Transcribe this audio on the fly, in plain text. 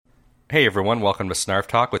Hey everyone, welcome to Snarf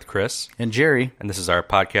Talk with Chris and Jerry. And this is our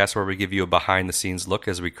podcast where we give you a behind-the-scenes look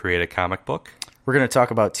as we create a comic book. We're going to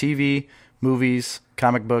talk about TV, movies,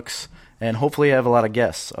 comic books, and hopefully have a lot of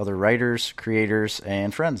guests, other writers, creators,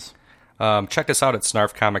 and friends. Check us out at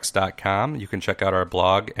snarfcomics.com. You can check out our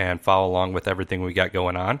blog and follow along with everything we got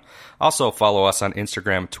going on. Also, follow us on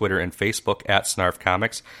Instagram, Twitter, and Facebook at Snarf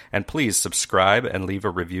Comics. And please subscribe and leave a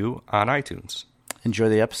review on iTunes. Enjoy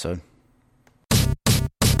the episode.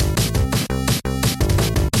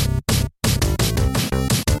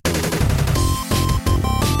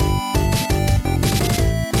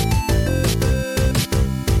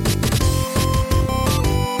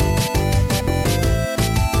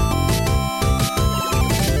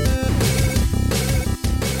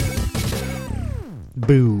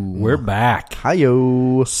 Boo. We're back.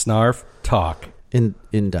 Hi-yo. Snarf Talk. In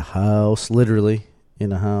the house, literally in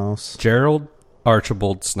the house. Gerald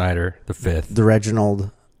Archibald Snyder V. The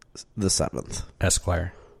Reginald the 7th.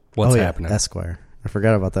 Esquire. What's happening? Esquire. I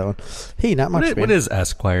forgot about that one. Hey, not much. What is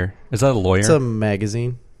Esquire? Is that a lawyer? It's a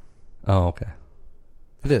magazine. Oh, okay.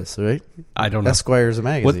 It is, right? I don't know. Esquire is a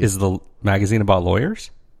magazine. What is the magazine about?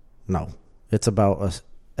 Lawyers? No. It's about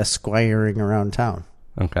esquiring around town.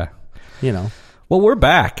 Okay. You know. Well, we're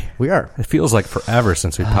back. We are. It feels like forever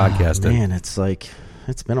since we podcasted. Man, it's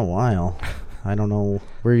been a while. I don't know.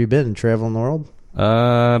 Where you been? Traveling the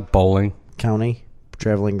world? Bowling. County?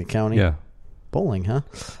 Traveling the county? Yeah. Bowling, huh?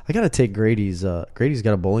 I got to take Grady's. Grady's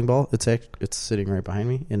got a bowling ball. It's sitting right behind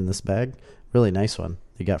me in this bag. Really nice one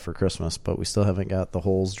he got for Christmas, but we still haven't got the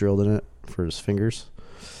holes drilled in it for his fingers.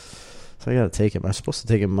 So I got to take him. I'm supposed to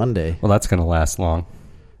take him Monday. Well, that's going to last long.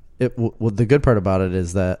 The good part about it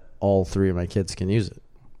is that all three of my kids can use it.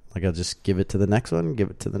 Like, I'll just give it to the next one,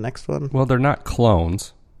 give it to the next one. Well, they're not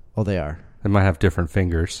clones. Oh, they are. They might have different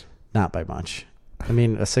fingers. Not by much. I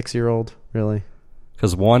mean, a 6-year-old, really?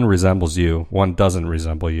 Because one resembles you, one doesn't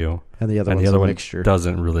resemble you. And the other one's a mixture. One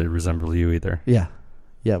doesn't really resemble you either. Yeah.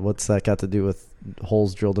 Yeah, what's that got to do with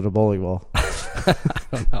holes drilled in a bowling ball? I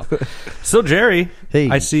don't know. So, Jerry,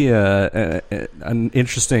 hey, I see an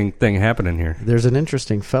interesting thing happening here. There's an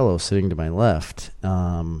interesting fellow sitting to my left.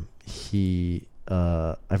 I've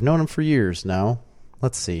known him for years now.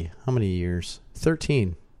 Let's see. How many years?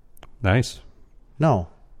 13. Nice. No.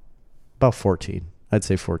 About 14. I'd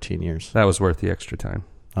say 14 years. That was worth the extra time.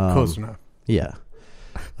 Close enough. Yeah.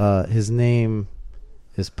 His name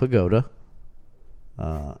is Pagoda.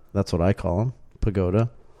 That's what I call him. Pagoda.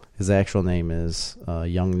 His actual name is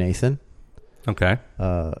Young Nathan. Okay.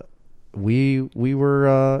 We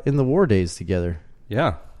were in the war days together.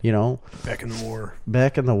 Yeah. You know, Back in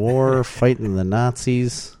the war, fighting the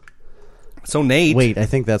Nazis. So, Nate. Wait, I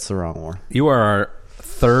think that's the wrong war. You are our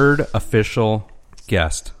third official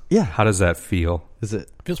guest. Yeah. How does that feel? Is it?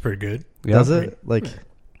 Feels pretty good. Yeah. Does it? Like,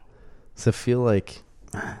 does it feel like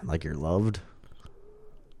you're loved?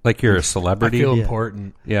 Like you're a celebrity? I feel Yeah.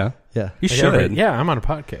 important. Yeah. Yeah. You Like, should. yeah, I'm on a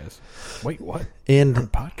podcast. Wait, what? And On a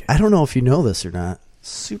podcast? I don't know if you know this or not.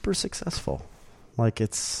 Super successful. Like,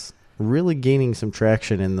 it's really gaining some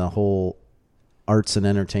traction in the whole arts and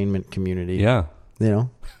entertainment community. Yeah. You know?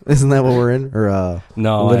 Isn't that what we're in? Or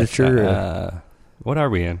No. literature? What are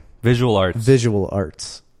we in? Visual arts. Visual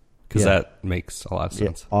arts. Because Yeah. that makes a lot of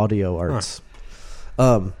sense. Yeah, audio arts.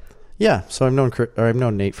 Yeah, so I've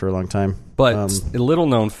known Nate for a long time. But a little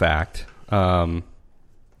known fact,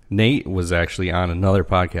 Nate was actually on another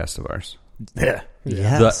podcast of ours. Yeah.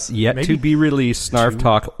 Yes. The yet Maybe to be released Snarf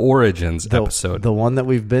Talk Origins episode. The one that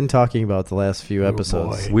we've been talking about the last few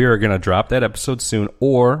episodes. boy. We are going to drop that episode soon,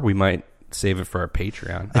 or we might save it for our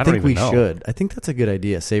Patreon. I don't think even we know. should. I think that's a good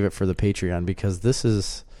idea. Save it for the Patreon because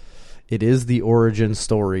it is the origin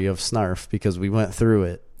story of Snarf because we went through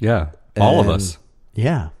it. Yeah. All of And, us.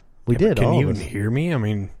 Yeah, we did. Can all you of us. hear me? I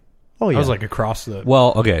mean, Oh yeah. I was like across the.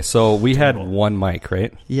 Well, okay, so we had one mic,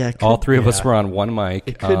 right? Yeah, it All could- three of us yeah. were on one mic.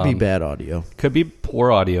 it could be bad audio. Could be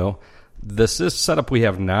poor audio. This setup we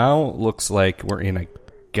have now looks like we're in a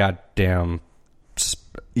goddamn,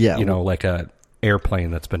 Yeah, like a airplane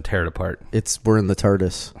that's been teared apart. we're in the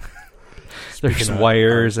TARDIS. There's of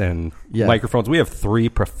wires and Yeah. microphones. We have 3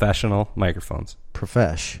 professional microphones.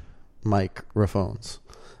 Profesh microphones.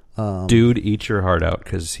 Dude, eat your heart out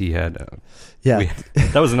because he had. Yeah,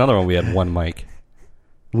 That was another one. We had one mic,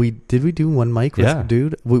 we do one mic with Yeah.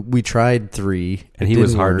 dude. We tried 3, and it he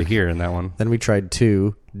was didn't hard work. to hear in that one. Then we tried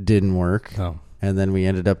 2, didn't work. Oh, And then we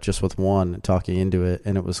ended up just with 1 talking into it,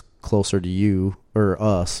 and it was closer to you or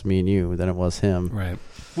us, me and you, than it was him. right.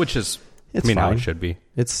 Which is, It's how fine. it should be.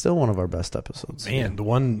 It's still one of our best episodes. Man, the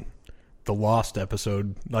Lost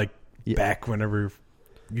episode, like Yeah. back whenever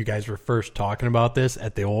you guys were first talking about this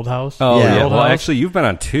at the old house. Oh, Yeah. yeah. Old Well, house? actually, you've been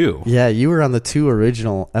on 2. Yeah, you were on the 2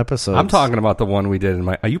 original episodes. I'm talking about the one we did in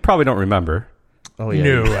my... You probably don't remember. Oh yeah,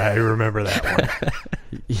 No, I remember that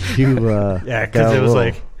one. you. Yeah, because it was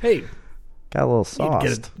like, hey, got a little you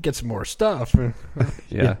sauced. get some more stuff.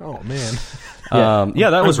 Yeah. Oh man.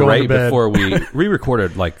 Yeah, that I'm was going right to bed. before we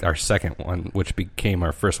re-recorded like our second one, which became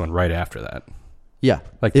our first one right after that. Yeah,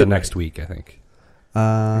 Like the next week, I think.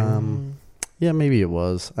 Yeah, maybe it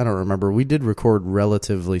was. I don't remember. We did record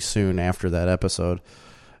relatively soon after that episode,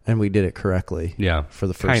 and we did it correctly. Yeah, for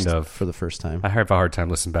the kind first of. for the first time. I have a hard time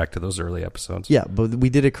listening back to those early episodes. Yeah, but we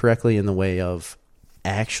did it correctly in the way of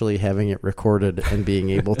actually having it recorded and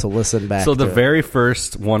being able to listen back. So the to it. very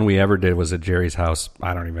first one we ever did was at Jerry's house.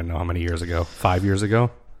 I don't even know how many years ago. 5 years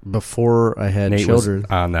ago. before I had Nate children.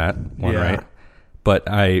 was on that one, Yeah. right? But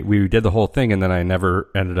we did the whole thing, and then I never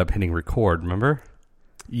ended up hitting record. Remember?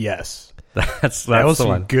 Yes. That's That was the some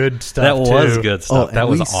one. good stuff. That was too. good Oh, stuff. and That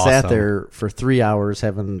was we awesome. sat there for 3 hours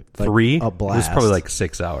having like, 3. a blast. It was probably like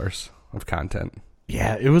 6 hours of content.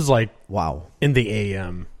 Yeah, it was like wow. in the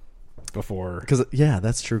AM before. Because yeah,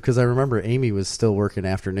 that's true. Because I remember Amy was still working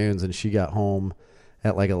afternoons, and she got home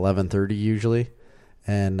at like 11:30 usually,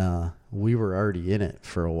 and we were already in it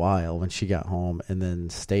for a while when she got home, and then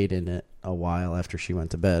stayed in it a while after she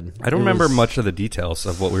went to bed. I don't It remember was- much of the details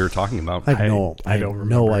of what we were talking about. I don't I don't have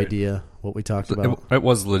no remember it. idea what we talked about. It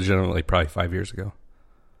was legitimately probably 5 years ago.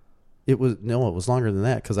 It was longer than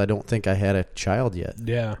that because I don't think I had a child yet,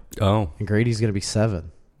 Yeah. Oh, and Grady's going to be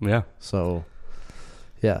 7. yeah. So,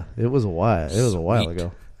 yeah, it was a while. It was a while Sweet.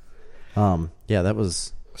 ago. Yeah, that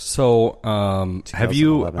was. So, have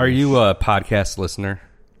you? 2011. Are you a podcast listener,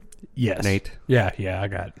 Yes. Nate? Yeah.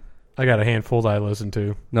 I got a handful that I listen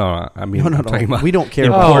to. No, I mean, No. I'm talking about We don't care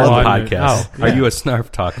important about podcasts. Oh, Are yeah. you a Snarf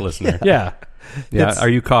Talk listener? Yeah. Yeah. It's- Are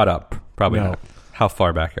you caught up? Probably No. not. How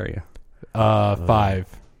far back are you? 5.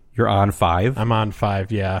 You're on 5. I'm on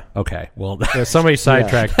 5. Yeah. Okay. Well, Yeah, somebody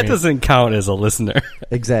sidetracked that me. doesn't count as a listener.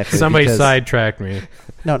 Exactly. Somebody because- sidetracked me.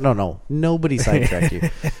 No. Nobody sidetracked you.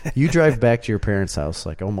 You drive back to your parents' house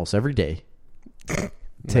like almost every day.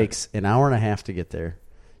 Takes an hour and a half to get there.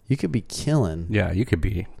 You could be killing Yeah, you could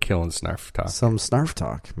be killing Snarf Talk. some Snarf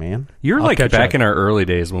talk, man. You're I'll like catch back up. in our early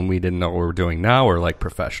days when we didn't know what we were doing. Now we're like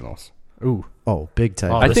professionals. Ooh. Oh, big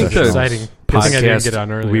time. Oh, I this think is the exciting. Good thing I didn't get on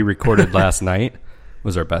podcast earlier. we recorded last night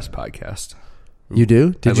was our best podcast. You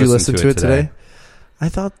do? Did you listen listened to it today? I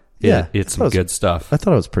thought, yeah, It's I some thought it was- good stuff. I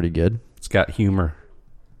thought it was pretty good. It's got humor.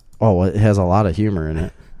 Oh, it has a lot of humor in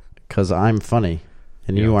it because I'm funny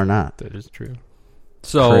and you Yeah. are not. That is true.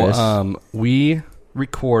 So Chris. we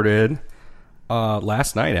recorded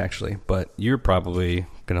last night, actually, but you're probably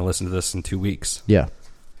going to listen to this in 2 weeks Yeah,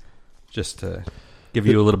 just to give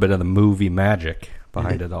you a little bit of the movie magic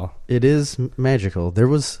behind it all. it is magical. There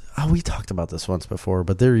was, we talked about this once before,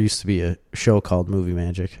 but there used to be a show called Movie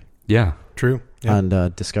Magic Yeah. True. Yeah.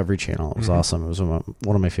 on Discovery Channel. It was awesome. It was one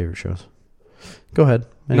of my favorite shows. Go ahead.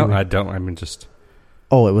 Anyway. No, I don't. I mean, just...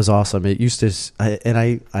 Oh, it was awesome. It used to,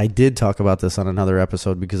 I did talk about this on another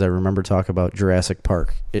episode because I remember talking about Jurassic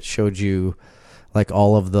Park. It showed you like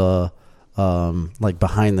all of the like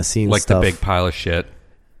behind the scenes like stuff. the big pile of shit.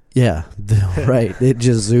 Yeah, right. It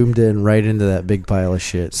just zoomed in right into that big pile of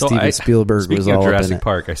shit. So Steven Spielberg speaking was of all up in Jurassic it.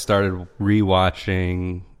 Park, I started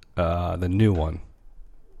rewatching the new one,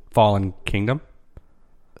 Fallen Kingdom,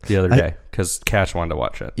 the other day because Cash wanted to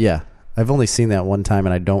watch it. Yeah, I've only seen that one time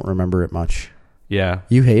and I don't remember it much. Yeah.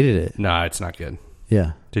 You hated it. Nah, it's not good.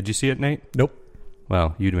 Yeah. Did you see it, Nate? Nope.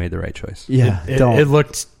 Well, you made the right choice. Yeah. It don't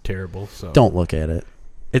looked terrible. So don't look at it.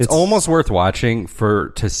 It's It's- almost worth watching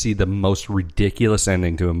to see the most ridiculous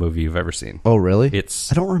ending to a movie you've ever seen. Oh, really?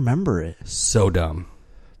 It's I don't remember it. so dumb.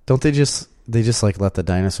 Don't they just like let the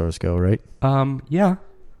dinosaurs go, right? Yeah.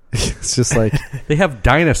 It's just like They have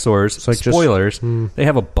dinosaurs. like just- Spoilers. They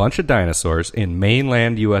have a bunch of dinosaurs in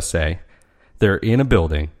mainland USA. They're in a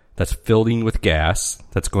building that's filling with gas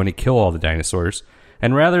that's going to kill all the dinosaurs.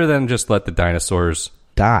 And rather than just let the dinosaurs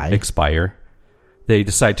die. expire, they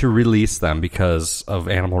decide to release them because of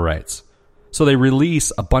animal rights. So they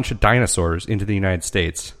release a bunch of dinosaurs into the United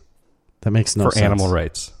States That makes no for sense. animal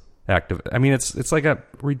rights active. I mean, it's like a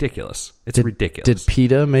ridiculous. It's ridiculous. Did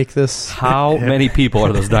PETA make this? How many people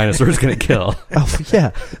are those dinosaurs going to kill? Oh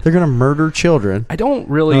yeah, they're gonna murder children. I don't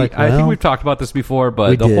really. Like, I think well, we've talked about this before, we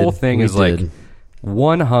but the did. whole thing We is like did.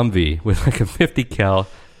 one Humvee with like a 50 cal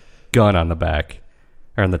gun on the back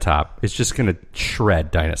or on the top. It's just going to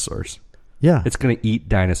shred dinosaurs. Yeah, It's going to eat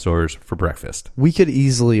dinosaurs for breakfast. we could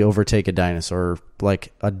easily overtake a dinosaur,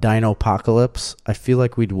 like a dino-apocalypse. I feel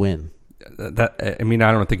like we'd win. I mean,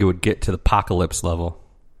 I don't think it would get to the apocalypse level.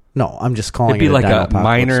 No, I'm just calling It'd be it like a Dinopocalypse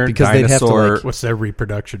minor because they'd have to dinosaur- like. What's their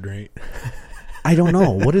reproduction rate? I don't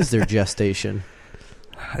know. What is their gestation?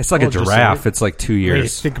 It's like Well, a just giraffe. say- It's like 2 Wait,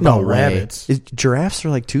 years. think No about way. rabbits. Giraffes are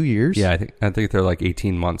like 2 years. Yeah, I think they're like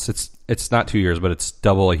 18 months. It's not 2 years, but it's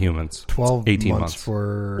double a human's. 12 18 months months.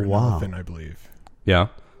 for an Wow. elephant, I believe. Yeah.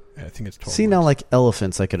 Yeah, I think it's 12 See, months. now like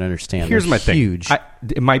elephants, I can understand. Here's They're my thing. huge.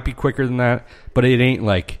 It might be quicker than that, but it ain't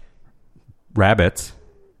like rabbits.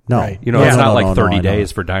 no, Right. You know, No, it's no, not no, like no, 30 I know.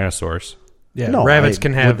 days for dinosaurs. Yeah, No, rabbits I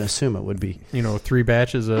can wouldn't have, assume it would be. 3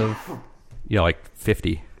 batches of... Yeah, like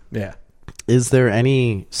 50. Yeah. Is there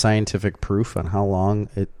any scientific proof on how long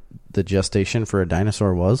the gestation for a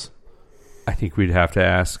dinosaur was? I think we'd have to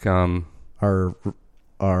ask. Our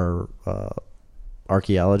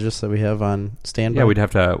archaeologists that we have on standby. Yeah, we'd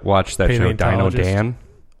have to watch that show, Dino Paleontologist. Dan.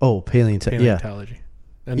 Oh, paleontology. Yeah, Paleontology.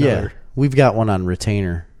 yeah. Another. We've got one on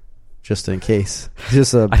retainer, just in case.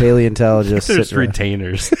 Just a paleontologist. There's sitting around.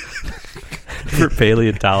 retainers for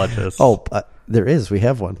paleontologists. Oh, there is. We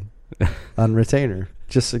have one on retainer,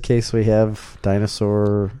 just in case we have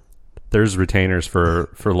dinosaur. There's retainers for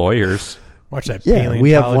lawyers. Watch that. Yeah,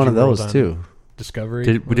 we have one of World those on too. Discovery.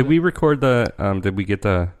 Did Was it? we record the? Did we get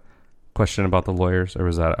the question about the lawyers, or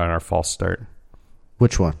was that on our false start?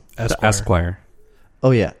 Which one? The Esquire.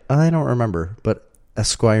 Oh yeah, I don't remember, but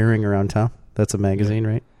Esquiring around town. That's a magazine,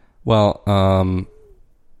 right? Well,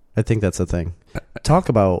 I think that's a thing. Talk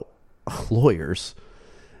about lawyers.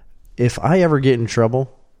 If I ever get in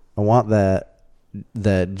trouble, I want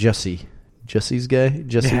that Jesse's guy.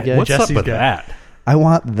 Guy. what's Jesse's up with guy. that? I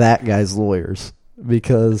want that guy's lawyers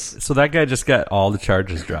because So that guy just got all the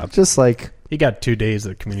charges dropped. just like, He got 2 days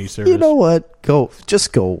of community service. you know what? Go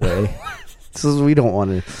away. We don't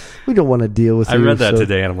want to deal with I you. read that so-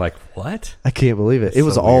 today, and I'm like, what? I can't believe it. It's It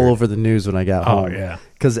was so all weird. over the news when I got Oh, home. yeah.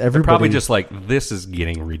 Because They're everybody probably just like, this is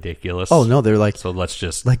getting ridiculous. Oh no, they're like So let's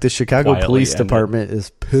just the Chicago quietly Police end it. Department is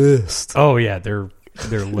pissed. Oh, yeah. They're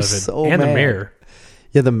livid. So and the mad. mayor.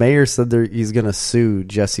 Yeah, the mayor said he's going to sue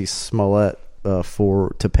Jesse Smollett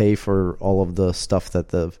to pay for all of the stuff that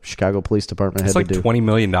the Chicago Police Department It's had like to do. $20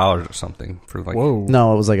 million or something for like. Whoa.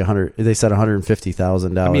 No, it was like 100. They said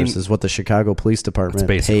 $150,000 I mean, is what the Chicago Police It's Department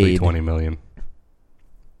basically paid. $20 million.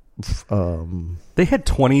 They had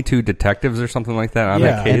 22 detectives or something like that on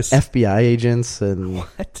that Yeah, And case. FBI agents and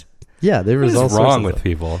What? yeah, there What was is all sorts wrong of with stuff.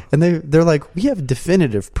 people? And they're like, we have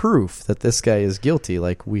definitive proof that this guy is guilty.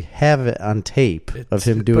 Like we have it on tape of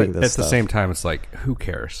him doing But this at stuff. the same time, it's like, who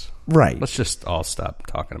cares? right, Let's just all stop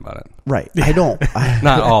talking about it. right. I don't.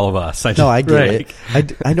 Not all of us. No, I get Right.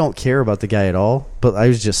 it. I don't care about the guy at all. But I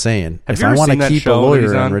was just saying, Have if you I ever want seen to that keep a show that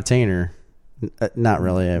he's lawyer on on? retainer, not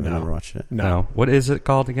really. I haven't No. ever watched it. No. What is it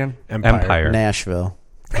called again? Empire. Nashville.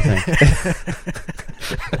 I think.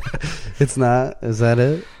 It's not. Is that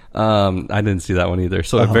it? I didn't see that one either,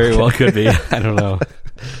 so it Oh, very okay. well could be. I don't know.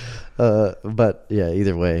 But yeah,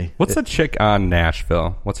 either way. What's the chick on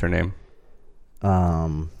Nashville? What's her name?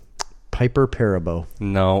 Piper Perabo.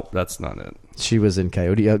 No, that's not it. She was in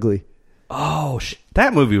Coyote Ugly. Oh,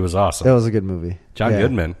 that movie was awesome. That was a good movie. John Yeah.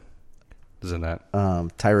 Goodman is in that.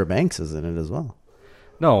 Tyra Banks is in it as well.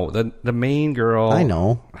 No, the main girl. I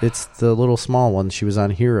know. It's the little small one. She was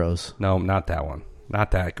on Heroes. No, not that one.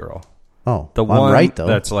 Not that girl. Oh, The well, one I'm right though.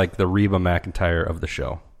 that's like the Reba McEntire of the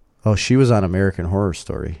show. Oh, she was on American Horror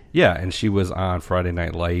Story. Yeah, and she was on Friday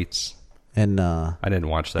Night Lights. And I didn't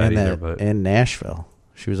watch that either, but and Nashville.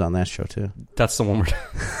 She was on that show too. that's the one we're.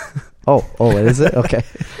 Oh, is it? Okay.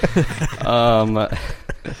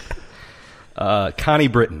 Connie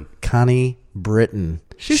Britton. Connie Britton.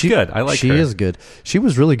 She's good. I like she her. She is good. She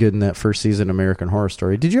was really good in that first season of American Horror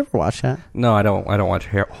Story. Did you ever watch that? No, I don't watch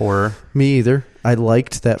horror, Me either. I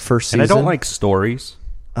liked that first season. and I don't like stories.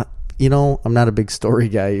 I'm not a big story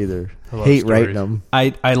guy either. I love Hate stories. writing them.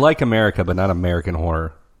 I like America, but not American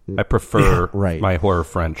horror. I prefer right. my horror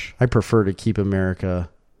French. I prefer to keep America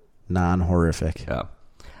non-horrific. Yeah.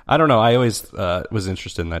 I don't know. I always was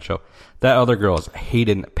interested in that show. That other girl is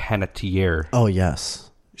Hayden Panettiere. Oh yes,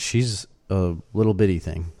 she's a little bitty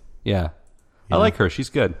thing. Yeah. I like her. She's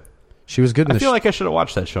good. She was good in I feel like I should have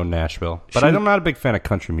watched that show, Nashville. But She- I'm not a big fan of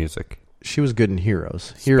country music. she was good in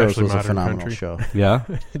Heroes. Heroes Especially was a modern phenomenal country. show. Yeah?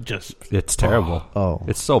 Just It's terrible. Oh,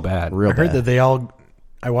 It's so bad. real I heard bad. that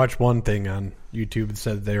I watched one thing on YouTube that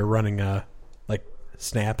said they're running like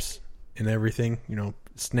snaps and everything.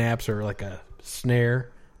 Snaps or like a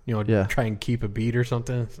snare. Yeah. Try and keep a beat or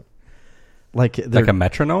something. like Like a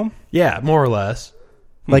metronome? Yeah, more or less.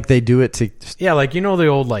 like they do it to Yeah, like the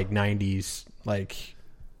old like '90s like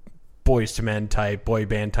Boys to Men type boy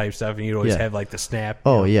band type stuff, and you'd always Yeah. have like the snap.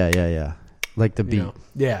 Oh yeah, like the beat.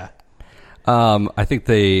 Yeah. I think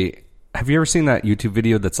they have you ever seen that YouTube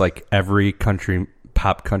video that's like every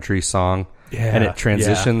pop country song? Yeah, and it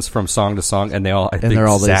transitions from song to song, and they all And they're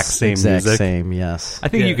all the exact same music. Same, yes. I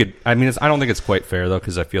think Yeah. you could. I mean, I don't think it's quite fair though,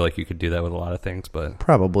 because I feel like you could do that with a lot of things. But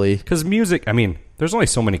Probably. because music, I mean, there's only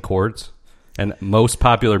so many chords, and most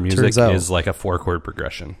popular music Turns out- is like a 4-chord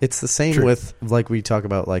progression. It's the same True. with, like, we talk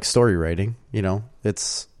about, like, story writing. You know,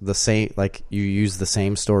 it's the same. Like, you use the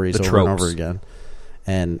same stories The over and tropes. over again,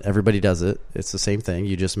 and everybody does it. It's the same thing.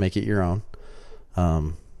 You just make it your own.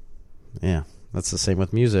 Yeah, that's the same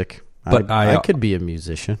with music. But I could be a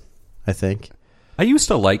musician, I think. I used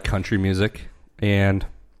to like country music, and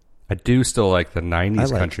I do still like the 90s I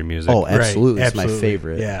like- country music. Oh, Right, absolutely. It's my absolutely.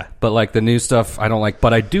 favorite. Yeah. But like the new stuff, I don't like.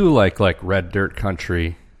 But I do like Red Dirt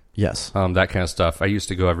Country, Yes. that kind of stuff. I used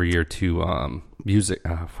to go every year to music.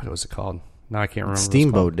 What was it called? No, I can't remember. what it's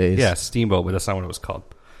Steamboat called. Days. Yeah, Steamboat, but that's not what it was called.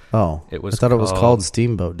 Oh, It was I thought it was called- called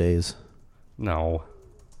Steamboat Days. No,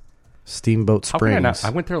 Steamboat how can I Springs. not? I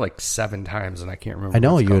went there like 7 times, and I can't remember. I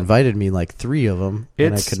know what it's you called. invited me like 3 of them,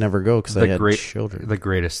 and I It's could never go because I had children. the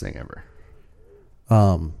greatest thing ever.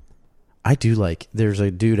 I do like. There's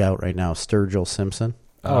a dude out right now, Sturgill Simpson.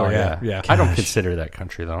 Oh, yeah, yeah. I don't Gosh. consider that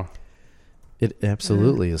country though. It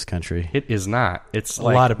absolutely is country. It is not. It's A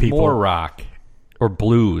like lot of people- more rock or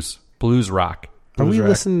blues rock. Are we Blues rock.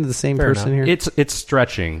 listening to the same Fair person enough. here? It's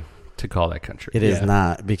stretching to call that country. It is Yeah.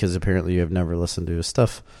 not, because apparently you have never listened to his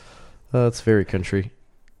stuff. It's very country,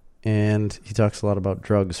 and he talks a lot about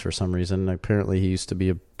drugs for some reason. Apparently, he used to be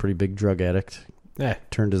a pretty big drug addict. Yeah.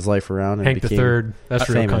 Turned his life around and Hank the became Third. That's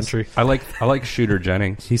real famous. country. I like Shooter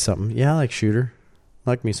Jennings. He's something. Yeah, I like Shooter. I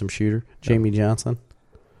like me some Shooter. Jamie Johnson.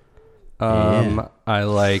 Yeah. I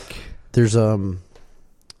like There's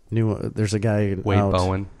there's a guy Wade out-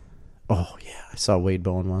 Bowen. Oh yeah, I saw Wade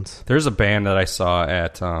Bowen once. There's a band that I saw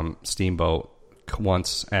at Steamboat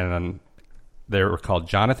once, and they were called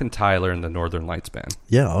Jonathan Tyler and the Northern Lights Band.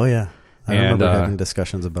 Yeah, oh yeah. I And, remember having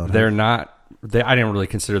discussions about They're it. not. I didn't really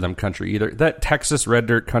consider them country either. That Texas Red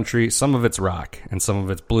Dirt Country, some of it's rock, and some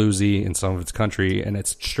of it's bluesy, and some of it's country, and it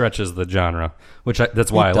stretches the genre,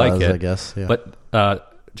 that's why I like does, it. I guess. Yeah. But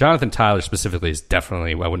Jonathan Tyler specifically is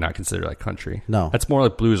definitely, I would not consider like country. No. That's more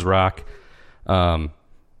like blues rock.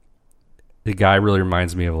 The guy really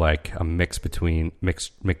reminds me of like a mix between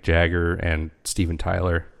Mick Jagger and Steven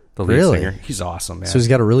Tyler, the lead Really? singer. He's awesome, man. So he's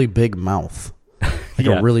got a really big mouth. Like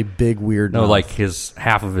Yeah. a really big, weird no, mouth. like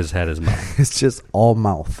half of his head is mouth. It's just all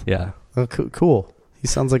mouth. Yeah. Oh, cool. He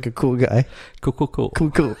sounds like a cool guy. Cool. Cool.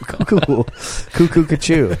 Cuckoo,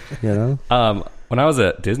 you know? When I was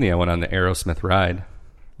at Disney, I went on the Aerosmith ride,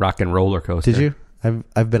 Rock and Roller Coaster. Did you?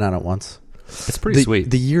 I've been on it once. It's pretty sweet.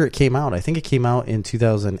 The year it came out, I think it came out in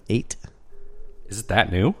 2008. Is it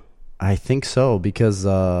that new? I think so, because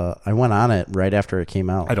I went on it right after it came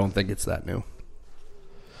out. I don't think it's that new.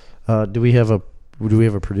 Do we have a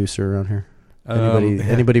producer around here?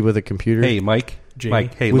 Anybody with a computer? Hey, Mike. Jamie.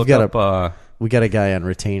 Mike, hey, We've look got up. We got a guy on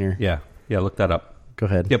retainer. Yeah, look that up. Go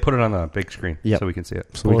ahead. Yeah, put it on the big screen Yep. so we can see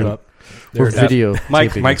it. So we Pull it can- up. There We're it is. video.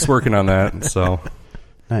 taping Mike's it. working on that, so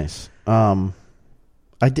Nice.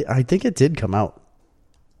 I think it did come out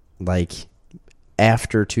like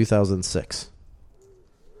after 2006.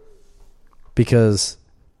 Because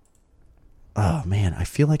oh man, I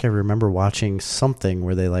feel like I remember watching something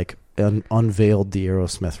where they like unveiled the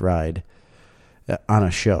Aerosmith ride on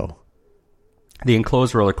a show. the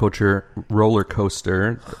enclosed roller coaster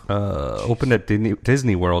opened at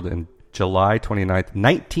Disney World in July 29th,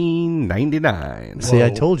 1999. See, I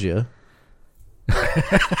Whoa. told you.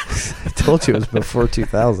 I told you it was before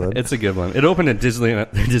 2000. It's a good one. It opened at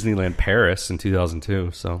Disneyland Paris in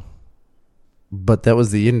 2002, so But that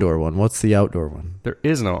was the indoor one. What's the outdoor one? there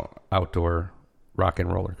is no outdoor rock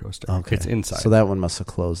and roller coaster. Okay. It's inside. So that one must have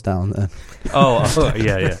closed down then.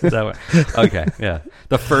 yeah. That one. Okay, yeah.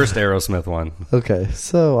 The first Aerosmith one. Okay,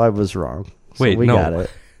 so I was wrong. So Wait, we no. got it.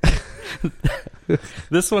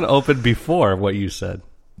 This one opened before what you said.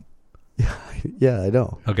 Yeah, I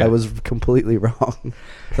know. Okay. I was completely wrong.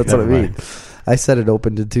 That's Never what I mind. mean. I said it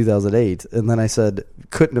opened in 2008, and then I said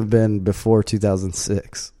couldn't have been before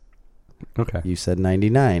 2006. Okay. You said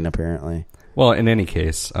 99, apparently. Well, in any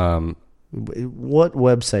case, What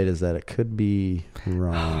website is that? It could be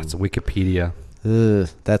wrong. it's Wikipedia. Ugh,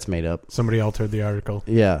 that's made up. Somebody altered the article.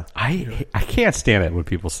 Yeah. I can't stand it when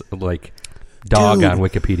people like dog Dude. on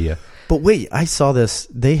Wikipedia. But wait, I saw this.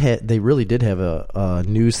 They really did have a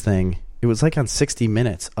news thing. It was like on 60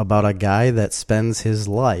 Minutes about a guy that spends his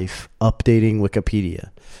life updating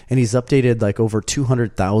Wikipedia. And he's updated like over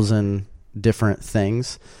 200,000 different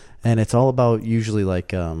things. And it's all about usually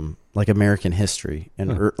like American history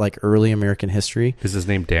and like early American history. Is his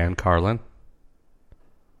name Dan Carlin?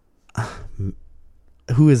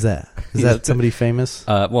 Who is that? Is that somebody famous?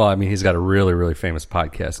 Well, I mean, he's got a really, really famous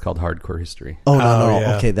podcast called Hardcore History. Oh, no.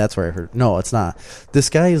 Yeah. Okay, that's where I heard. No, it's not. This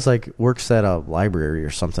guy is like works at a library or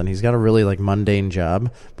something. He's got a really like mundane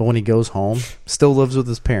job, but when he goes home, still lives with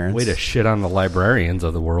his parents. Way to shit on the librarians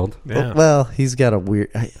of the world. Yeah. Well, he's got a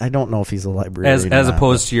weird. I don't know if he's a librarian. As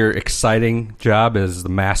opposed to your exciting job as the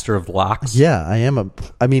master of locks. Yeah, I am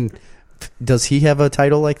I mean, does he have a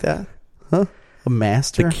title like that? Huh? A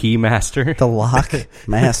master? The key master. The lock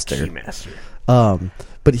master. Keymaster.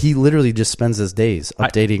 But he literally just spends his days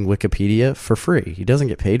updating Wikipedia for free. He doesn't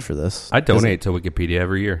get paid for this. I donate to Wikipedia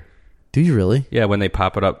every year. Do you really? Yeah, when they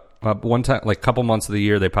pop it up. One time, like a couple months of the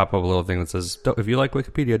year, they pop up a little thing that says, if you like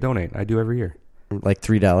Wikipedia, donate. I do every year. Like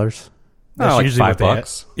 $3? No, like usually what they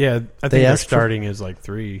 $5. Yeah, I think They their ask for- starting is like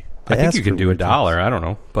 3. I think ask you can for do weird $1. I don't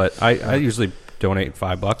know. But I usually donate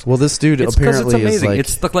 $5. Well, this dude It's because apparently it's amazing. is like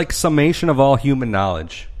It's the like summation of all human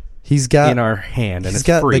knowledge he's got in our hand, and he's it's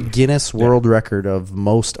got free. the Guinness World Record of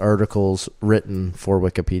most articles written for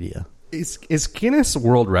Wikipedia. Is Guinness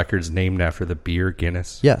World Records named after the beer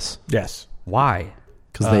Guinness? Yes, Yes. Why?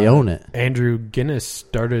 because they own it. Andrew Guinness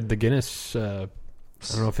started the Guinness, I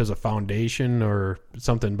don't know if it's a foundation or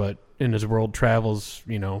something, but in his world travels,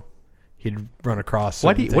 he'd run across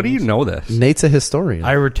What certain do you things. know this? Nate's a historian.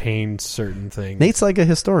 I retain certain things. Nate's like a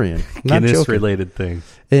historian. Not Guinness joking. related things.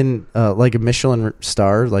 In like a Michelin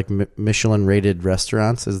star, like Michelin rated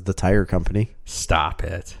restaurants is the tire company. Stop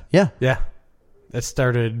it. Yeah. Yeah. That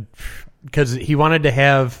started because he wanted to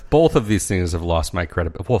have. Both of these things have lost my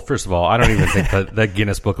credibility. Well, first of all, I don't even think that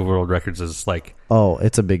Guinness Book of World Records is like, Oh,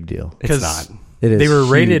 it's a big deal. it's 'Cause not. It is. They were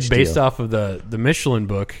huge rated based deal. off of the Michelin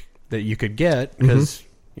book that you could get because,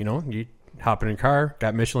 you hop in a car,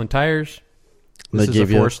 got Michelin tires. They This is give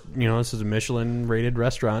a you- forced, this is a Michelin rated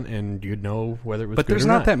restaurant, and you'd know whether it was But good there's or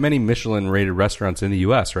not that many Michelin rated restaurants in the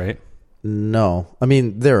U.S., right? No, I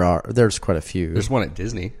mean there's quite a few. There's one at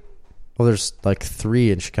Disney. Well, there's like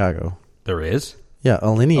 3 in Chicago. There is. Yeah,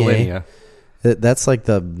 Alinea. Alinea. That's like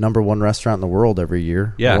the #1 restaurant in the world every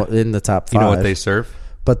year. Yeah. Well, in the top 5. You know what they serve?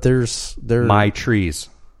 But there's My trees.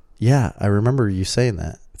 Yeah, I remember you saying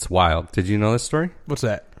that. It's wild. Did you know this story? What's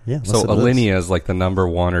that? Yeah. So listen to this. Alinea is like the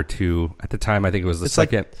 #1 or 2 at the time. I think it was the It's like-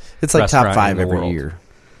 second. It's like top restaurant 5 in the every world. year.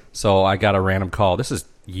 So I got a random call. This is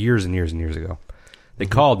years and years and years ago. They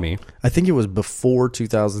called me. I think it was before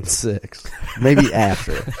 2006, maybe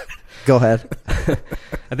after. Go ahead.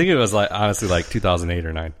 I think it was like honestly like 2008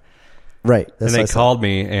 or 9. Right. And That's they what I said. called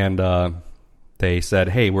me and they said,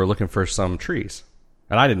 "Hey, we're looking for some trees."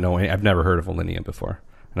 And I didn't know any. I've never heard of Alinea before.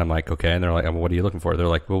 And I'm like, "Okay." And they're like, "What are you looking for?" They're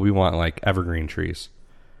like, "Well, we want like evergreen trees."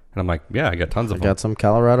 And I'm like, "Yeah, I got tons of them." Got some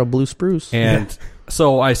Colorado blue spruce. And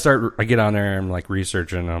so I get on there and I'm like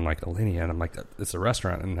researching and I'm like, Alinea, and I'm like, it's a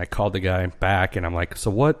restaurant. And I called the guy back and I'm like, so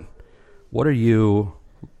what are you,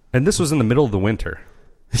 and this was in the middle of the winter.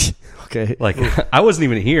 Okay. Like I wasn't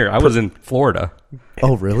even here. I was in Florida.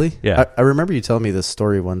 Oh, really? Yeah. I remember you telling me this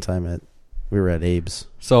story one time we were at Abe's.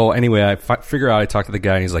 So anyway, I figure out, I talked to the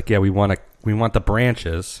guy and he's like, yeah, we want the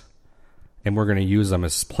branches and we're going to use them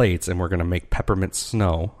as plates and we're going to make peppermint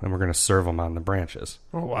snow and we're going to serve them on the branches.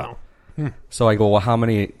 Oh, wow. So I go, well, how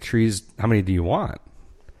many do you want?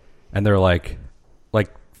 And they're like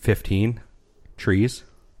 15 trees.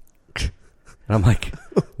 And I'm like,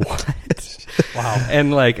 what? Wow.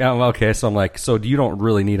 And like, okay, so I'm like, so you don't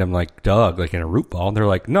really need them like dug, like in a root ball? And they're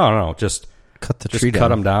like, no, just Cut the just tree cut down.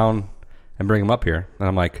 them down and bring them up here. And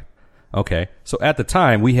I'm like, okay. So at the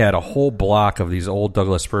time, we had a whole block of these old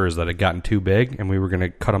Douglas firs that had gotten too big, and we were going to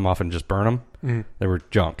cut them off and just burn them. They were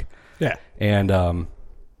junk. Yeah. And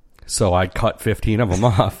so I cut 15 of them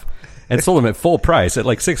off and sold them at full price at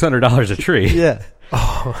like $600 a tree. Yeah.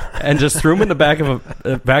 And just threw them in the back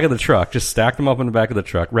of the truck. Just stacked them up in the back of the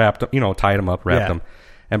truck, wrapped them, tied them up, wrapped Yeah. them,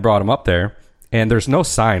 and brought them up there. And there's no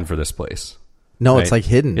sign for this place. No, Right? it's like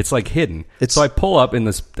hidden. It's like hidden. It's- So I pull up in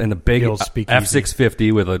the big The old speakeasy.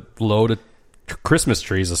 F-650 with a load of Christmas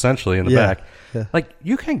trees essentially in the Yeah, back. yeah. Like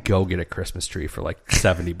you can go get a Christmas tree for like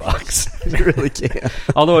 $70. you really can't.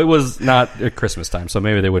 Although it was not at Christmas time, so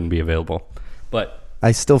maybe they wouldn't be available. But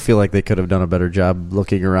I still feel like they could have done a better job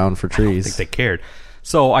looking around for I don't trees. think they cared.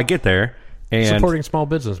 So I get there and Supporting small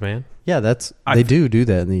business, man. Yeah, they do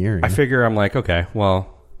that in the area. I figure, I'm like, okay,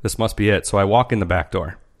 well, this must be it. So I walk in the back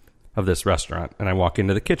door of this restaurant and I walk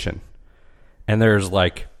into the kitchen and there's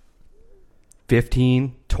like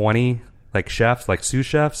 15, 20 like chefs, like sous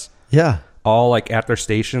chefs, Yeah. all like at their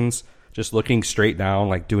stations, just looking straight down,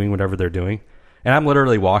 like doing whatever they're doing. And I'm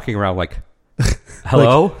literally walking around like,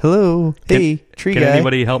 Hello? Hello. Hey, tree Can guy.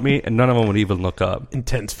 anybody help me? And none of them would even look up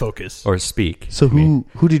Intense focus. or speak. So to me.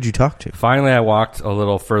 who did you talk to? Finally, I walked a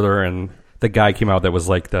little further, and the guy came out that was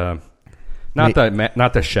like not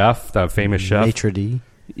the chef, the famous chef. Maitre d'.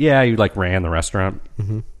 Yeah, he like ran the restaurant,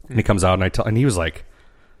 and he comes out, and he was like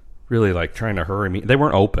really like trying to hurry me. They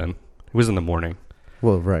weren't open. It was in the morning,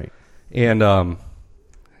 Well, right. and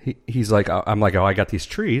he's like, I'm like, oh, I got these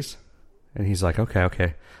trees, and he's like,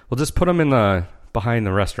 okay, well, just put them in the behind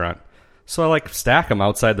the restaurant. So I like stack them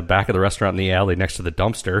outside the back of the restaurant in the alley next to the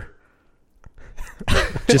dumpster.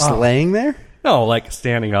 Just laying there? No, like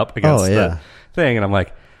standing up against yeah. the thing, and I'm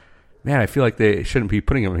like, man, I feel like they shouldn't be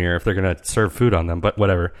putting them here if they're going to serve food on them, but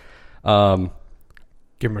whatever.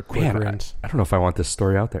 Give him a quick Man, rinse. I don't know if I want this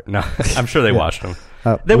story out there. No, I'm sure they watched them.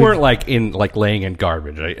 They we- weren't like laying in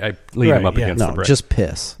garbage. I leaned them up Right, yeah. against the No, brick. just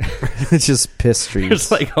piss. It's just piss There's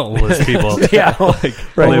streets. like homeless people. Yeah. like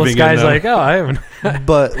Right. living This in guy's them. like, oh, I haven't.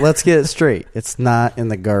 But let's get it straight. It's not in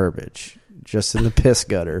the garbage. Just in the piss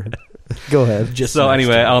gutter. Go ahead. Just So next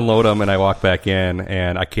anyway, to I him. unload them and I walk back in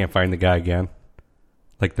and I can't find the guy again.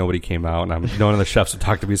 Like nobody came out and none of the chefs would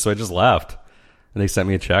talk to me, so I just left. And they sent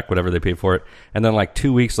me a check, whatever they paid for it. And then like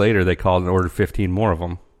 2 weeks later, they called and ordered 15 more of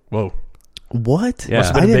them. Whoa. What? Yeah. Must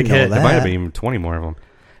have I been a didn't big know hit. It that. It might have been even 20 more of them.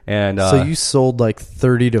 And So you sold like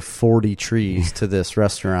 30 to 40 trees to this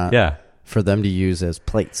restaurant yeah. for them to use as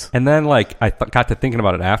plates. And then like I got to thinking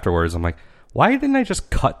about it afterwards. I'm like, why didn't I just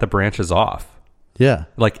cut the branches off? Yeah.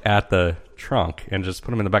 Like at the trunk and just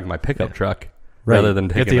put them in the back of my pickup truck Right. rather than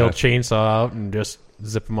Get taking the old chainsaw out and just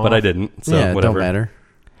zip them off. But I didn't. So yeah, it whatever. don't matter.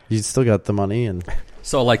 You still got the money and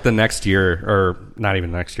So like the next year, or not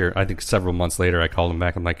even next year, I think several months later, I called them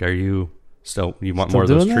back. I'm like, you want Still more of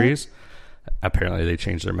those doing that? trees? Apparently they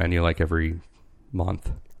change their menu like every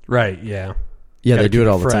month. Right, yeah. yeah, Gotta they do keep it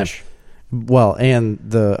all the time. fresh. Well,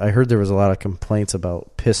 and I heard there was a lot of complaints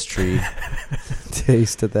about piss tree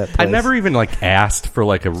taste at that place. I never even like asked for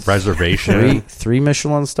like a reservation. three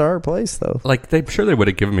Michelin star place though. Like I'm sure they would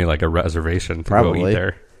have given me like a reservation to go Probably. eat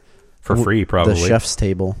there for free. Probably. The chef's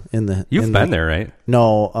table in the. You've in been the, there, right?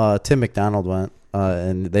 No, Tim McDonald went,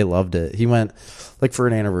 and they loved it. He went like for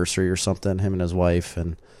an anniversary or something. Him and his wife,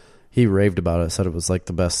 and he raved about it. Said it was like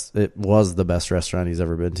the best. It was the best restaurant he's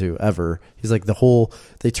ever been to ever. He's like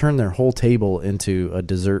they turned their whole table into a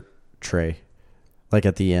dessert tray. Like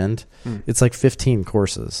at the end, it's like 15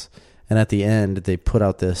 courses, and at the end they put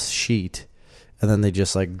out this sheet, and then they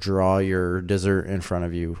just like draw your dessert in front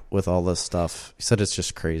of you with all this stuff. He said it's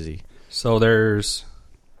just crazy. So there's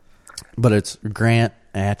But it's Grant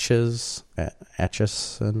Atchison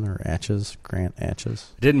or Atches, Grant Atches.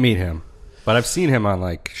 didn't meet him, but I've seen him on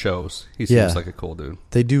like shows. He seems Yeah. like a cool dude.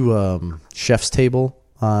 They do Chef's Table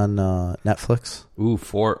on Netflix. Ooh,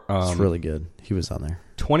 It's really good. He was on there.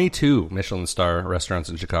 22 Michelin star restaurants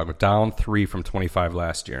in Chicago, down 3 from 25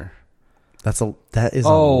 last year. That is a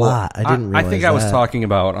lot. I didn't realize I think I was that. talking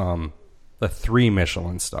about the 3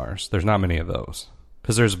 Michelin stars. There's not many of those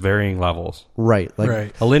because there's varying levels. Right. Like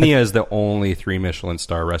Right. Alinea is the only 3 Michelin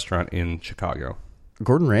star restaurant in Chicago.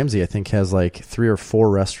 Gordon Ramsay, I think, has like 3 or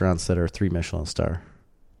 4 restaurants that are 3 Michelin star.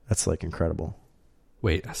 That's like incredible.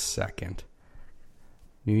 Wait a second.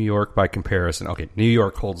 New York by comparison. Okay, New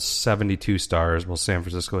York holds 72 stars, while San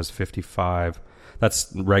Francisco has 55.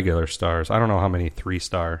 That's regular stars. I don't know how many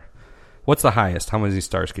 3-star. What's the highest? How many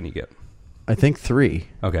stars can you get? I think 3.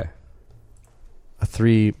 Okay. A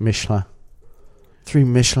 3 Michelin. 3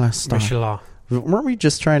 Michelin star. Michelin. Weren't we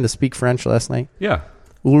just trying to speak French last night? Yeah.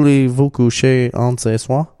 Voulez-vous coucher en ce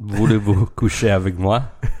soir? Voulez-vous coucher avec moi?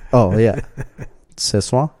 Oh, yeah. Ce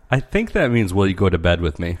soir? I think that means will you go to bed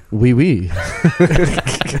with me? Oui, oui.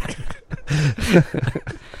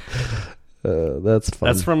 That's fun.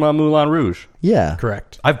 That's from Moulin Rouge. Yeah.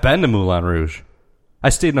 Correct. I've been to Moulin Rouge. I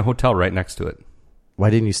stayed in a hotel right next to it. Why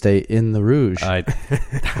didn't you stay in the Rouge? I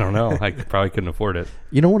don't know. I probably couldn't afford it.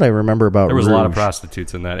 You know what I remember about There was Rouge? a lot of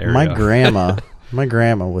prostitutes in that area. My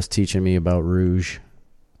grandma was teaching me about Rouge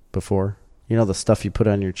before. You know the stuff you put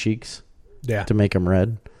on your cheeks Yeah. to make them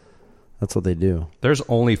red? That's what they do. There's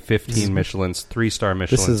only 15 Michelin's 3-star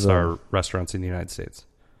Michelin is, star restaurants in the United States.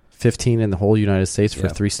 15 in the whole United States for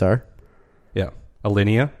Yeah. 3-star? Yeah.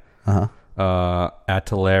 Alinea, Uh-huh.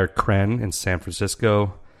 Atelier Cren in San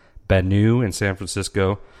Francisco, Benu in San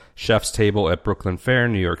Francisco, Chef's Table at Brooklyn Fair,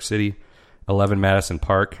 New York City, 11 Madison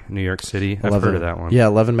Park, New York City. I've heard of that one. Yeah,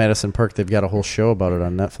 11 Madison Park. They've got a whole show about it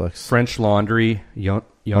on Netflix. French Laundry,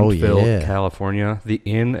 Yountville, yeah. California. The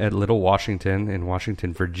Inn at Little Washington in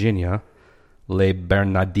Washington, Virginia. Les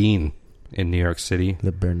Bernardines in New York City.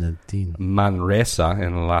 Le Bernardine. Manresa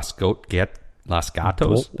in Las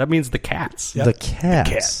Gatos. That means the cats. Yep. The cats.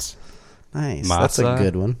 Cats. Nice. Masa. That's a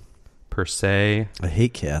good one. Per se, I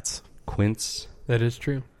hate cats. Quince. That is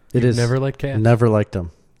true. It You've is. never liked cats. Never liked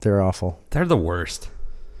them. They're awful. They're the worst.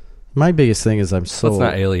 My biggest thing is I'm so Let's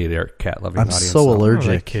not alienate our cat-loving I'm audience. so though. allergic.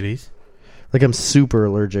 I like kitties. Like I'm super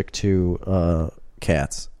allergic to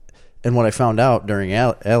cats. And what I found out during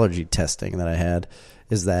allergy testing that I had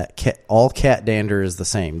is that all cat dander is the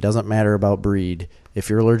same. Doesn't matter about breed. If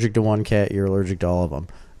you're allergic to one cat, you're allergic to all of them.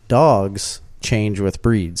 Dogs change with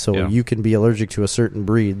breed. So you can be allergic to a certain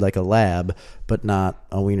breed, like a lab, but not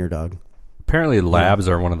a wiener dog. Apparently, labs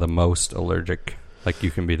are one of the most allergic. Like,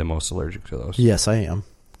 you can be the most allergic to those. Yes, I am.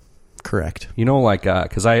 Correct. You know, like,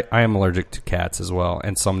 because I am allergic to cats as well,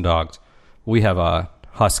 and some dogs. We have a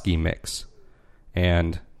husky mix,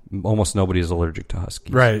 and almost nobody is allergic to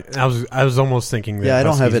huskies. Right. I was almost thinking that. Yeah, I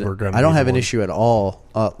don't have huskies it. were gonna I don't be have the an one. issue at all.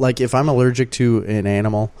 Like if I'm allergic to an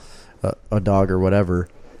animal, a dog or whatever,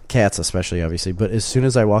 cats especially, obviously. But as soon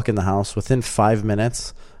as I walk in the house, within 5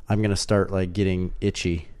 minutes, I'm gonna start like getting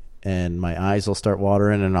itchy, and my eyes will start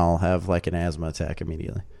watering, and I'll have like an asthma attack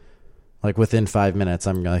immediately. Like within 5 minutes,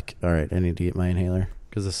 I'm like, all right, I need to get my inhaler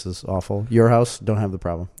because this is awful. Your house don't have the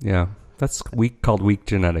problem. Yeah. That's called weak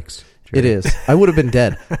genetics. It is. I would have been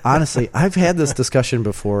dead. Honestly, I've had this discussion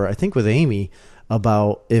before, I think with Amy,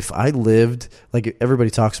 about if I lived, like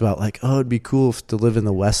everybody talks about, like, oh, it'd be cool to live in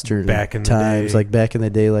the Western Back in the times, day. like back in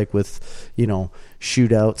the day, like with,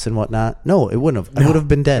 shootouts and whatnot. No, it wouldn't have. I would have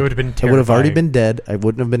been dead. It would have been I would have already terrifying. been dead. I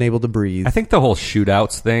wouldn't have been able to breathe. I think the whole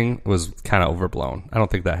shootouts thing was kind of overblown. I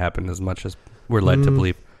don't think that happened as much as we're led to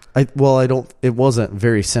believe. I don't. It wasn't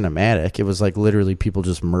very cinematic. It was like literally people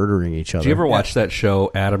just murdering each other. Did you ever watch that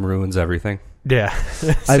show, Adam Ruins Everything? Yeah.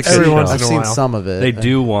 I've Every seen, once in I've a seen while. some of it. They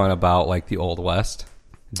do one about like the Old West,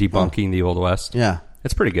 debunking the Old West. Yeah.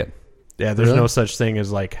 It's pretty good. Yeah, there's Really? no such thing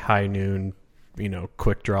as like high noon,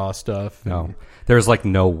 quick draw stuff. No, there's like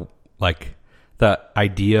no like the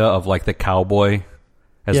idea of like the cowboy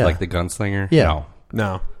as Yeah. like the gunslinger. Yeah. No,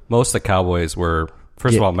 No. most of the cowboys were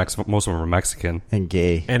first of Yeah. all most of them were Mexican. And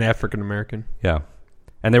gay. And African American. Yeah,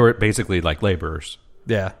 and they were basically like laborers.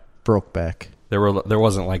 Yeah. Brokeback. There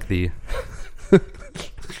wasn't like the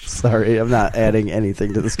Sorry, I'm not adding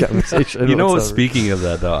anything to this conversation. whatsoever. Speaking of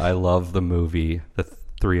that though, I love the movie The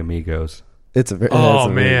Three Amigos. It's a very, Oh, that's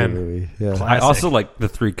a very man. good movie. Yeah. I Classic. also like The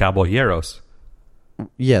Three Caballeros.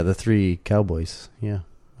 Yeah, the three cowboys. Yeah,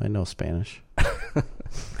 I know Spanish.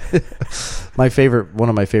 One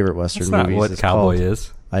of my favorite Western That's not movies. what is cowboy called,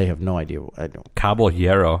 is. I have no idea. I don't.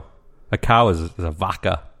 Caballero. A cow is a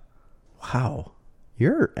vaca. Wow,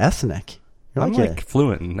 you're ethnic. You're I'm like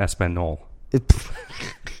fluent in Espanol.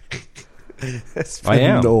 I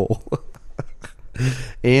am. No.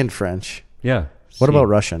 And French. Yeah. What about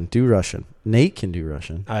Russian? Do Russian. Nate can do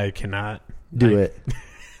Russian. I cannot Do I- it.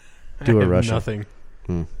 Do I a have Russian. Nothing.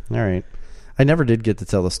 All right. I never did get to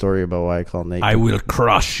tell the story about why I call Nate I will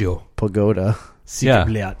crush you. Pagoda.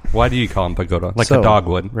 Yeah. Why do you call him pagoda? Like So- the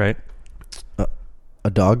dogwood, right? A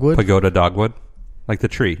dogwood? Pagoda dogwood. Like the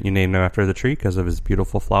tree. You named him after the tree because of his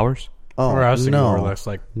beautiful flowers. Oh, Or I was thinking no. more or less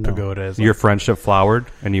like pagoda is Your like, friendship flowered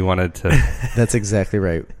and you wanted to. That's exactly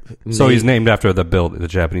right. So Nate- he's named after the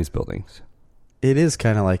Japanese buildings. It is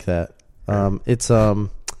kind of like that. It's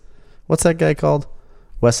what's that guy called?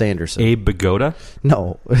 Wes Anderson. Abe Pagoda?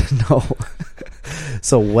 No, no.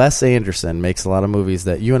 So Wes Anderson makes a lot of movies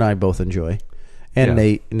that you and I both enjoy, and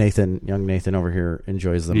Yeah. young Nathan over here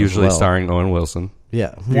enjoys them. Usually as well. starring Owen Wilson.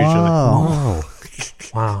 Yeah. Usually. Wow.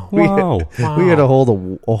 wow. We had to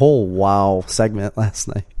hold a whole wow segment last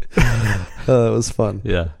night. It was fun.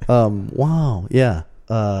 Yeah. Wow. Yeah.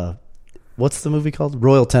 What's the movie called?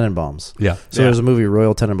 Royal Tenenbaums. Yeah. So there's a movie,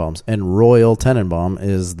 Royal Tenenbaums, and Royal Tenenbaum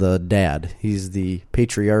is the dad. He's the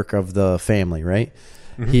patriarch of the family, right?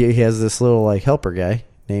 Mm-hmm. He has this little like helper guy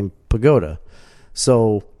named Pagoda.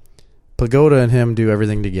 So Pagoda and him do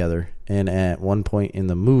everything together, and at one point in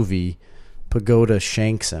the movie, Pagoda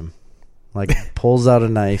shanks him, like pulls out a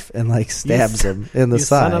knife and like stabs him in the You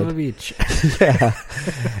side. son of a bitch. Yeah.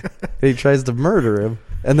 He tries to murder him.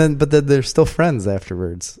 But then they're still friends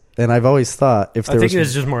afterwards. And I've always thought if I there think was he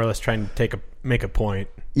was just more or less trying to make a point.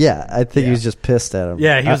 yeah, I think he Yeah. was just pissed at him.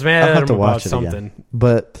 Yeah, he was mad I'll at have him to about watch it again. something.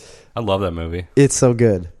 But I love that movie. it's so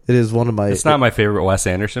good. It is one of my. It's not my favorite Wes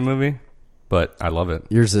Anderson movie, but I love it.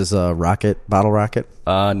 Yours is Bottle Rocket.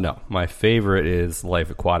 No. My favorite is Life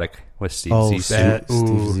Aquatic with Steve Zissou. that- Steve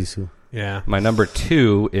ooh. Zissou. Yeah. My number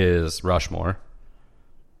 2 is Rushmore.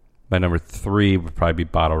 My number 3 would probably be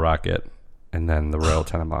Bottle Rocket, and then the Royal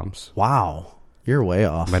Tenenbaums. Wow, you're way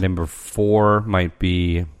off. My number 4 might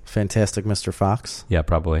be Fantastic Mr. Fox. yeah,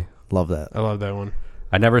 probably. Love that. I love that one.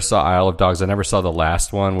 I never saw Isle of Dogs. I never saw the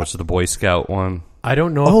last one, which is the Boy Scout one. I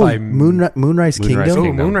don't know Oh, if I Moonrise Kingdom.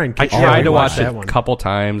 Oh, Moonrise I Kingdom. tried I to watch watched it that a one. couple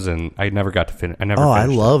times, and I never got to finish. I never. Oh, I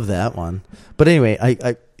finished it. love that one. But anyway,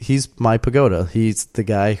 he's my pagoda. He's the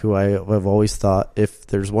guy who I've always thought, if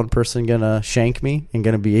there's one person gonna shank me and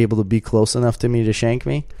gonna be able to be close enough to me to shank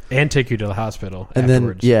me, And take you to the hospital and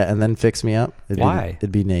afterwards. and then fix me up. Why?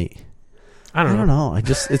 It'd be Nate. I I don't don't know. know.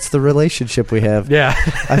 It's the relationship we have. Yeah.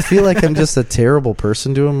 I feel like I'm just a terrible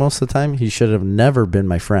person to him most of the time. He should have never been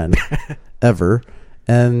my friend, ever.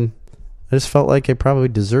 And I just felt like I probably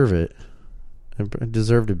deserve it. I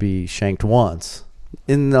deserve to be shanked once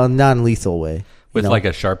in a non-lethal way. With you know? like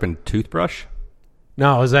a sharpened toothbrush,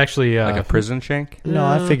 No, it was actually like a prison shank. No,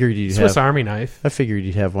 I figured you'd Swiss have. Army knife. I figured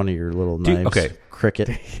you'd have one of your little Do you- knives. okay. Cricket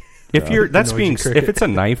If you're that's Noisy being cricket. if it's a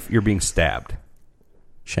knife, you're being stabbed.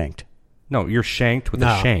 shanked. No, you're shanked with No.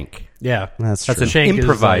 a shank. Yeah. That's That's true. an Shank is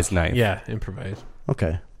improvised knife. Yeah, improvised.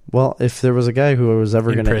 Okay. Well, if there was a guy who was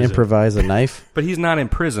ever In going to prison. improvise a knife, But he's not in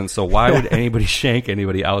prison, so why would anybody shank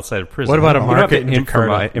anybody outside of prison? What about a You don't have market to in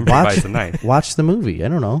Jakarta? improvise a knife? watch the movie. I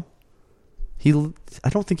don't know. I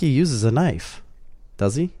don't think he uses a knife.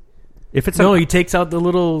 Does he? If it's No, a, he takes out the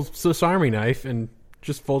little Swiss Army knife and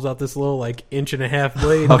just folds out this little like 1.5-inch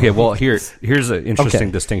blade. okay, well here's an interesting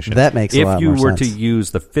Okay. distinction. That makes a if lot you more were to sense.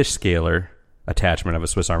 use the fish scaler attachment of a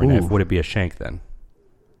Swiss Army Ooh. knife, would it be a shank then?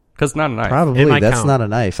 Because not a knife. Probably. might That's count. not a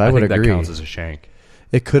knife. I I would think agree. that counts as a shank.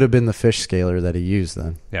 It could have been the fish scaler that he used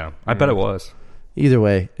then. Yeah, I bet it was. Either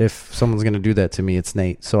way, if someone's going to do that to me, it's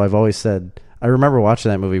Nate. So I've always said, I remember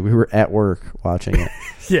watching that movie. We were at work watching it.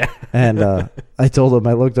 Yeah. And I told him,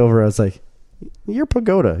 I looked over, I was like, you're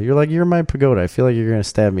pagoda. You're like, you're my pagoda. I feel like you're going to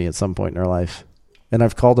stab me at some point in our life. And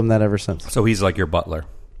I've called him that ever since. So he's like your butler.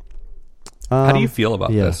 How do you feel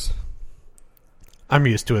about yeah. this? I'm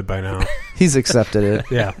used to it by now. He's accepted it.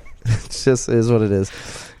 Yeah. It just is what it is.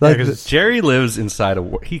 Like, 'cause it's- Jerry lives inside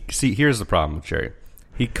a. Here's the problem with Jerry.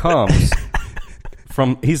 He comes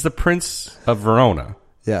from. He's the Prince of Verona.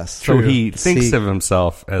 yes. So True. he thinks See, of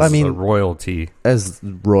himself as I mean- a royalty. As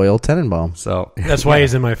Royal Tenenbaum. So That's why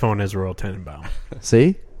he's in my phone as Royal Tenenbaum.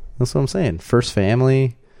 See? That's what I'm saying. First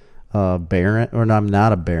family, baron. Or no, I'm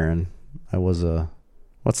not a baron. I was a.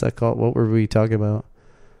 What's that called? What were we talking about?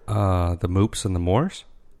 the Moops and the Moors.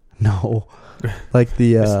 No. Like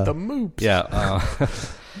the. It's the moops. Yeah.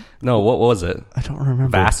 No, what was it? I don't remember.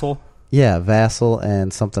 Vassal. Yeah, vassal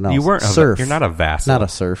and something else. You weren't serf. You're not a vassal. Not a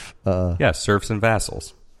serf. Yeah, serfs and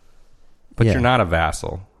vassals. But Yeah. you're not a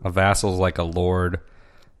vassal. A vassal is like a lord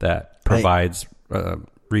that provides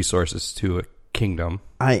resources to a kingdom.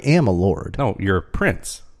 I am a lord. No, you're a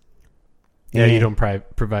prince. Yeah, And you don't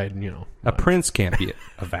provide, A prince can't be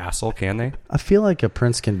a vassal, can they? I feel like a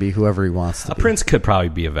prince can be whoever he wants to A be. prince could probably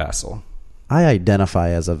be a vassal. I identify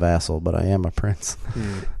as a vassal, but I am a prince.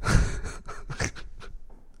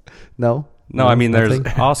 No? No, I mean, there's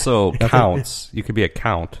nothing? also counts. You could be a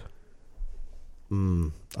count.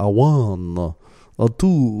 A one, a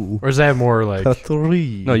two, Or is that more like a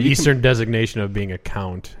three. No, you can, Eastern designation of being a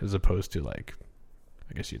count as opposed to like,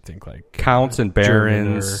 I guess you'd think like counts and German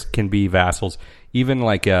barons can be vassals. Even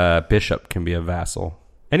like a bishop can be a vassal.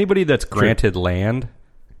 Anybody that's granted land,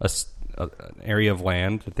 an area of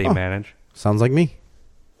land that they manage. Sounds like me.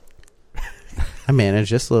 I manage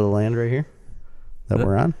this little land right here that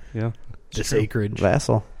we're on. Yeah. this acreage.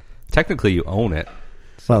 Vassal. Technically, you own it.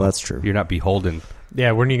 Well, that's true. You're not beholden.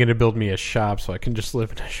 Yeah, when are you going to build me a shop so I can just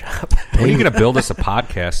live in a shop? When are you going to build us a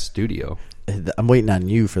podcast studio? I'm waiting on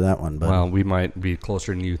you for that one, but Well, we might be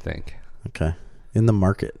closer than you think. okay. In the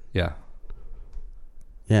market. Yeah.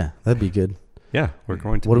 Yeah, that'd be good. Yeah, we're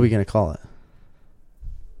going to. What are we going to call it?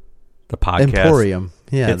 The podcast. Emporium.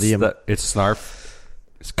 Yeah, it's Snarf.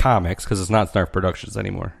 It's Comics because it's not Snarf Productions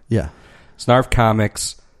anymore. yeah. Snarf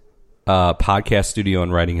Comics, podcast studio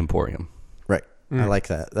and writing emporium. Right. I like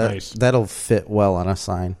that. Nice. That'll fit well on a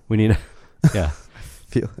sign. We need yeah.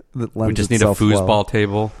 That We lends just need a itself well. foosball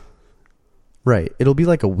table. Right. It'll be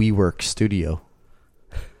like a WeWork studio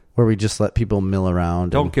where we just let people mill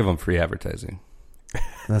around. Don't and- give them free advertising.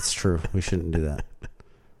 That's true. We shouldn't do that.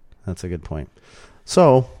 That's a good point.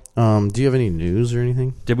 So, do you have any news or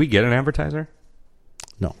anything? Did we get an advertiser?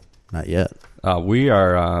 No, not yet. We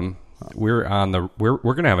are. We're on the. We're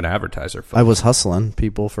going to have an advertiser. Folks. I was hustling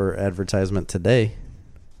people for advertisement today.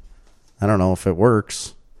 I don't know if it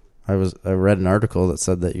works. I read an article that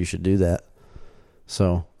said that you should do that.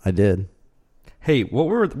 So I did. Hey, what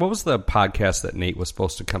was the podcast that Nate was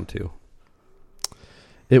supposed to come to?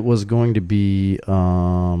 It was going to be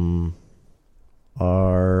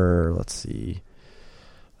let's see.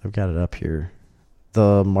 I've got it up here.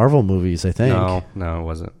 The Marvel movies, I think. No, it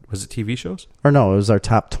wasn't. Was it TV shows? Or no, it was our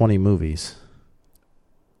top 20 movies.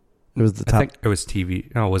 It was the I top. think it was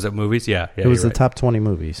TV. Oh, was it movies? Yeah. It was you're the top 20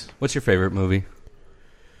 movies. What's your favorite movie?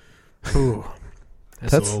 Ooh,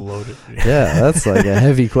 that's That's- a little loaded. Yeah, that's like a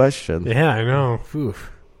heavy question. Yeah, I know. Ooh.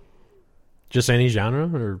 Just any genre,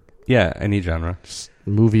 or Yeah, any genre.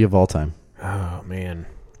 Movie of all time. oh man,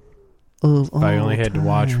 Of if I only all had to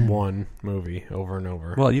watch time. one movie over and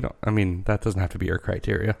over. Well, you don't. I mean, that doesn't have to be your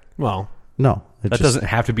criteria. Well, No, it That just, doesn't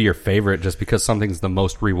have to be your favorite. Just because something's the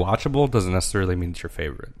most rewatchable doesn't necessarily mean it's your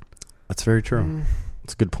favorite. That's very true.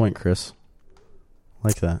 That's a good point, Chris.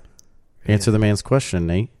 Like that. Answer the man's question,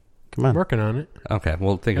 Nate. Come I'm on. working on it. Okay,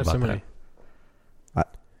 well, think Got about somebody. that.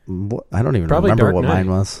 I don't even Probably remember Dark what Knight. mine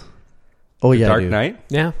was. Oh, yeah, Dark dude. Knight?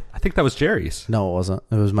 Yeah, I think that was Jerry's. No, it wasn't.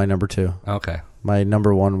 It was my number 2. Okay. My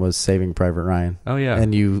number 1 was Saving Private Ryan. Oh, yeah.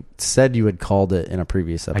 And you said you had called it in a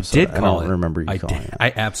previous I episode. did call I it. don't remember you I calling did. it.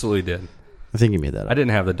 I absolutely did. I think you made that up. I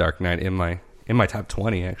didn't have the Dark Knight in my top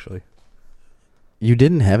 20, actually. You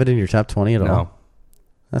didn't have it in your top 20 at all? No.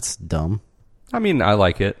 That's dumb. I mean, I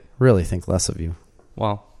like it. Really think less of you.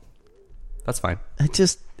 Well, that's fine. I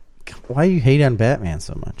just... Why you hate on Batman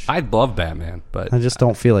so much? I love Batman, but I just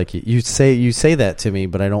don't feel like you. You say that to me,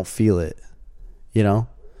 but I don't feel it. You know,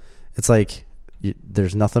 it's like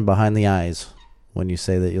there's nothing behind the eyes when you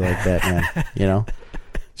say that you like Batman. You know,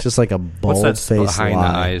 it's just like a what's bold that faced behind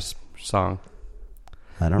lie. the eyes song?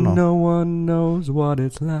 I don't know. No one knows what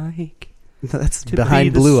it's like That's to behind be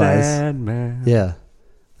the blue eyes. sad man. Yeah,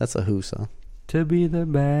 that's a Who song, To be the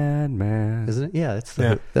bad man. isn't it? Yeah, it's the Yeah.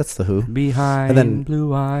 Who. That's the Who. Behind And then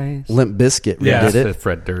blue eyes. Limp Bizkit Yeah, redid that's it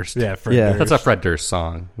Fred Durst. yeah, Fred Yeah. Durst. That's a Fred Durst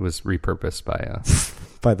song. It was repurposed by.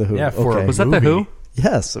 by the Who. Yeah, for okay. Was that the Movie. Who?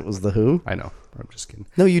 Yes, it was the Who. I know. I'm just kidding.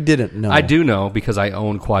 No, you didn't. No, I do know because I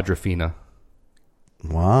own Quadrophenia.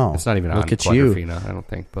 Wow, It's not even on Look at you. Quadrophenia, I don't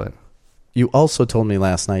think, but You also told me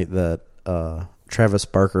last night that Travis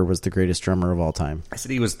Barker was the greatest drummer of all time. I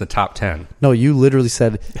said he was the top 10. No, you literally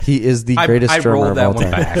said he is the greatest I drummer rolled of that all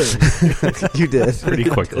one time. back You did. pretty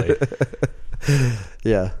quickly.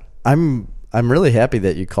 Yeah. I'm really happy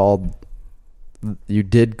that you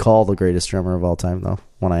did call the greatest drummer of all time though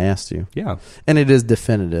when I asked you. Yeah. And it is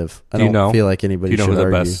definitive. I Do you don't know? feel like Do anybody you know should who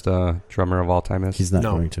the argue. best drummer of all time is? He's not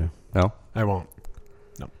No. going to. No? I won't.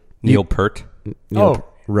 Neil Peart. Neil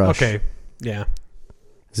Rush. okay, yeah.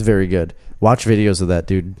 He's very good. Watch videos of that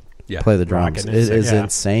dude Yeah. play the drums. Rocking It it, is yeah.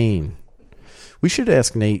 insane. We should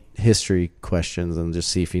ask Nate history questions and just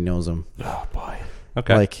see if he knows them. Oh boy,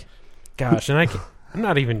 Okay. Like, gosh, and I'm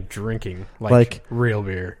not even drinking Like- real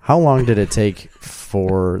beer. how long did it take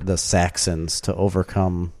for the Saxons to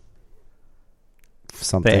overcome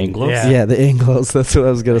something? The Anglos? Yeah, the Anglos. That's what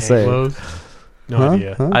I was going to say. Anglos? No Huh?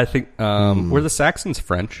 idea. Huh? I think were the Saxons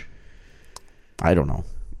French? I don't know.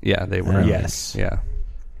 Yeah, they were. Yes. Yeah.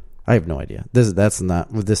 I have no idea. This is not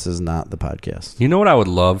the podcast. You know what I would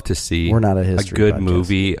love to see? We're not a history good podcast.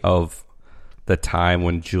 movie of the time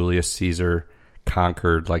when Julius Caesar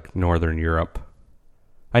conquered like Northern Europe.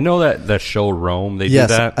 I know that the show Rome, they Yes,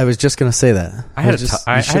 did that. I was just going to say that. I had was just-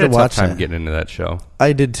 I you had should a have tough watched time that. getting into that show.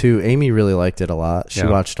 I did too. Amy really liked it a lot. She Yeah.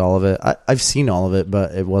 watched all of it. I've seen all of it,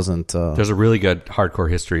 but it wasn't There's a really good hardcore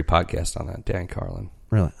history podcast on that, Dan Carlin.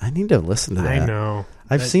 really. I need to listen to that. I know.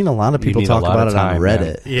 I've seen a lot of You people need a talk lot about of it on time, Reddit.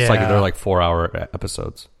 man. Yeah. It's like they're like 4-hour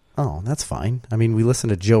episodes. Oh, that's fine. I mean, we listened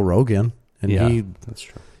to Joe Rogan, and Yeah, he that's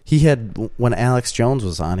true. had when Alex Jones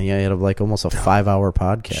was on, he had like almost a 5-hour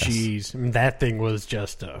podcast. Jeez, I mean, that thing was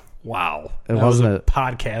just a wow. It That was wasn't a a-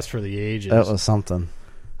 podcast for the ages. That was something.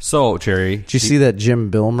 So, Jerry, Did you see that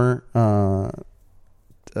Jim Bilmer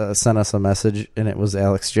sent us a message, and it was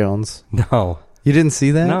Alex Jones? No. You didn't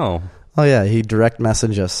see that? No. Oh yeah, he direct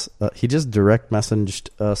messaged us. He just direct messaged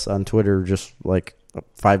us on Twitter just like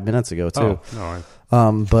 5 minutes ago too. Oh,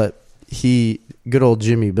 no. But good old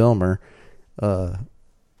Jimmy Bilmer,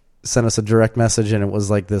 sent us a direct message, and it was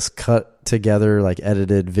like this cut together, like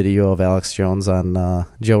edited video of Alex Jones on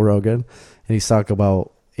Joe Rogan, and he's talking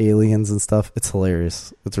about aliens and stuff. It's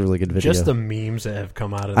hilarious. It's a really good video. just the memes that have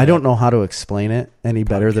come out of I that. don't know how to explain it any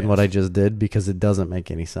better than podcast. what I just did because it doesn't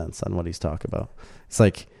make any sense on what he's talking about. It's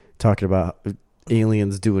like talking about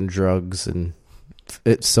aliens doing drugs and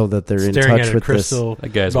it so that they're in Staring touch at a with crystal That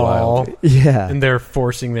guy's ball, wild. this. Yeah, and they're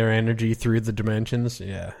forcing their energy through the dimensions.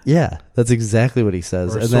 Yeah, yeah, that's exactly what he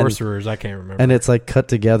says. or and then, sorcerers. I can't remember. and it's like cut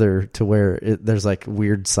together to where there's like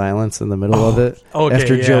weird silence in the middle of it. okay,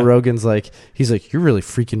 After yeah. Joe Rogan's like, he's like, "You're really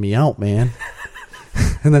freaking me out, man."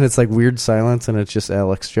 And then it's like weird silence, and it's just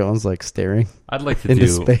Alex Jones like staring. I'd like to into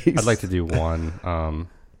do. space. I'd like to do one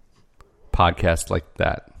podcast like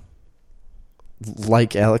that.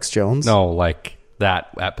 Like Alex Jones? No, like that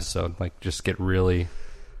episode. Like just get really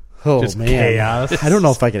Oh Just man, chaos. I don't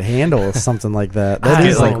know if I could handle something like that. That I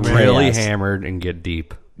is don't like know, really chaos. hammered and get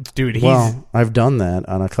deep. Dude, he's Well, I've done that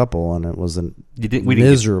on a couple, and it wasn't We didn't get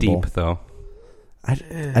miserable. deep though.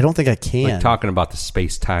 I don't think I can. Like talking about the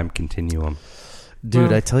space-time continuum. Dude,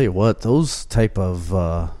 Well- I tell you what, those type of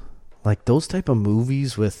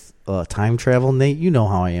movies with time travel, Nate, you know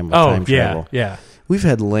how I am with time travel. yeah. We've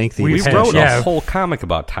had lengthy We had- wrote yeah. a whole comic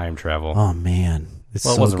about time travel. Oh man, it's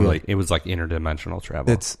well, it so wasn't good. really. It was like interdimensional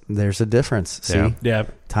travel. There's a difference. See, Yeah. Yeah.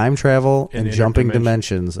 time travel And and jumping interdimension-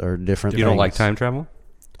 dimensions are different. you don't things. like time travel?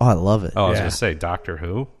 Oh, I love it. Oh, I was Yeah. going to say Doctor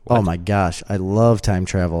Who. Oh What? my gosh, I love time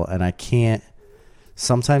travel, and I can't.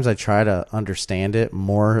 Sometimes I try to understand it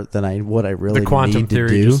more than what I really The quantum need to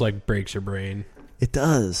theory do. just like breaks your brain. It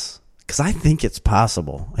does, because I think it's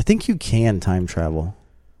possible. I think you can time travel.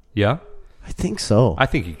 Yeah, I think so. I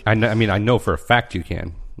think. I mean, I know for a fact you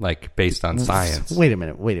can. Like based on science. Wait a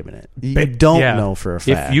minute. You But- don't yeah. know for a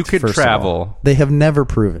fact. If you could first of all. travel, they have never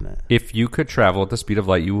proven it. if you could travel at the speed of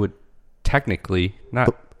light, you would technically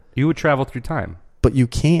not. You would travel through time. But you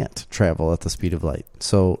can't travel at the speed of light,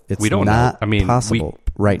 so it's We don't not know. I mean, possible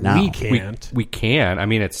right now. we can't. We can. I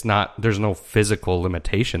mean, it's not. There's no physical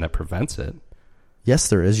limitation that prevents it. Yes,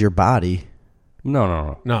 there is. Your body.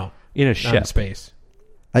 No. No. In a Not in ship. space.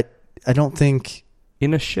 I don't think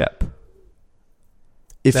In a ship.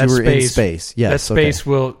 if That you were in space- space, yes, that space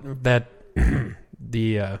will that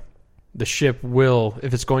the ship will,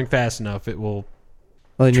 if it's going fast enough, it will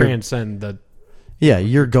Well, and you're- transcend the. yeah,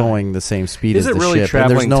 you're going the same speed Is as it the really ship, and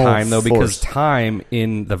there's traveling no time though? Because force. time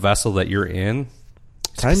in the vessel that you're in.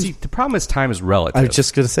 Time's- See, the problem is time is relative. I was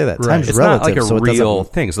just going to say that Right. time's it's relative, not like a so it real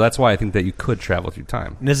doesn't. thing. So that's why I think that you could travel through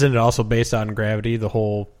time. And isn't it also based on gravity? The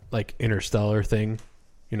whole like interstellar thing.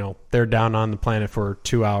 You know, they're down on the planet for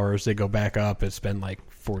 2 hours. They go back up. It's been like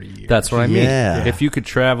 40 years. That's what I mean. Yeah. If you could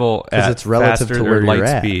travel 'Cause at it's relative faster to or where light you're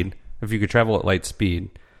at. speed, if you could travel at light speed,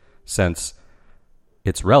 since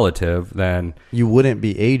it's relative, then You wouldn't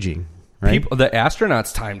be aging, right? the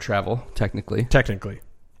astronauts time travel technically. technically,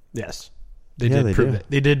 yes, they Yeah, did they prove do. it.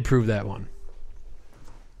 They did prove that one.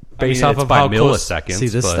 I mean, Based off it's of by how close, milliseconds. See,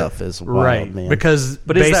 this but, stuff is wild, right? man. Because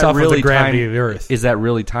But is based that off really of the gravity time, of the Earth, Is that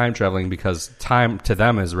really time traveling? Because time to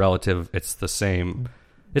them is relative. It's the same.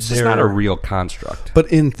 It's just not a They're- real construct. But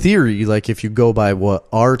in theory, like if you go by what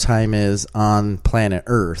our time is on planet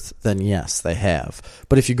Earth, then yes, they have.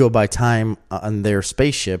 But if you go by time on their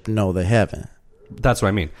spaceship, no, they haven't. That's what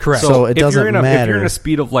I mean. Correct. So it if you're doesn't in a, If you're matter. in a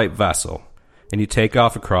speed of light vessel and you take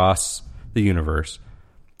off across the universe,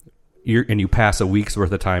 and you pass a week's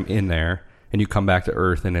worth of time in there, and you come back to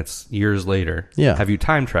Earth, and it's years later. Yeah. Have you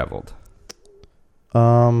time traveled?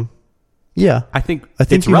 Yeah. I think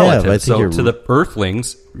think it's you have. relative. I think So you're- to the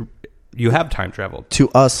Earthlings, you have time traveled. To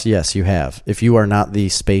us, yes, you have. If you are not the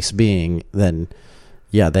space being, then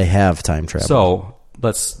yeah, they have time travel. So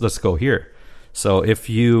let's go here. So if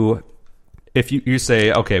you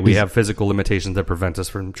say, okay, we have physical limitations that prevent us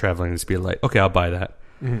from traveling at the speed of light. Okay, I'll buy that.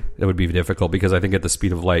 That would be difficult because I think at the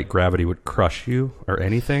speed of light, gravity would crush you or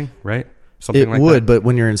anything, right? Something it like would, that. but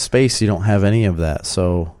when you're in space, you don't have any of that.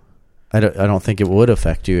 So I don't think it would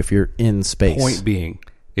affect you if you're in space. Point being,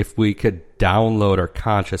 if we could download our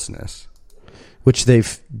consciousness, Which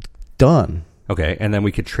they've done. okay, and then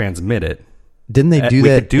we could transmit it. Didn't they do we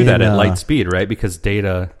that? could do that in, at light speed, right? Because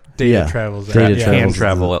data yeah, travels. data yeah. can travels.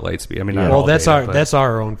 travel at light speed. I mean, not Well, all that's data, but- that's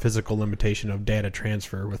our own physical limitation of data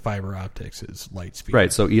transfer with fiber optics is light speed.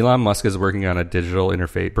 right. So Elon Musk is working on a digital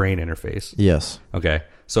interface, brain interface. Yes. Okay.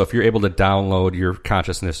 So if you're able to download your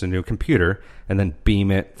consciousness into a computer and then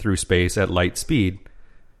beam it through space at light speed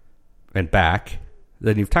and back,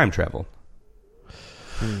 then you've time traveled.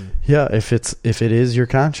 Yeah, if it is your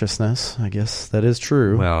consciousness, I guess that is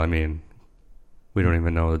true. Well, I mean, we don't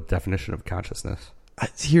even know the definition of consciousness.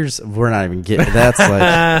 We're not even getting that's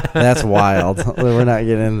like that's wild. We're not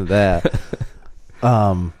getting into that.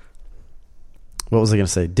 What was I going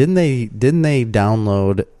to say? Didn't they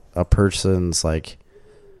download a person's like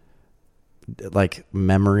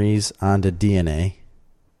memories onto DNA?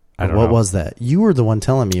 I don't What know. was that? You were the one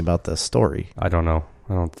telling me about this story. I don't know.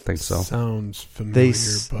 I don't think so. Sounds familiar,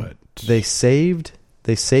 but They saved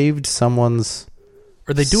someone's.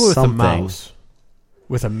 or they do it with something. a mouse,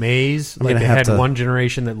 with a maze. I'm Like gonna they have had to- one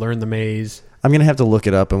generation that learned the maze. I'm going to have to look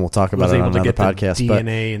it up and we'll talk about Was it able on to another get the podcast. But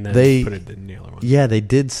DNA and then they- put it in the other one. yeah, they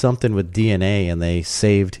did something with DNA and they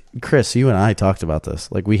saved. Chris, you and I talked about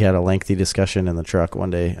this. Like we had a lengthy discussion in the truck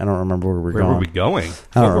one day. I don't remember where we were Where going. were we going?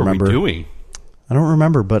 I don't What were remember. we doing? I don't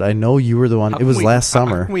remember, but I know you were the one. How It was can last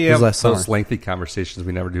summer. How can we It was have last those summer. lengthy conversations?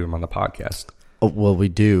 We never do them on the podcast. Oh, well, we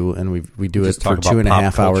do, and we do Just it for talk about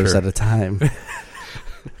 2.5 pop hours culture. at a time.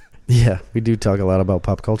 Yeah, we do talk a lot about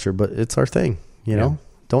pop culture, but it's our thing. You know,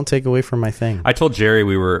 don't take away from my thing. I told Jerry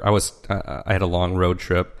I had a long road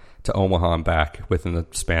trip to Omaha and back within the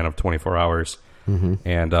span of 24 hours. Mm-hmm.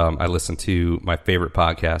 And I listened to my favorite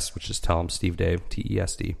podcast, which is Tell 'em Steve Dave,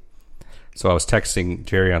 TESD. So I was texting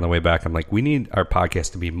Jerry on the way back. I'm like, we need our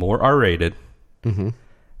podcast to be more R-rated and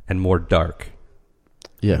more dark.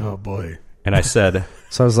 Yeah. Oh, boy. And I said...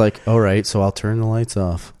 So I was like, all right, so I'll turn the lights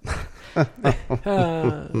off.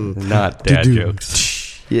 Not dad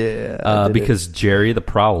jokes. Yeah. Because Jerry the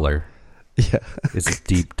Prowler is a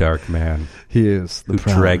deep, dark man. He is. Who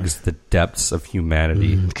dregs the depths of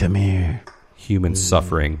humanity. Come here. Human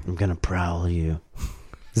suffering. I'm going to prowl you.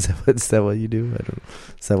 Is that what you do? I don't know.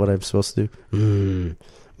 Is that what I'm supposed to do? I'm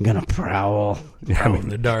going to prowl. Prowl in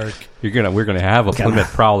the dark. We're gonna have a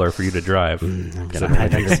Plymouth Prowler for you to drive. I'm going to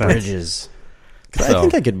hide under bridges. I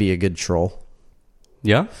think I could be a good troll.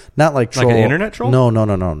 Yeah? Not like troll. Like an internet troll? No.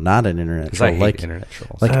 Not an internet troll. I hate like internet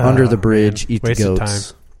trolls. Like under the bridge, eat the Waste of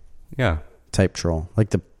goats. time. Yeah. Type troll. Like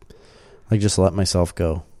just let myself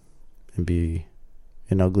go and be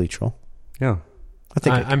an ugly troll. Yeah. I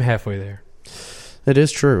think I'm halfway there. it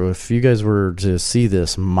is true. If you guys were to see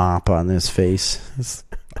this mop on his face, it's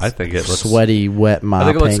I think it looks sweaty, wet mop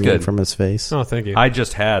it looks hanging good. from his face. Oh, thank you. I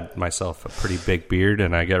just had myself a pretty big beard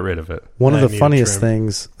and I got rid of it. One of I the need a funniest trim.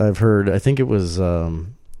 things I've heard, I think it was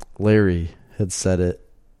Larry had said it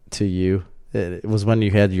to you. It was when you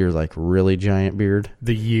had your like really giant beard.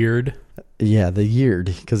 The yeared. Yeah, the yeared,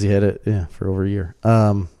 because he had it for over a year.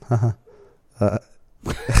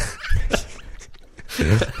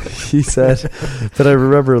 He said, but I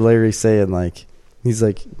remember Larry saying like, he's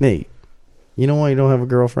like, Nate, you know why you don't have a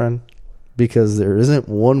girlfriend? Because there isn't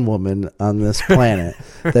one woman on this planet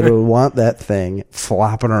that would want that thing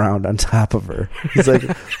flopping around on top of her. He's like,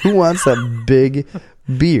 who wants that big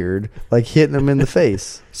beard like hitting him in the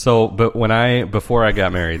face? So, but before I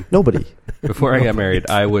got married, Nobody.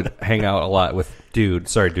 I would hang out a lot with dude.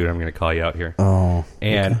 Sorry, dude, I'm going to call you out here. Oh,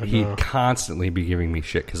 And he'd constantly be giving me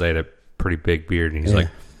shit because I had a pretty big beard. And he's like,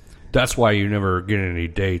 that's why you never get any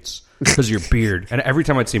dates, because of your beard. And every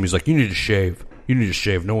time I'd see him, he's like, you need to shave. You need to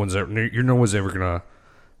shave. No one's ever going to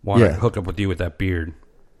want to hook up with you with that beard.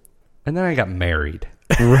 And then I got married.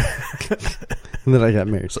 And then I got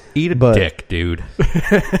married. So eat a dick, dude.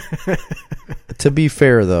 To be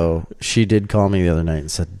fair, though, she did call me the other night and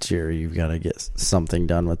said, Jerry, you've got to get something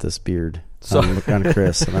done with this beard on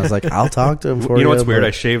Chris. And I was like, I'll talk to him for you. You know what's weird?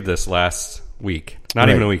 I shaved this last week. Not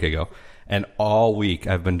even a week ago. And all week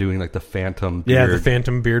I've been doing like the phantom beard. Yeah, the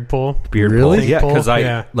phantom beard pull. Beard Really? pull. Yeah, because I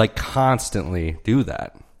Yeah. like constantly did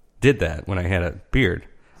that when I had a beard.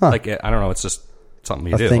 Huh. Like, I don't know, it's just something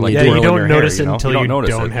you A do. thing Like you Yeah, do. you twirling don't your notice hair, it until you notice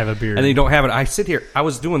don't it. have a beard. And then you don't have it. I sit here, I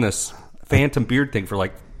was doing this phantom beard thing for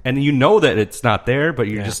like, and you know that it's not there, but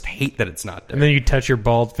you just hate that it's not there. And then you touch your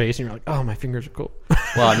bald face and you're like, oh, my fingers are cool.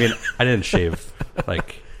 Well, I mean, I didn't shave,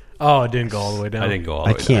 like, Oh, it didn't go all the way down. I didn't go all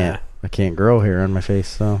the I way can't. down. I can't grow hair on my face,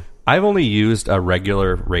 so. I've only used a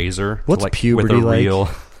regular razor. What's like, puberty with a like? real,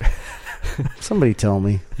 Somebody tell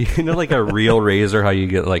me. you know, like a real razor, how you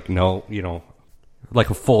get like, like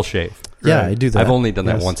a full shave. Yeah, I do that. I've only done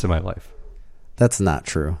that Yes. once in my life. That's not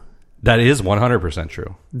true. That is 100%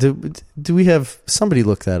 true. Do we have somebody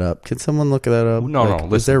look that up? Can someone look that up? No, no,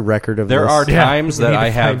 Is listen. there record of There this? are Yeah, times we that need to I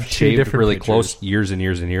have find two shaved different really pictures. close years and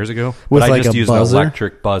years and years ago. With but I like just a used buzzer? an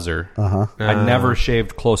electric buzzer. Uh-huh. I never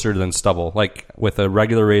shaved closer than stubble. Like with a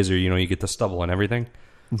regular razor, you get the stubble and everything.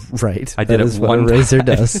 Right. I did That it is what one a razor time.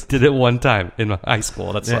 does. Did it one time in high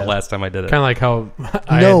school. That's Yeah. the last time I did it. Kind of like how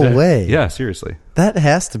I No had to- way. Yeah, seriously. That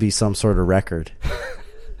has to be some sort of record.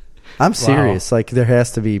 I'm serious. Like there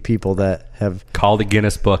has to be people that have. Call the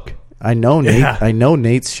Guinness Book. I know Nate. Yeah. I know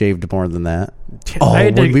Nate's shaved more than that. Oh, I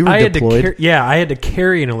had when we were I had deployed. I had to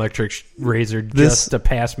carry an electric razor just to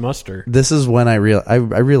pass muster. This is when I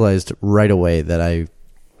realized right away that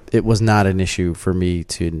it was not an issue for me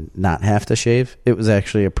to not have to shave. It was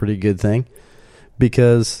actually a pretty good thing,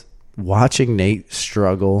 because watching Nate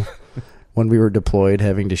struggle when we were deployed,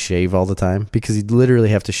 having to shave all the time, because he'd literally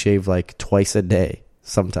have to shave like twice a day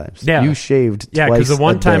sometimes. Yeah. You shaved Yeah, twice because the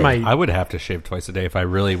one a time day. I would have to shave twice a day if I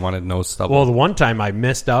really wanted no stubble. Well, the one time I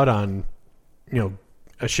missed out on,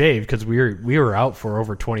 a shave because we were out for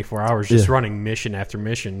over 24 hours just running mission after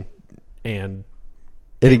mission, and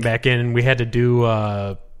came back in and we had to do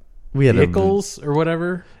we had vehicles or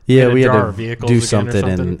whatever. we draw had our to vehicles do again or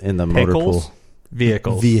something in the motor Pickles? pool.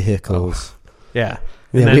 Vehicles. Vehicles. Yeah.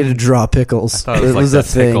 Yeah, And we then- had to draw pickles. I thought it was a like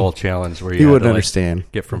that thing. pickle challenge where You you had wouldn't to, like, understand.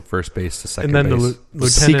 get from first base to second And then base. the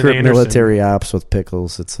Lieutenant Secret Anderson, military ops with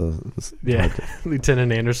pickles. It's Yeah,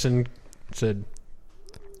 Lieutenant Anderson said,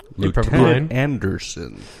 Lieutenant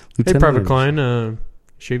Anderson. Hey, Private Klein,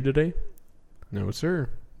 shaved today? No, sir.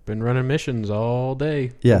 Been running missions all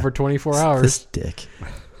day. Yeah. Over 24 hours. This dick.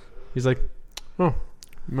 He's like, oh,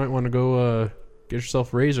 you might want to go get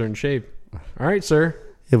yourself a razor and shave. All right, sir.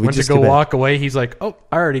 Yeah, we Went to just go get back. walk away. He's like, oh,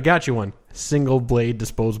 I already got you one. Single blade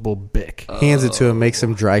disposable Bic. Hands it to him, makes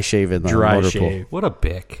him dry shave in the Dry motor shave. What a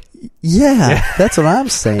bick. pool. Yeah, that's what I'm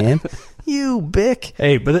saying. You bick.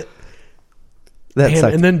 Hey, but That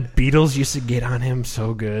sucked. and then Beatles used to get on him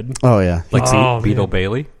so good. Oh yeah. Like Oh, Beetle man.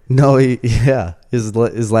 Bailey? No, yeah. His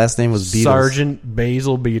last name was Beatles. Sergeant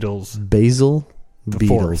Basil Beatles. Basil The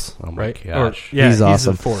Beatles. Oh, my Right? gosh. Or, yeah, He's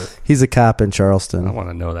awesome. the fourth. He's a cop in Charleston. I want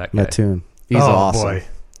to know that guy. Mattoon. He's Oh, awesome. boy.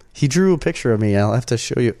 He drew a picture of me. I'll have to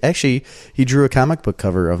show you. Actually, he drew a comic book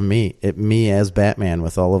cover of me as Batman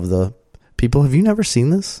with all of the people. Have you never seen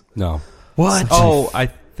this? No. What? Oh, I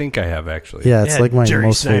think I have, actually. Yeah, it's like my Jerry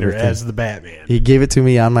most Snyder favorite thing. as the Batman. He gave it to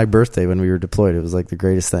me on my birthday when we were deployed. It was like the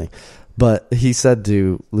greatest thing. But he said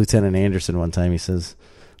to Lieutenant Anderson one time, he says,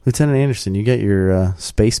 Lieutenant Anderson, you got your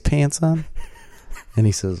space pants on? And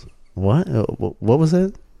he says, what? What was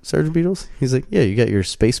that, Sergeant Beatles? He's like, yeah, you got your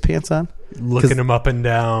space pants on? Looking him up and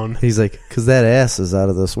down. He's like, because that ass is out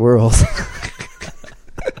of this world.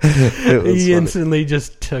 It was He funny. instantly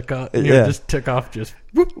just took off. Yeah. Just took off. Just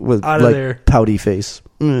whoop, With out of like there. pouty face.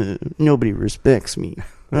 Nobody respects me.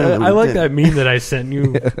 I like that meme that I sent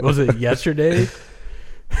you. Was it yesterday?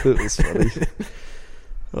 It was funny.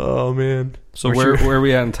 Oh man. So where are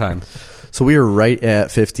we at in time? So we are right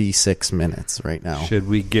at 56 minutes right now. Should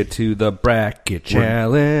we get to the bracket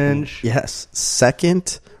challenge? Yes,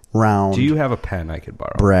 second round. Do you have a pen I could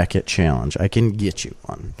borrow? bracket challenge? I can get you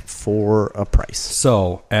one for a price.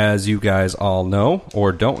 So, as you guys all know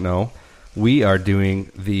or don't know, we are doing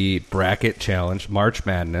the bracket challenge, March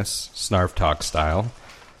Madness, Snarf Talk style.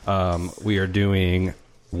 We are doing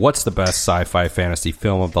what's the best sci-fi fantasy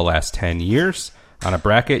film of the last 10 years. On a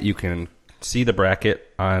bracket, you can see the bracket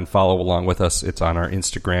and follow along with us. It's on our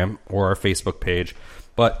Instagram or our Facebook page.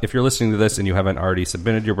 But if you're listening to this and you haven't already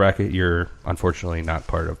submitted your bracket, you're unfortunately not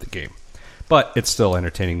part of the game. But it's still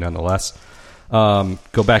entertaining nonetheless. Go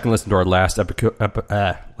back and listen to our last episode.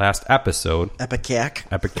 Epicac.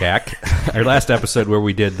 Our last episode where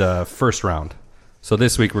we did the first round. So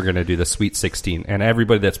this week we're going to do the Sweet 16. And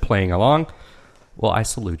everybody that's playing along, well, I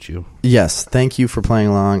salute you. Yes, thank you for playing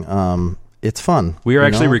along. It's fun. We are you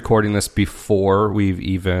actually know? recording this before we've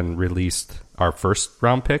even released our first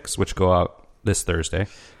round picks, which go out this Thursday.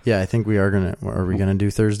 Yeah, I think we are gonna. Are we gonna do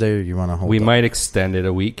Thursday, or you want to hold? We up? might extend it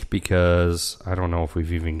a week because I don't know if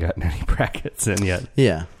we've even gotten any brackets in yet.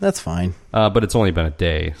 Yeah, that's fine. But it's only been a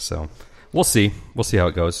day, so we'll see. We'll see how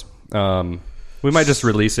it goes. We might just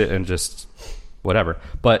release it and just whatever.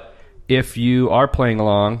 But if you are playing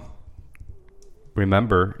along,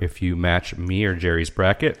 remember, if you match me or Jerry's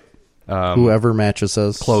bracket, Whoever matches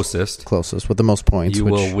us closest with the most points, you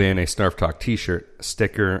will win a Snarf Talk t-shirt,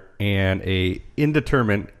 sticker, and a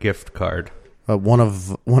indeterminate gift card. one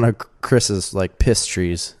of Chris's like piss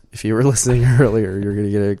trees. If you were listening earlier, you're gonna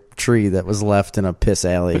get a tree that was left in a piss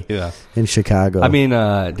alley. Yeah. In Chicago. I mean,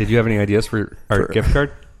 did you have any ideas for our gift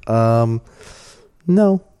card?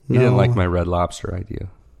 No. You didn't like my Red Lobster idea.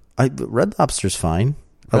 Red Lobster's fine.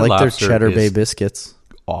 I Red like their Lobster Cheddar Bay is biscuits.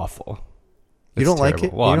 Awful. You It's don't like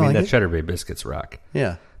terrible. it? Well, You I don't mean, like the it? Cheddar Bay biscuits rock.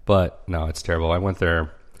 Yeah. But no, it's terrible. I went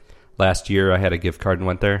there last year. I had a gift card and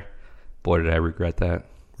went there. Boy, did I regret that.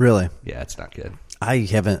 Really? Yeah, it's not good. I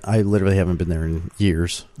literally haven't been there in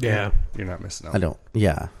years. Yeah. You're not missing out. I don't.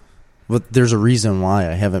 Yeah. But there's a reason why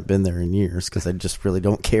I haven't been there in years, because I just really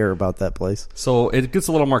don't care about that place. So it gets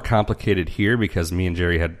a little more complicated here because me and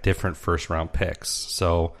Jerry had different first round picks.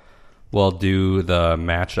 So we'll do the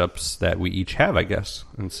matchups that we each have, I guess,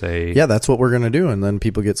 and say. Yeah, that's what we're going to do, and then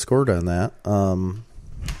people get scored on that.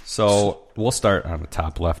 So we'll start on the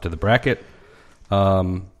top left of the bracket.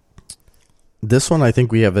 This one I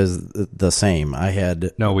think we have is the same. I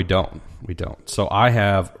had... No, we don't. We don't. So I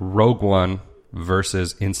have Rogue One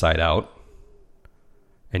versus Inside Out.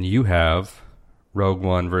 And you have Rogue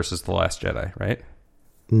One versus The Last Jedi, right?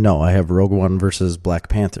 No, I have Rogue One versus Black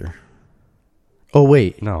Panther. Oh,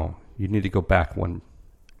 wait. No, you need to go back one.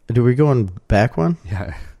 Do we go back one?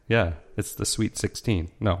 Yeah, yeah. It's the Sweet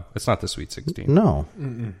 16. No, it's not the Sweet 16. No.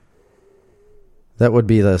 That would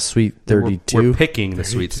be the Sweet 32. We're picking the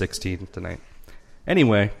Sweet 16 tonight.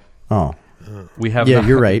 Anyway, Oh. we have... Yeah,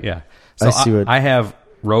 you're right. Yeah. So I see what... I have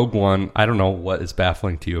Rogue One. I don't know what is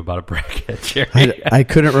baffling to you about a bracket, Jerry. I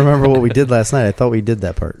couldn't remember what we did last night. I thought we did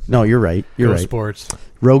that part. No, you're right. You're Go right. Sports.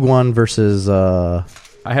 Rogue One versus... I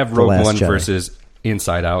have Rogue Last One Jedi. versus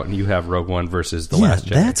Inside Out, and you have Rogue One versus The Last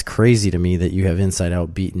Jedi. That's crazy to me that you have Inside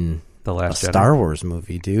Out beaten The Last Jedi. Star Wars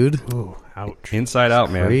movie, dude. Ooh, ouch. Inside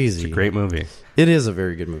Out, man. crazy. It's a great movie. It is a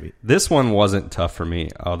very good movie. This one wasn't tough for me,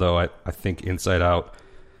 although I think Inside Out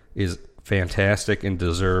is fantastic and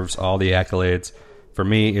deserves all the accolades. For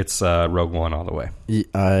me, it's Rogue One all the way.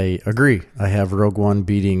 I agree. I have Rogue One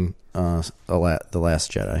beating The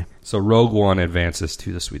Last Jedi. So Rogue One advances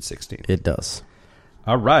to the Sweet 16. It does.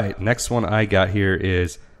 All right, next one I got here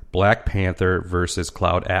is Black Panther versus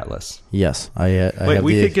Cloud Atlas. Yes, I Wait, have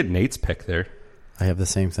we could get Nate's pick there. I have the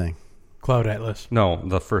same thing. Cloud Atlas. No,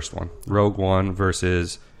 the first one. Rogue One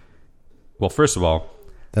versus... Well, first of all...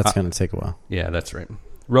 That's going to take a while. Yeah, that's right.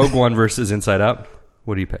 Rogue One versus Inside Out.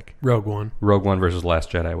 What do you pick? Rogue One. Rogue One versus Last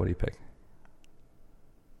Jedi. What do you pick?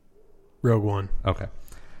 Rogue One. Okay.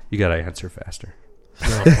 You got to answer faster.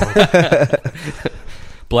 Rogue One.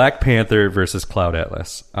 Black Panther versus Cloud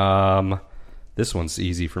Atlas. This one's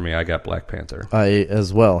easy for me. I got Black Panther. I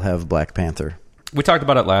as well have Black Panther. We talked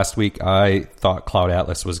about it last week. I thought Cloud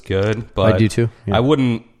Atlas was good, but I do too. Yeah. I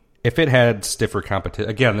wouldn't if it had stiffer competition.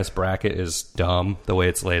 Again, this bracket is dumb the way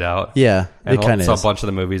it's laid out. Yeah, and it kind of so is. a bunch of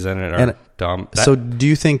the movies in it are dumb. So, do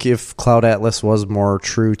you think if Cloud Atlas was more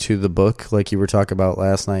true to the book, like you were talking about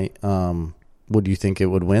last night, would you think it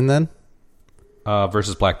would win then?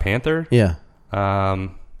 Versus Black Panther? Yeah.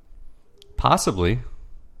 Possibly.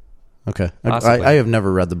 Okay. Possibly. I have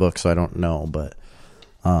never read the book, so I don't know, but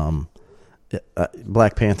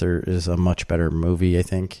Black Panther is a much better movie, I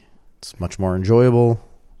think. It's much more enjoyable.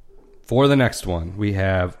 For the next one, we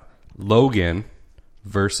have Logan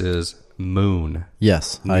versus Moon.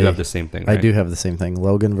 Yes. You have the same thing, I right? do have the same thing.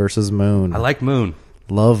 Logan versus Moon. I like Moon.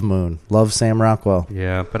 Love Moon. Love Sam Rockwell.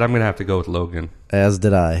 Yeah, but I'm going to have to go with Logan. As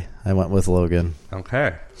did I. I went with Logan.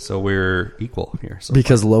 Okay, so we're equal here. So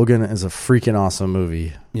Because Logan is a freaking awesome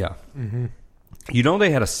movie. yeah. Mm-hmm. You know they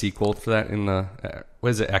had a sequel for that in the, what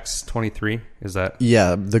is it, X-23? Is that?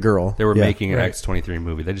 Yeah, the girl. They were Yeah. making an right. X-23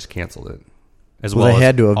 movie. They just canceled it. As Well, well they as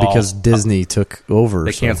had to have all- because Disney took over.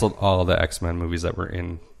 They so- canceled all the X-Men movies that were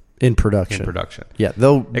in production. production. Yeah,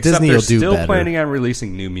 though Except Disney they're will do still better. planning on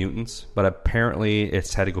releasing New Mutants, but apparently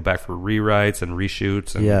it's had to go back for rewrites and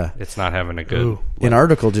reshoots, and Yeah. it's not having a good... Ooh. An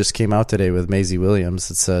article just came out today with Maisie Williams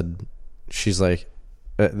that said she's like,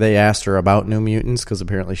 they asked her about New Mutants because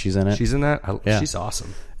apparently she's in it, She's in that? Yeah. She's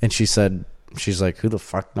awesome. and she said she's like, who the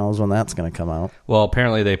fuck knows when that's going to come out? Well,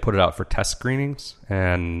 apparently they put it out for test screenings,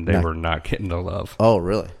 and they Not- were not getting the love. Oh,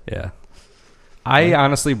 really? Yeah. I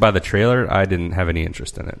honestly, by the trailer, I didn't have any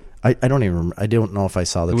interest in it. I don't even remember. I don't know if I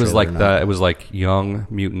saw the It was trailer like or not. it was like young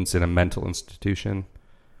mutants in a mental institution.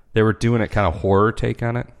 They were doing it kind of horror take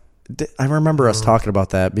on it. I remember us talking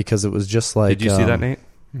about that because it was just like. Did you see that, Nate?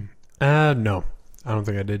 No. I don't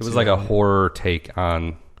think I did. It was like a horror take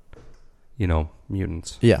on,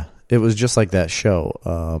 mutants. Yeah, it was just like that show.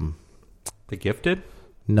 The Gifted?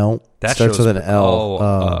 No, That starts show's- with an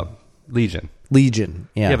L. Legion. Legion.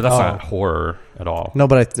 Yeah, Yeah, but that's not horror at all. no,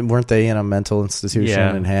 but weren't they in a mental institution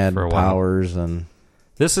Yeah, and had for a while. powers and?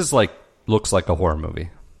 This is looks like a horror movie.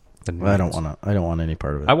 I don't want any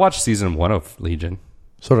part of it. I watched season 1 of Legion.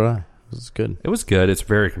 So did I. It was good. It was good. It's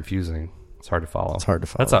very confusing. It's hard to follow. It's hard to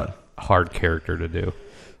follow. That's a hard character to do.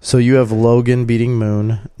 So you have Logan beating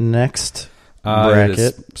Moon next It bracket.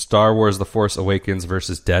 is Star Wars: The Force Awakens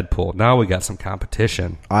versus Deadpool. Now we got some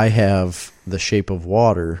competition. I have The Shape of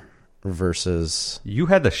Water versus You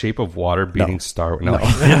had The Shape of Water beating Star Wars. No,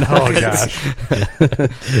 Oh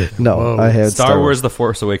gosh. no. I had Star Wars: The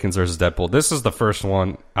Force Awakens versus Deadpool. This is the first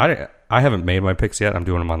one. I haven't made my picks yet. I'm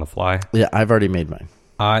doing them on the fly. Yeah, I've already made mine.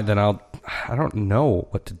 I don't know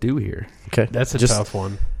what to do here. Okay, That's a Just- tough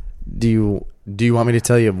one. Do you want me to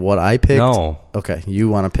tell you what I picked? No. Okay, you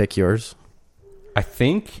want to pick yours? I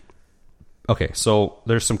think. Okay, so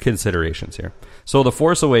there's some considerations here. So The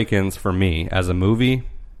Force Awakens for me as a movie,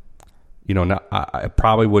 I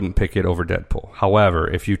probably wouldn't pick it over Deadpool. However,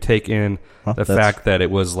 if you take in the that's- fact that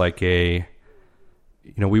it was like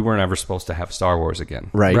we weren't ever supposed to have Star Wars again.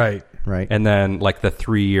 Right. And then like the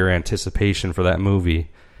 3-year anticipation for that movie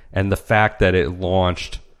and the fact that it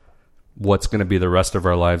launched what's going to be the rest of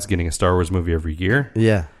our lives getting a Star Wars movie every year.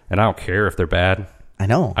 Yeah, And I don't care if they're bad. I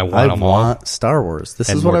know. I want them all. want Star Wars. This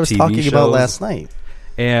And is what more I was TV talking about shows. last night.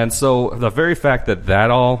 And so the very fact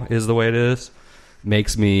that all is the way it is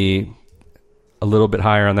makes me a little bit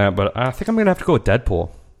higher on that. But I think I'm going to have to go with Deadpool.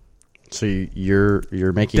 So you're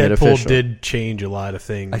making it Deadpool official. did change a lot of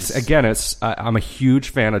things. I'm a huge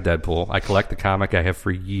fan of Deadpool. I collect the comic. I have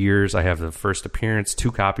for years. I have the first appearance,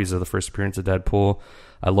 2 copies of the first appearance of Deadpool.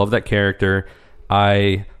 I love that character.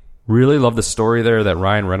 I really love the story there that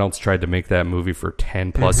Ryan Reynolds tried to make that movie for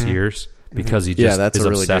 10 plus years. because he Yeah, just that's is a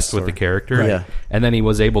really good obsessed with the story. character. Right. Yeah. And then he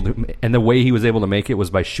was able to, and the way he was able to make it was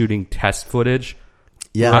by shooting test footage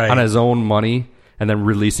Yeah. Right. on his own money and then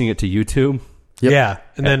releasing it to YouTube. Yep. Yeah,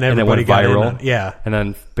 and then it everybody went got in viral. on- yeah, And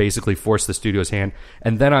then basically forced the studio's hand.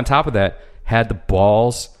 And then on top of that, had the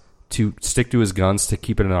balls to stick to his guns to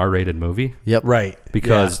keep it an R-rated movie. Yep. right.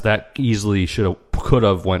 Because that easily could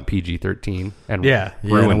have went PG-13 and Yeah. Yeah,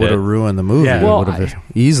 it ruined would it. have ruined the movie. Yeah. It Well, would have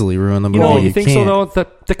easily ruined the You movie. know, you think so can't. though?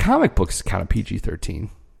 The comic book's kind of PG-13.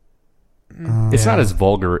 It's not as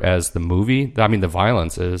vulgar as the movie. I mean, the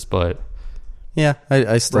violence is, but Yeah,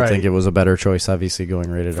 I still Right. think it was a better choice, obviously, going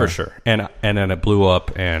rated for R. sure. And then it blew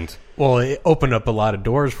up, and Well, it opened up a lot of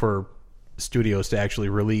doors for studios to actually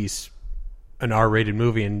release an R-rated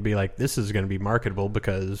movie and be like, this is going to be marketable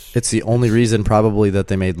because It's the only reason probably that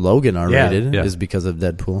they made Logan R-rated Yeah. is because of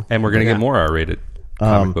Deadpool. we're gonna Yeah. get more R-rated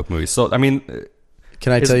comic book movies. So I mean,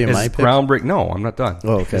 Can I tell you my as pick? groundbreaking? No, I'm not done.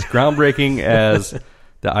 Oh, okay. As groundbreaking as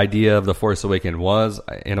the idea of The Force Awakens was,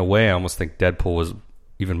 in a way, I almost think Deadpool was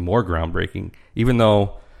even more groundbreaking. Even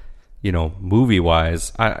though, movie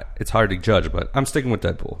wise, it's hard to judge, but I'm sticking with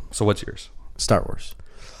Deadpool. So what's yours? Star Wars.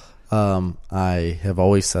 I have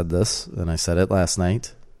always said this, and I said it last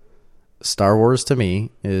night. Star Wars to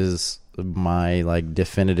me is my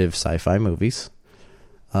definitive sci-fi movies,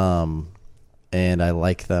 and I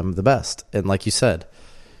like them the best. And like you said,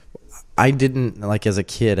 I didn't as a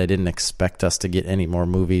kid. I didn't expect us to get any more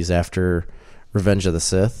movies after Revenge of the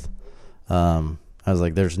Sith. I was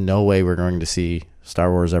like, "There's no way we're going to see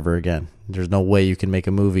Star Wars ever again. There's no way you can make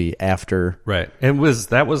a movie after Right. That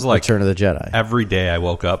was like Return of the Jedi." every day I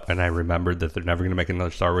woke up and I remembered that they're never going to make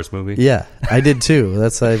another Star Wars movie. Yeah, I did too. I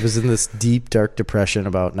was in this deep, dark depression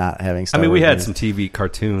about not having Star I mean, we Wars had movies. some TV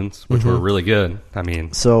cartoons which were really good. I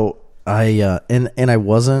mean, So I and I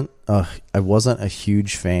wasn't a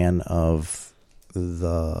huge fan of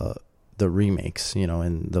the remakes,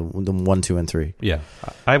 in the 1, 2, and 3. yeah,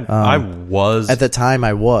 I was At the time,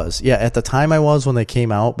 I was. Yeah, at the time, I was when they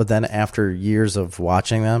came out. But then after years of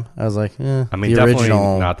watching them, I was like, I mean, the definitely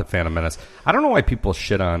original not the Phantom Menace. I don't know why people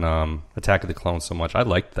shit on Attack of the Clones so much. I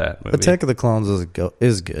liked that movie. Attack of the Clones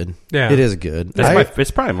is good. Yeah. It is good.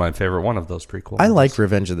 It's probably my favorite one of those prequels. I like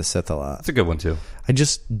Revenge of the Sith a lot. It's a good one too. I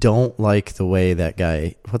just don't like the way that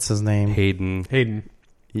guy. What's his name? Hayden,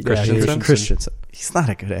 Christensen. Christensen. He's not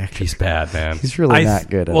a good actor. he's bad, man. He's really not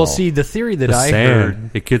good at all. Well, see, the theory that the I sand,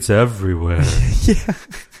 heard, it gets everywhere.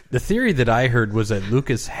 the theory that I heard was that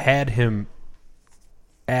Lucas had him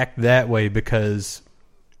act that way because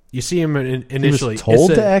you see him initially he was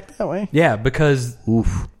told it's to act that way. Yeah, because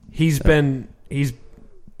Oof. he's been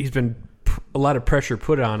a lot of pressure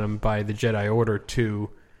put on him by the Jedi Order to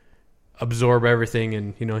absorb everything,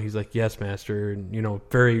 and he's like, yes, master, and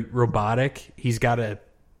very robotic. He's got to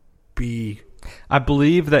be. I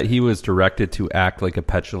believe that he was directed to act like a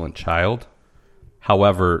petulant child.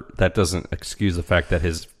 However, that doesn't excuse the fact that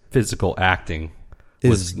his physical acting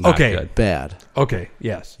was Is not okay. good. Bad. Okay,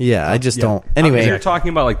 yes. Yeah, I just Yeah. don't. Anyway, You're talking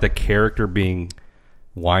about like the character being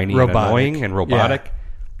whiny Robotic. and annoying and robotic.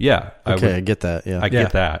 Yeah, okay, I get that. Yeah. I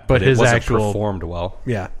get that, But it his wasn't actual- performed well.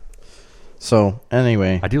 Yeah. So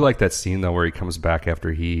anyway, I do like that scene though, where he comes back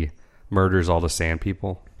after he murders all the sand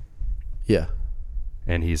people, yeah,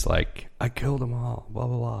 and he's like, "I killed them all." Blah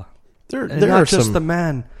blah blah. there And there not are just some the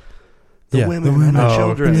men, the Yeah, women, and the Oh,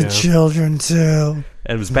 children. yeah. children too.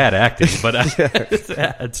 It was bad acting, but it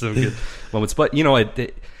had some good moments. But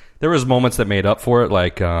there was moments that made up for it,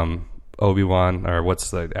 like Obi-Wan, or what's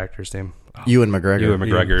the actor's name? Ewan McGregor. Ewan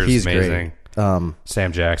McGregor is He's amazing. great.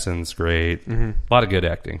 Sam Jackson's great. A lot of good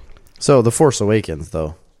acting. So The Force Awakens,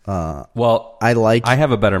 though, Well, I like. I have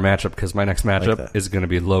a better matchup because my next matchup that. is going to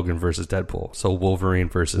be Logan versus Deadpool. So Wolverine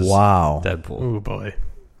versus Wow. Deadpool. Oh boy.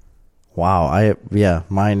 Wow.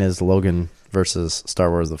 Mine is Logan versus Star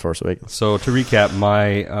Wars: The Force Awakens. So to recap,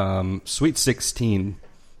 my Sweet 16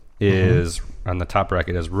 is on the top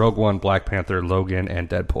bracket is Rogue One, Black Panther, Logan, and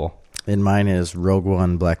Deadpool. And mine is Rogue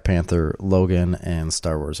One, Black Panther, Logan, and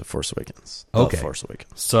Star Wars: The Force Awakens. Okay. The Force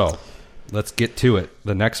Awakens. So let's get to it.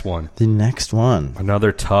 The next one. The next one.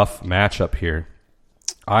 Another tough matchup here.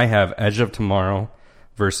 I have Edge of Tomorrow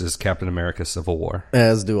versus Captain America Civil War.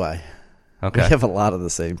 As do I. Okay. We have a lot of the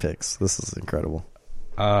same picks. This is incredible.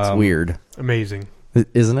 It's Um, weird, Amazing.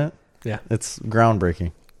 isn't it? Yeah. It's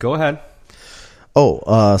groundbreaking. Go ahead.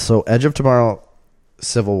 Oh, so Edge of Tomorrow,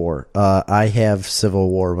 Civil War. I have Civil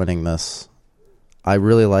War winning this. I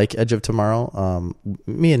really like Edge of Tomorrow.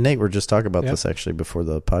 Me and Nate were just talking about this actually before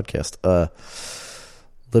the podcast.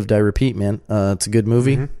 Live, Die, Repeat, man. It's a good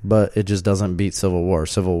movie, but it just doesn't beat Civil War.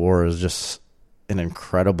 Civil War is just an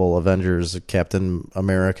incredible Avengers. Captain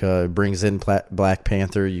America brings in Black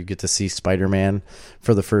Panther. You get to see Spider-Man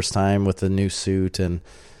for the first time with the new suit, and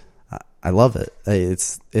I love it.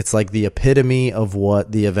 It's like the epitome of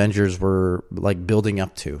what the Avengers were like building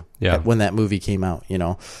up to when that movie came out. You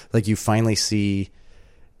know, like you finally see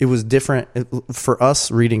it was different for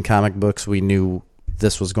us reading comic books. We knew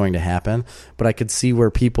this was going to happen, but I could see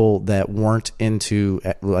where people that weren't into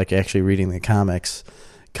like actually reading the comics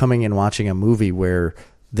coming and watching a movie where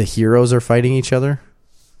the heroes are fighting each other.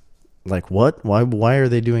 Like, what? Why are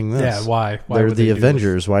they doing this? Yeah, why? They're the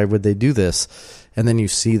Avengers. Why would they do this? And then you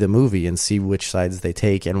see the movie and see which sides they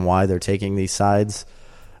take and why they're taking these sides.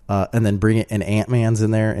 And then bring it, and Ant-Man's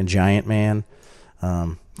in there and Giant Man.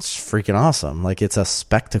 It's freaking awesome. Like, it's a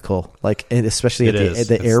spectacle. Like, and especially at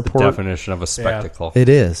the airport. The definition of a spectacle. Yeah. It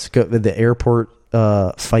is. The airport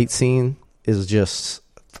fight scene is just...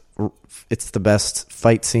 It's the best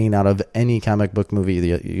fight scene out of any comic book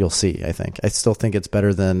movie that you'll see, I think. I still think it's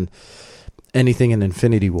better than anything in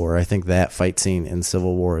Infinity War. I think that fight scene in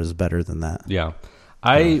Civil War is better than that. Yeah.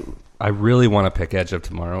 I really want to pick Edge of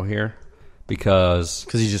Tomorrow here because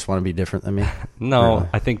you just want to be different than me? No, really?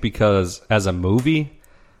 I think because as a movie,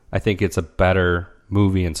 I think it's a better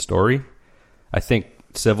movie and story. I think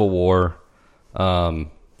Civil War,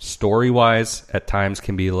 story-wise, at times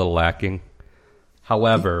can be a little lacking.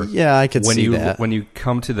 However, yeah, I could see that. When you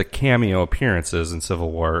come to the cameo appearances in Civil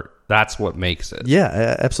War, that's what makes it.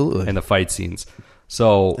 Yeah, absolutely. And the fight scenes.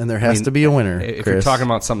 So, and there has to be a winner. If Chris. you're talking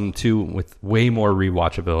about something too with way more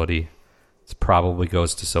rewatchability, it probably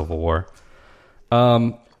goes to Civil War.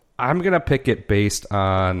 I'm gonna pick it based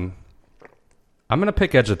on. I'm gonna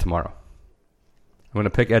pick Edge of Tomorrow. I'm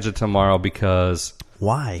gonna pick Edge of Tomorrow because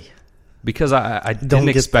why? Because I didn't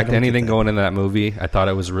expect anything going into that movie. I thought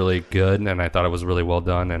it was really good, and I thought it was really well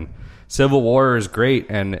done. And Civil War is great,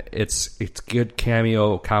 and it's good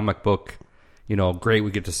cameo comic book. You know, great.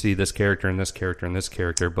 We get to see this character and this character and this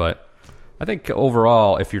character. But I think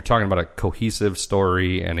overall, if you're talking about a cohesive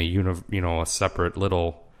story and a separate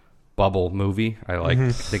little bubble movie,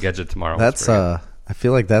 I think Edge of Tomorrow. That's I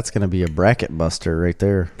feel like that's going to be a bracket buster right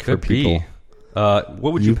there for people. Be.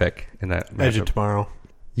 What would you pick in that matchup? Edge of Tomorrow.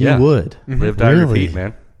 You would. Live, die, repeat,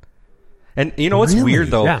 man. And you know what's weird,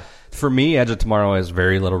 though? Yeah. For me, Edge of Tomorrow has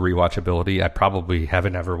very little rewatchability. I probably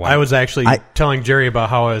haven't ever watched it. I was actually telling Jerry about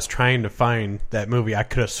how I was trying to find that movie. I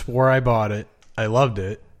could have swore I bought it. I loved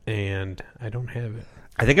it, and I don't have it.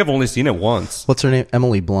 I think I've only seen it once. What's her name?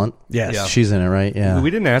 Emily Blunt? Yes. Yeah. She's in it, right? Yeah.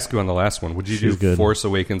 We didn't ask you on the last one. Would you She's do good. Force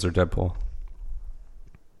Awakens or Deadpool?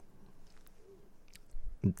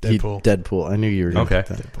 Deadpool. I knew you were going to pick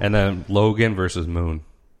that. And then Logan versus Moon.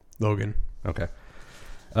 Logan. Okay.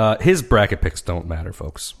 His bracket picks don't matter,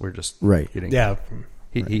 folks. We're just getting... Yeah.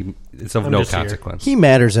 It's of I'm no just here. consequence. He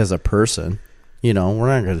matters as a person. You know, we're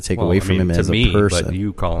not going to take away from him as a person. But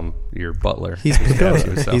you call him your butler. He's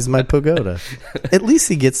pagoda. He's my pagoda. At least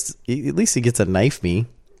he gets a knife me.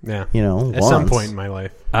 Yeah. You know, at some point in my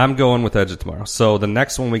life. I'm going with Edge of Tomorrow. So the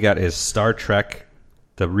next one we got is Star Trek,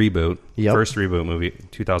 the reboot, first reboot movie,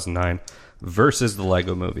 2009, versus the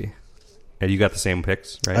Lego Movie. And you got the same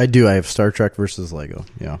picks, right? I do. I have Star Trek versus Lego.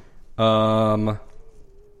 Yeah.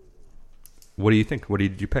 What do you think? What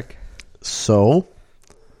did you pick? So,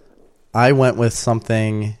 I went with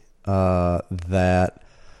something that,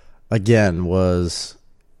 again, was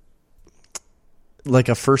like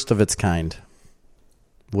a first of its kind,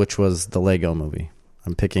 which was the Lego Movie.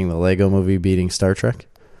 I'm picking the Lego Movie beating Star Trek.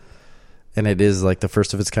 And it is like the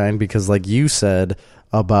first of its kind because, like you said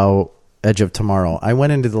about Edge of Tomorrow, I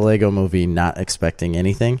went into the Lego Movie not expecting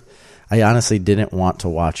anything. I honestly didn't want to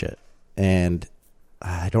watch it. And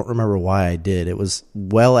I don't remember why I did. It was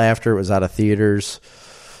well after it was out of theaters.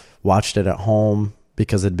 Watched it at home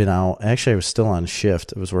because it'd been out. Actually, I was still on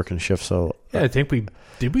shift. I was working shift, so yeah. I think we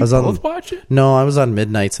both watch it. No, I was on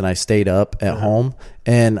midnights and I stayed up at home,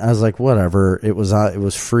 and I was like, whatever. It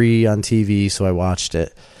was free on TV, so I watched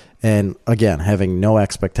it. And again, having no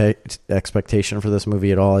expectation for this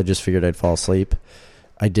movie at all, I just figured I'd fall asleep.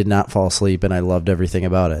 I did not fall asleep, and I loved everything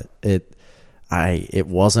about it. It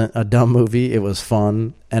wasn't a dumb movie. It was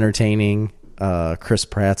fun, entertaining. Chris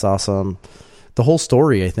Pratt's awesome. The whole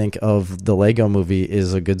story, I think, of the Lego Movie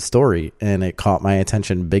is a good story, and it caught my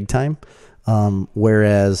attention big time.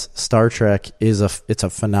 Whereas Star Trek it's a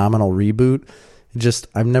phenomenal reboot.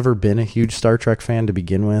 I've never been a huge Star Trek fan to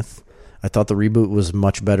begin with. I thought the reboot was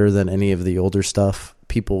much better than any of the older stuff.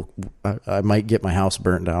 I might get my house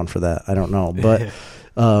burnt down for that. I don't know, but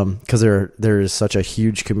because there is such a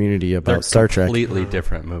huge community about Star Trek. Completely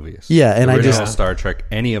different movies. Yeah, and original Star Trek,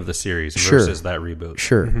 any of the series versus that reboot.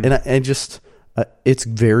 Sure, and I just it's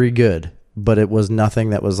very good. but it was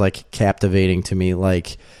nothing that was like captivating to me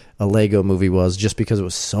like a Lego movie was, just because it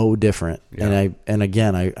was so different. Yeah.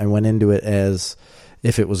 And I went into it as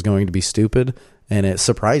if it was going to be stupid, and it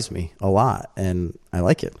surprised me a lot, and I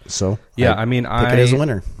like it. So yeah, I mean, pick it as a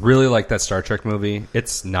winner. Really like that Star Trek movie.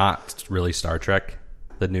 It's not really Star Trek,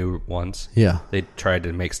 the new ones. Yeah. They tried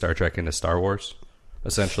to make Star Trek into Star Wars,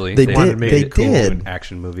 essentially. They wanted did. to make They it cool, did. an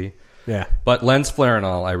action movie. Yeah. But Lens Flare and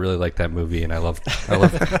all, I really like that movie, and I love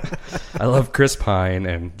I love Chris Pine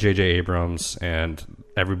and J.J. Abrams and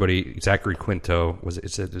everybody. Zachary Quinto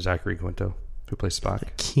is it Zachary Quinto who plays Spock?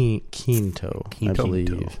 Quinto, I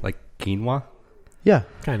believe. Like quinoa. Yeah.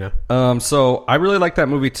 Kind of. So I really like that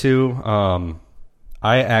movie too.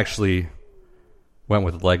 I actually went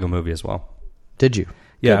with the Lego Movie as well. Did you?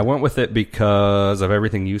 Yeah, Good. I went with it because of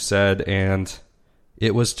everything you said, and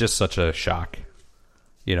it was just such a shock.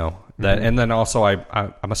 You know that, and then also I'm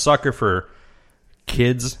a sucker for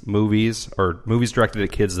kids movies or movies directed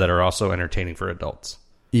at kids that are also entertaining for adults,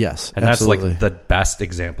 Yes, and absolutely. that's like the best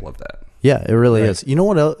example of that. Yeah, it really is. You know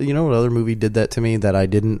what? You know what other movie did that to me that I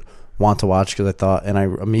didn't want to watch because I thought, and I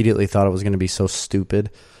immediately thought it was going to be so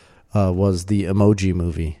stupid, was the Emoji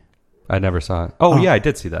Movie. I never saw it. Oh yeah, I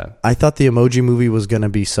did see that. I thought the Emoji Movie was going to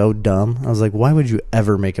be so dumb. I was like, why would you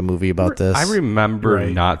ever make a movie about this? I remember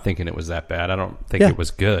Right. not thinking it was that bad. I don't think Yeah. it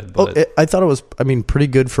was good, Oh, but I thought it was. I mean, pretty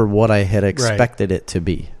good for what I had expected it to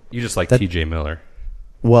be. you just like that- T.J. Miller.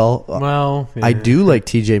 Well, Well, I yeah. do like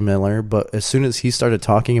T.J. Miller, but as soon as he started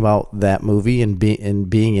talking about that movie and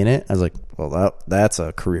being in it, I was like, well, that's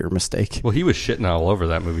a career mistake. Well, he was shitting all over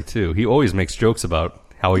that movie too. He always makes jokes about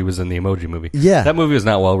how he was in the Emoji Movie. Yeah. That movie was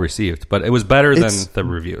not well received, but it was better It's- than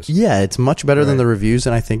the reviews. Yeah, it's much better than the reviews,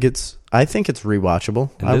 and I think it's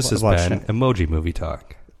rewatchable. And this has watched been it Emoji Movie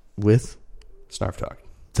Talk, with Snarf Talk.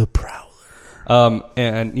 the Prowler.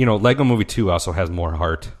 And you know, Lego Movie 2 also has more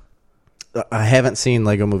heart. I haven't seen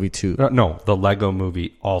Lego Movie 2. No, the Lego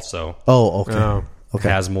Movie also Oh, okay. Oh. Okay.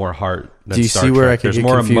 has more heart than Do you Star see where Trek. I could There's get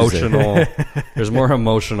more confused there? emotional. There's more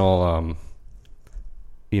emotional,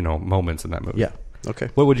 moments in that movie. Yeah. Okay.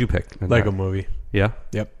 What would you pick? in Lego that? movie. Yeah.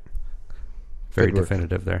 Yep. Very Good work.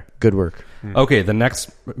 definitive there. Good work. Okay, the next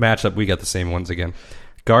matchup, we got the same ones again.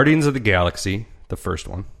 Guardians of the Galaxy, the first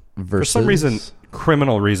one. For some reason,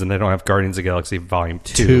 criminal reason, they don't have Guardians of the Galaxy Volume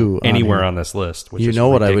 2 Two on anywhere here. on this list. Which You is know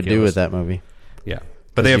what I would do ridiculous. with that movie? Yeah.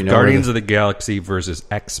 But they have you know where Guardians the- of the Galaxy versus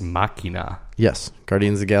Ex Machina. Yes,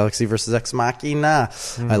 Guardians of the Galaxy versus Ex Machina.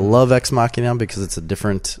 I love Ex Machina because it's a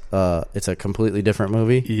different. It's a completely different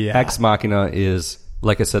movie. Yeah. Ex Machina is,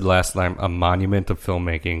 like I said last time, a monument of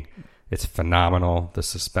filmmaking. It's phenomenal. The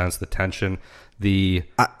suspense, the tension, the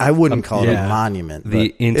I wouldn't call it a yeah. monument. the but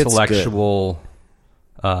it's good. intellectual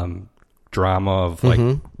drama of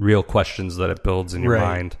like real questions that it builds in your Right.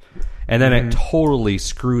 mind, and then it totally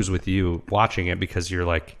screws with you watching it because you're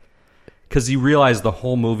like, because you realize the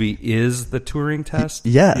whole movie is the Turing test.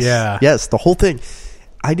 Yes. Yeah. Yes. The whole thing.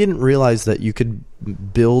 I didn't realize that you could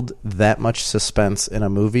build that much suspense in a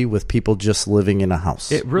movie with people just living in a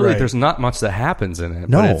house. It really, Right. there's not much that happens in it.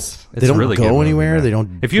 No. but it's They don't a really go good movie, anywhere. man. They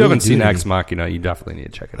don't If you really haven't do seen anything. Ex Machina, you definitely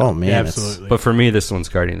need to check it out. Oh man, Yeah, it's- absolutely. But for me, this one's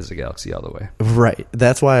Guardians of the Galaxy all the way. right.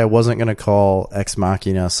 That's why I wasn't going to call Ex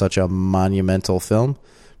Machina such a monumental film,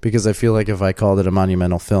 because I feel like if I called it a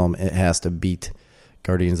monumental film, it has to beat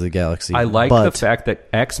Guardians of the Galaxy. I like but the fact that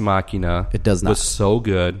Ex Machina It does not. was so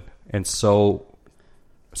good and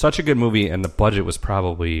such a good movie, and the budget was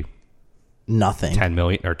probably nothing. $10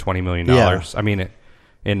 million or $20 million. Yeah. I mean,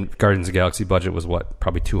 in Guardians of the Galaxy budget was what,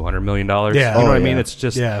 probably $200 million. Yeah. You know Oh, what I mean? yeah. It's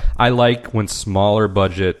just, Yeah. I like when smaller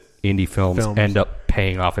budget indie films Films. end up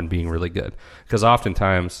paying off and being really good, because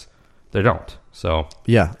oftentimes they don't. So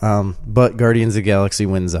Yeah. But Guardians of the Galaxy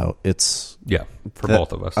wins out. It's yeah, for that-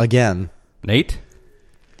 both of us. again. Nate?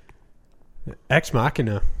 Ex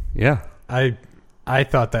Machina. Yeah. I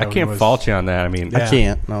thought that I can't one was, fault you on that. I mean, Yeah. I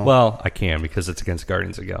can't. No. well, I can because it's against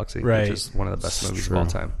Guardians of the Galaxy, Right. which is one of the best movies true. of all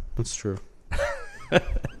time. that's true.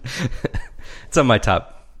 It's on my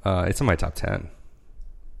top. It's in my top 10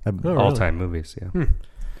 Oh, really? all-time movies. Yeah.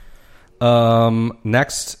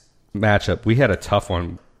 Next matchup, we had a tough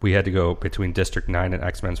one. We had to go between District 9 and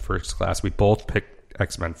X-Men First Class. We both picked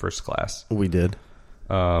X-Men First Class. We did.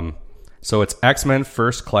 So it's X-Men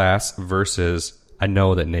First Class versus, I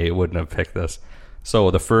know that Nate wouldn't have picked this.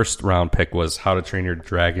 So the first round pick was How to Train Your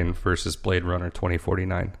Dragon versus Blade Runner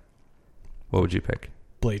 2049. What would you pick?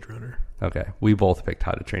 Blade Runner. Okay. We both picked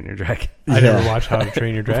How to Train Your Dragon. I Yeah. never watched How to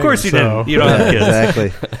Train Your Dragon. Of course you so- didn't. You don't have kids.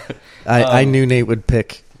 Exactly. I knew Nate would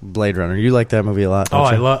pick Blade Runner. You like that movie a lot,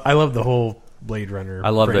 Oh, don't you? I love the whole Blade Runner.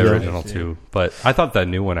 I love the franchise, original yeah. too, but I thought that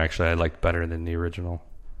new one actually I liked better than the original.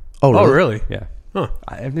 Oh, Oh, really? really? Yeah. Huh.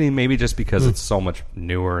 I mean, maybe just because it's so much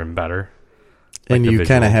newer and better. And the you kind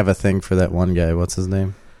visual. of have a thing for that one guy. What's his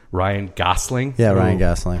name? Ryan Gosling. Yeah, Ryan Ooh.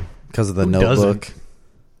 Gosling. Because of the Who Notebook.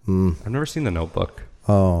 I've never seen The Notebook.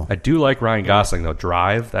 Oh. I do like Ryan Gosling though.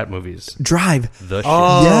 Drive, that movie's Drive. the shit.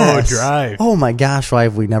 Oh, Yes. Drive. Oh my gosh, why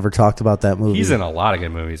have we never talked about that movie? He's in a lot of good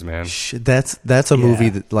movies, man. That's a movie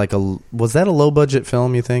that was that a low budget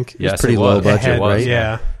film, you think? Yes, it was pretty it was. low It budget, had- right?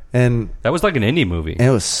 Yeah. And That was like an indie movie. it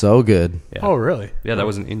was so good. Yeah. Oh, really? Yeah, that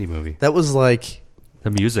was an indie movie. That was like The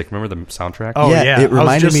music, remember the soundtrack? Oh, Yeah, yeah. it reminded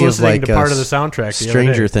I was just me of listening like to part of the soundtrack. the other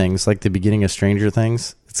Stranger day. Things, like the beginning of Stranger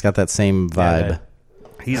Things. It's got that same vibe.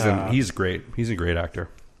 He's great. He's a great actor.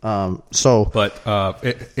 So But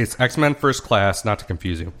it's X-Men First Class, not to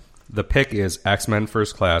confuse you. The pick is X-Men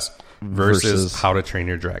First Class versus How to Train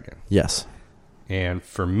Your Dragon. yes, And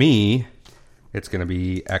for me, it's going to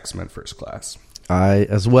be X-Men First Class. I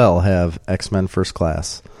as well have X-Men First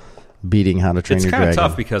Class beating How to Train It's Your kind of Dragon.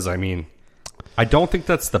 tough because, I mean, I don't think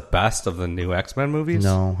that's the best of the new X-Men movies.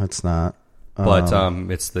 No, it's not. But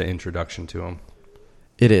it's the introduction to them.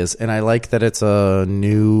 It is, and I like that it's a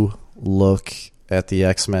new look at the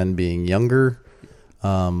X-Men being younger.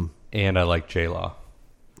 And I like J-Law.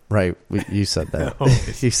 Right, you said that.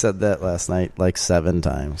 You said that last night like 7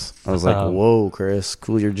 times. I was like, "Whoa, Chris,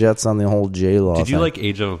 cool your jets on the whole J-Law." Did you thing. like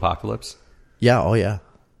Age of Apocalypse? Yeah, oh yeah.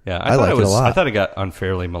 Yeah, I like it a lot. I thought it got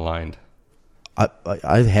unfairly maligned.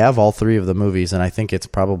 I have all 3 of the movies, and I think it's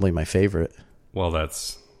probably my favorite. Well,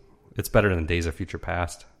 it's better than Days of Future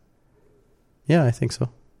Past. Yeah, I think so.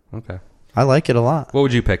 Okay. I like it a lot. What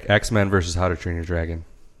would you pick? X-Men versus How to Train Your Dragon.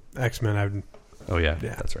 X-Men, I've Oh, yeah,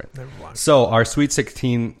 Yeah. that's right. never watched. So our Sweet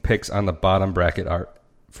 16 picks on the bottom bracket are,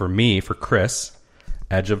 for me, for Chris,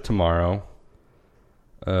 Edge of Tomorrow,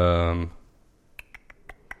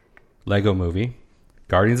 Lego Movie,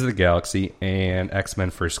 Guardians of the Galaxy, and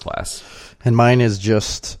X-Men First Class. And mine is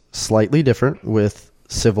just slightly different with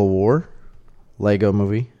Civil War, Lego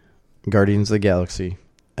Movie, Guardians of the Galaxy,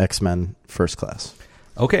 X-Men First Class.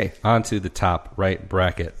 Okay, on to the top right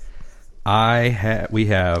bracket. I have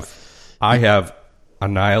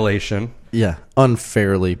Annihilation Yeah,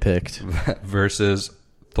 unfairly picked. versus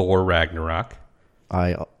Thor Ragnarok.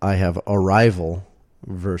 I have Arrival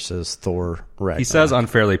versus Thor Ragnarok. He says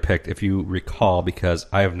unfairly picked, if you recall, because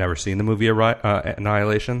I have never seen the movie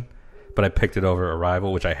Annihilation, but I picked it over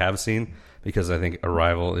Arrival, which I have seen, because I think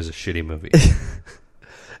Arrival is a shitty movie.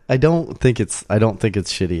 I don't think it's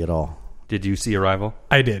shitty at all. Did you see Arrival?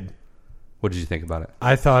 I did. What did you think about it?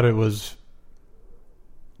 I thought it was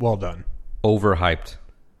well done. Overhyped,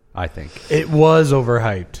 I think. It was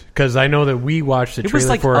overhyped because I know that we watched the It trailer was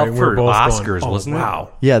like for up it and for we're both Oscars, going, wasn't it?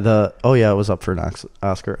 Wow. Yeah, it was up for an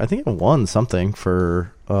Oscar. I think it won something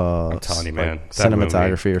for I'm telling you, man. like that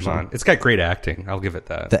cinematography movie, or come on. something. It's got great acting. I'll give it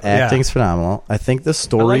that. The acting's phenomenal. I think the I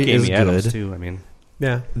story like is Amy Adams, good. too. I mean,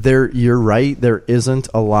 Yeah. You're right. There isn't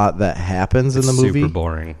a lot that happens in it's the movie, super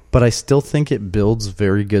boring. but I still think it builds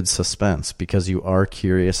very good suspense because you are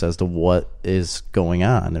curious as to what is going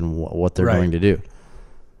on and what they're Right. going to do.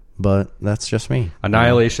 But that's just me.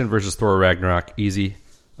 Annihilation versus Thor Ragnarok, easy.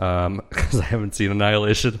 Because I haven't seen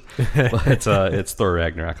Annihilation. But it's Thor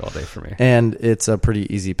Ragnarok all day for me. And it's a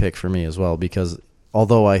pretty easy pick for me as well because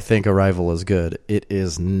although I think Arrival is good, it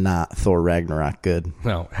is not Thor Ragnarok good.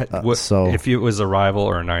 No. so- if it was Arrival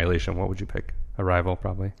or Annihilation, what would you pick? Arrival,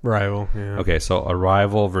 probably. Rival. Yeah. Okay, so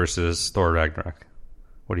Arrival versus Thor Ragnarok.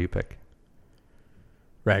 What do you pick?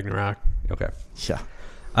 Ragnarok. Okay. Yeah.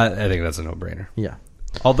 I think that's a no-brainer. Yeah.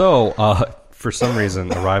 Although, for some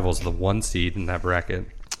reason, Arrival's the 1 seed in that bracket.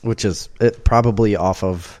 Which is it probably off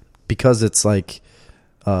of because it's like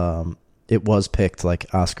it was picked like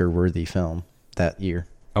Oscar-worthy film that year.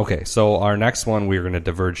 Okay, so our next one we're going to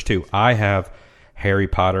diverge to. I have Harry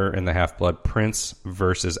Potter and the Half-Blood Prince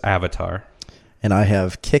versus Avatar. And I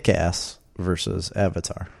have Kick-Ass versus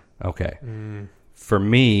Avatar. Okay. For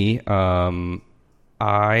me, I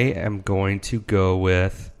am going to go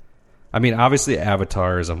with... I mean, obviously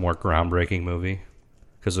Avatar is a more groundbreaking movie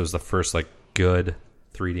because it was the first like good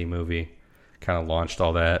 3D movie. Kind of launched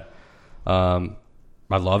all that. I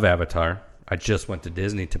love Avatar. I just went to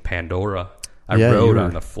Disney to Pandora. I rode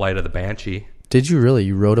on the Flight of the Banshee. Did you really?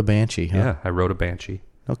 You rode a Banshee, huh? Yeah, I rode a Banshee.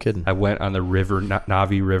 No kidding. I went on the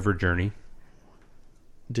Navi River journey.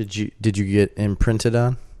 Did you get imprinted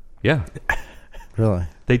on? Yeah. Really?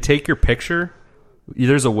 They take your picture.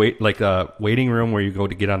 There's a waiting room where you go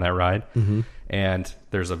to get on that ride, and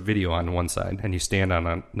there's a video on one side, and you stand on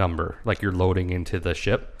a number like you're loading into the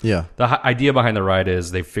ship. Yeah. The idea behind the ride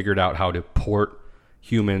is they've figured out how to port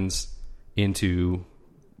humans into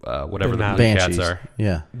whatever the blue cats Banshees. are.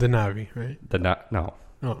 Yeah. The Navi, right? No,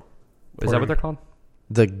 Oh. Is that what they're called?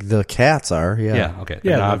 The cats are, yeah. Yeah, okay. The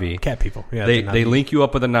Yeah, Na'vi. the cat people. Yeah, They the Na'vi. link you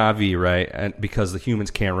up with a Na'vi, right? And because the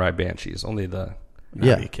humans can't ride banshees, only the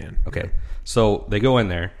Na'vi Yeah. can. okay. So they go in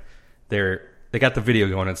there. They got the video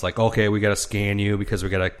going. It's like, okay, we got to scan you because we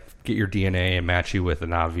got to get your DNA and match you with a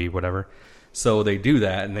Na'vi, whatever. So they do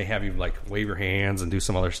that, and they have you like wave your hands and do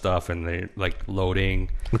some other stuff, and they're like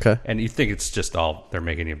loading. Okay. And you think it's just all they're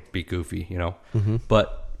making you be goofy, you know? Mm-hmm.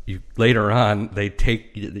 But you later on they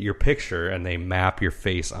take your picture and they map your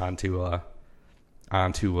face onto a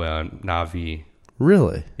Na'vi.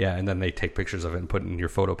 Really? Yeah, and then they take pictures of it and put it in your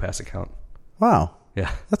PhotoPass account. Wow. Yeah,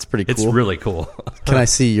 That's pretty cool. it's really cool. Can I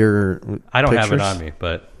see your I don't have it pictures? on me,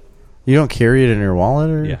 but You don't carry it in your wallet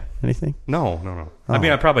or Yeah. anything? no. I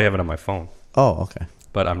mean, I probably have it on my phone, Oh, okay.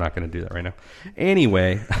 but I'm not going to do that right now.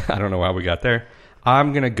 Anyway, I don't know how we got there.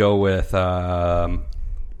 I'm going to go with.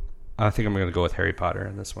 I think I'm going to go with Harry Potter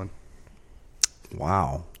in this one.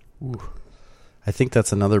 Wow. I think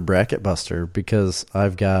that's another bracket buster because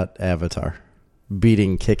I've got Avatar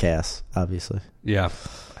beating Kick-Ass, obviously. Yeah, I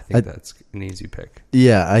think that's an easy pick.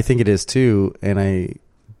 Yeah, I think it is too,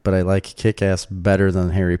 but I like Kick-Ass better than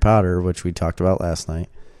Harry Potter, which we talked about last night.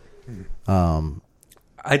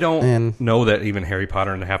 I don't And- know that even Harry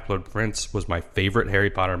Potter and the Half-Blood Prince was my favorite Harry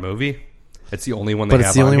Potter movie. It's the only one they But have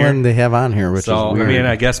it's the on only here. one they have on here, which So, is weird. I mean,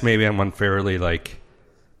 I guess maybe I'm unfairly like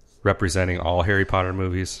representing all Harry Potter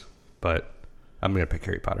movies, but I'm going to pick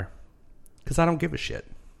Harry Potter because I don't give a shit.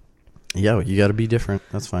 Yeah, you got to be different.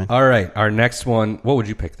 That's fine. All right, our next one. What would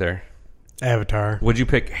you pick there? Avatar. Would you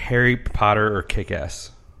pick Harry Potter or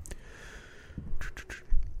Kick-Ass?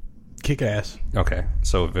 Kick-Ass. Okay,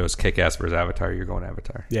 so if it was Kick-Ass versus Avatar, you're going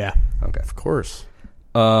Avatar. Yeah. Okay. Of course.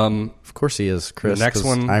 Of course he is, Chris. The next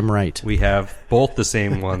 'cause one, I'm right. We have both the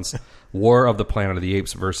same ones: War of the Planet of the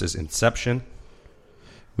Apes versus Inception.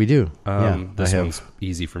 We do. This I have one's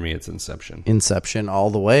easy for me. It's Inception. Inception all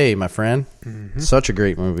the way, my friend. Such a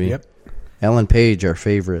great movie. Yep. Ellen Page, our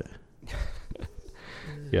favorite.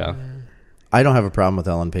 Yeah, I don't have a problem with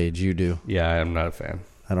Ellen Page. You do. yeah. I'm not a fan.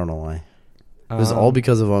 I don't know why. It was all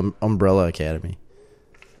because of Umbrella Academy.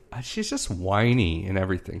 She's just whiny in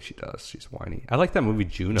everything she does. She's whiny. I like that movie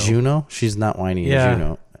Juno. Juno? She's not whiny Yeah. as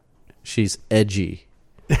Juno. She's edgy.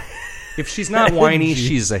 If she's not whiny,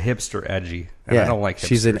 she's a hipster edgy. And I don't like hipsters.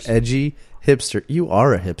 She's an edgy hipster. You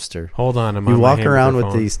are a hipster. Hold on. I'm You on my walk hamburger around with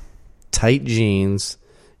phone. these tight jeans,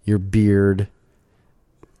 your beard,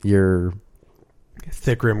 your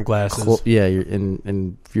thick rim glasses your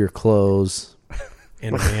and your clothes.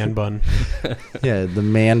 and a man bun. Yeah, the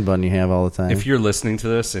man bun you have all the time. If you're listening to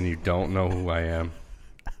this and you don't know who I am,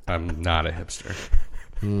 I'm not a hipster.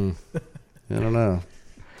 I don't know.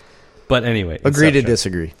 But anyway, Agree to Inception.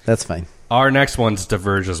 disagree. That's fine. Our next ones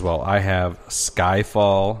diverge as well. I have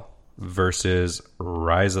Skyfall versus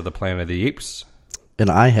Rise of the Planet of the Apes. And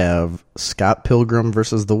I have Scott Pilgrim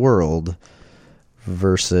versus the World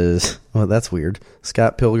versus... Well, that's weird.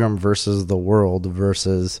 Scott Pilgrim versus the World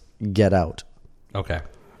versus Get Out. Okay.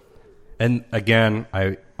 And again,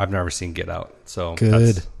 I've never seen Get Out. So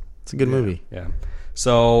Good. It's a good movie. Yeah.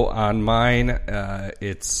 So on mine,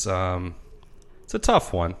 it's a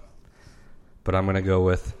tough one, but I'm gonna go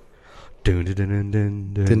with.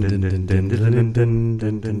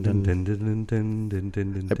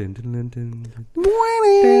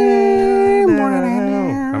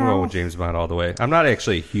 I'm going with James Bond all the way. I'm not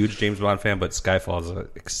actually a huge James Bond fan, but Skyfall is an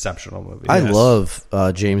exceptional movie. I Yes. love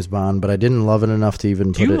James Bond, but I didn't love it enough to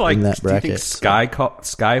even Do put you it like? in that Do you bracket. think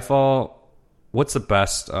Skyfall? What's the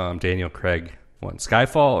best Daniel Craig one?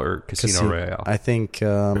 Skyfall or Casino Royale? I think.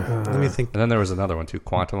 Let me think. And then there was another one too,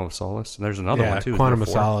 Quantum of Solace. And there's another Yeah, one too. Quantum of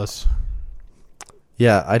Is there four? Solace.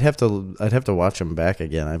 Yeah, I'd have to watch them back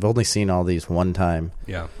again. I've only seen all these one time,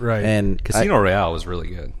 Yeah, Right. and Casino Royale was really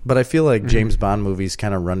good. but I feel like James Bond movies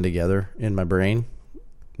kind of run together in my brain,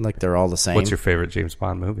 like they're all the same. What's your favorite James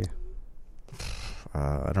Bond movie?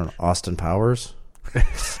 I don't know, Austin Powers.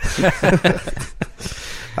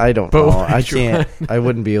 I don't But know. I which can't. I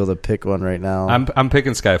wouldn't be able to pick one right now. I'm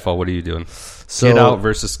picking Skyfall. What are you doing? So Get Out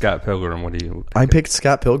versus Scott Pilgrim. What do you? I picked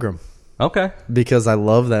Scott Pilgrim Okay. because I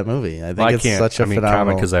love that movie. I think I it's can't. such a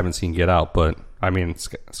phenomenal. because I haven't seen Get Out, but I mean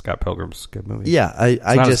Scott Pilgrim's a good movie. Yeah, I it's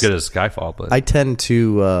not just as good as Skyfall, but I tend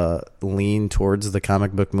to lean towards the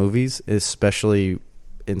comic book movies, especially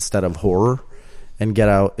instead of horror. And Get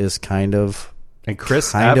Out is kind of and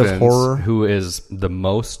Chris kind of Evans, horror. who is the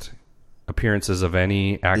most appearances of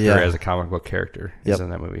any actor Yeah. as a comic book character, is Yep. in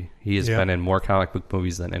that movie. He has Yep. been in more comic book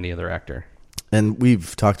movies than any other actor. and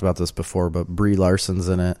we've talked about this before, but Brie Larson's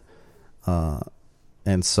in it,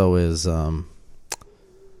 and so is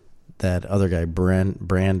that other guy,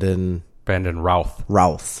 Brandon Brandon Routh.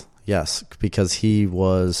 Routh. Yes, because he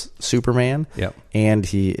was Superman. Yep. And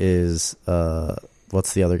he is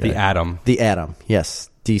what's the other guy? The Atom. The Atom. Yes,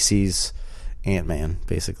 DC's Ant-Man,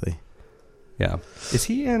 basically. Yeah. Is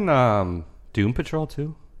he in Doom Patrol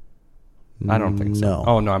too? I don't think so. No.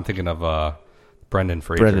 Oh no, I'm thinking of Brendan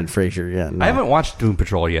Fraser. Brendan Fraser. Yeah. No. I haven't watched Doom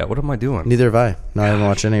Patrol yet. What am I doing? Neither have I. No, I haven't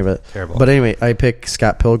watched any of it. Terrible. But anyway, I pick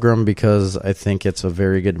Scott Pilgrim because I think it's a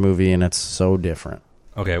very good movie and it's so different.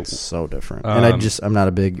 Okay. It's so different. And I'm not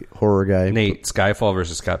a big horror guy. Nate, Skyfall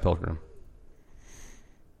versus Scott Pilgrim.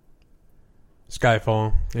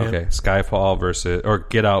 Skyfall. Yeah. Okay, Skyfall versus or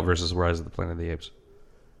Get Out versus Rise of the Planet of the Apes.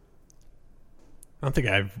 I don't think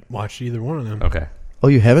I've watched either one of them. Okay. Oh,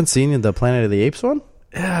 you haven't seen the Planet of the Apes one?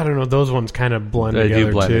 Yeah, I don't know. Those ones kind of blend They do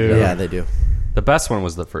together blend too. together. Yeah, they do. The best one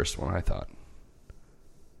was the first one, I thought.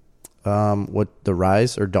 What, the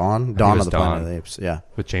Rise or Dawn? it Dawn was of the Dawn. Planet of the Apes. Yeah,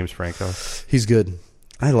 With James Franco. he's good.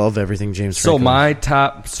 I love everything James So Franco. my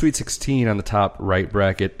top Sweet 16 on the top right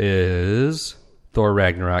bracket is Thor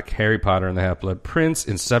Ragnarok, Harry Potter and the Half-Blood Prince,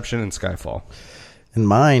 Inception, and Skyfall. And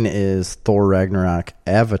mine is Thor Ragnarok,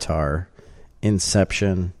 Avatar,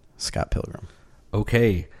 Inception, Scott Pilgrim.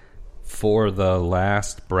 Okay, for the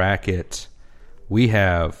last bracket, we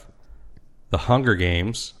have the Hunger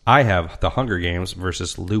Games. I have the Hunger Games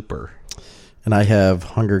versus Looper. And I have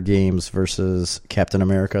Hunger Games versus Captain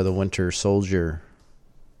America, the Winter Soldier.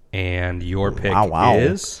 And your pick Wow.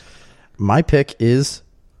 is? My pick is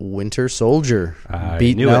Winter Soldier, I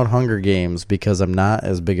beating knew out it. Hunger Games because I'm not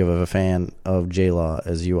as big of a fan of J-Law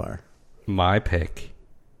as you are. My pick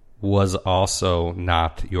was also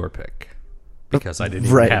not your pick because I didn't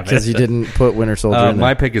even Right, have it. because you didn't put Winter Soldier in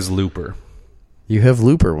my there. pick is Looper. You have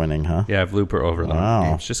Looper winning, huh? Yeah, I have Looper over the Wow. Hunger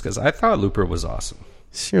Games just because I thought Looper was awesome.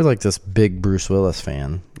 So you're like this big Bruce Willis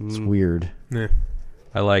fan. It's weird. Yeah.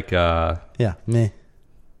 I like Yeah, meh.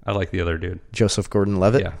 I like the other dude. Joseph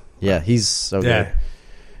Gordon-Levitt? Yeah. Yeah, he's so Yeah. good.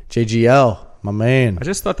 JGL, my man. I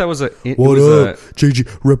just thought that was it What was up? JG,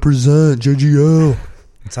 represent JGL.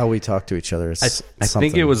 That's how we talk to each other. It's I think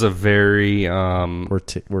something. it was a very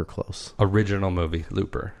We're close. original movie,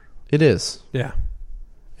 Looper. It is. Yeah.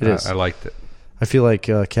 It is. I liked it. I feel like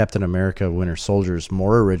Captain America Winter Soldier is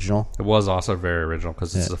more original. It was also very original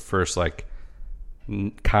because it's Yeah. the first like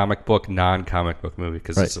comic book, non-comic book movie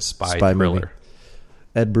because Right. it's a spy Spy thriller. movie.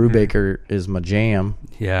 Ed Brubaker is my jam.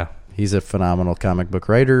 Yeah. He's a phenomenal comic book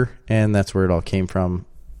writer, and that's where it all came from.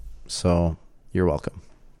 So you're welcome.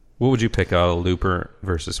 What would you pick out of Looper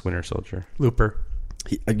versus Winter Soldier? Looper.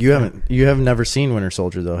 You have never seen Winter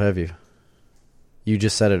Soldier though, have you? You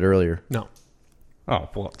just said it earlier. No. Oh,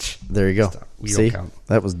 well. There you go. Stop. We See, don't count.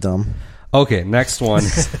 that was dumb. Okay, next one.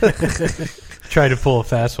 Tried to pull a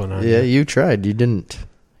fast one on Yeah, you. you tried. You didn't.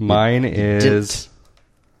 Mine is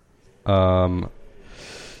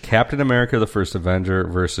Captain America the First Avenger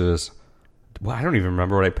versus well, I don't even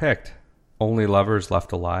remember what I picked. Only Lovers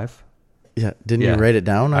Left Alive. Yeah, didn't Yeah. you write it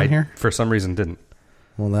down on I here? for some reason didn't.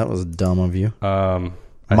 Well, that was dumb of you.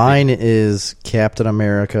 I Mine is Captain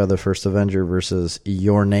America: The First Avenger versus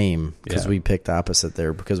Your Name because Yeah. we picked opposite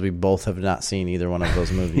there because we both have not seen either one of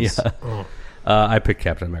those movies. Yeah. Oh. I picked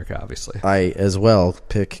Captain America, obviously. I as well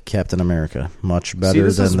pick Captain America. Much better See,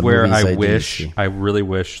 this than is the where movies I did wish, see. I really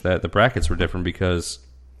wish that the brackets were different because,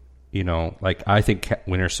 you know, like I think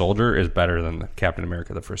Winter Soldier is better than Captain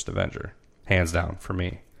America: The First Avenger, hands down for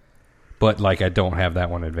me. But like I don't have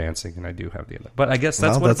that one advancing, and I do have the other. But I guess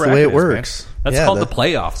that's Well, what that's a the way bracket it is, man. works. That's Yeah, called that- the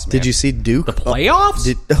playoffs. Man. Did you see Duke? the playoffs?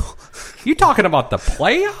 You talking about the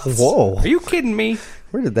playoffs? Whoa. Are you kidding me?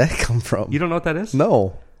 Where did that come from? You don't know what that is?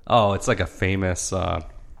 No. Oh, it's like a famous.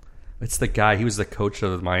 It's the guy. He was the coach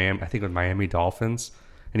of the Miami. I think with Miami Dolphins,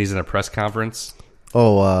 and he's in a press conference.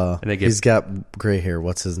 Oh, And they get- he's got gray hair.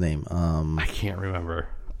 What's his name? I can't remember.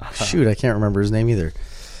 Shoot, I can't remember his name either.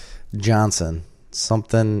 Johnson.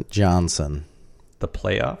 Something Johnson. The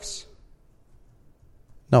playoffs.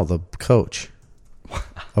 No, the coach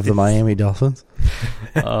of the Miami Dolphins.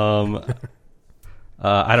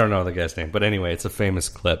 I don't know the guy's name, but anyway, it's a famous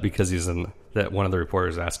clip because he's in that. One of the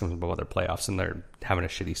reporters asking him about their playoffs, and they're having a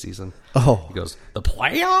shitty season. Oh, He goes, "The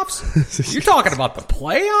playoffs? You're talking about the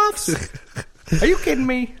playoffs? Are you kidding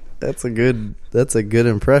me?" that's a good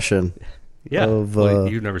impression. Yeah, Of, well,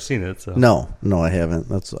 you've never seen it. So. No, I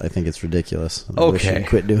haven't. I think it's ridiculous. I wish Okay. you'd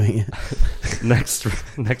quit doing it.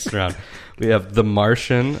 Next round, we have The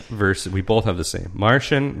Martian versus. We both have the same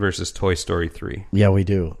Martian versus Toy Story 3. Yeah, we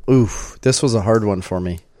do. Oof, this was a hard one for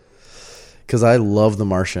me because I love The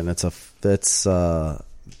Martian. It's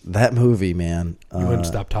that movie, man. You wouldn't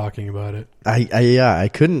stop talking about it. I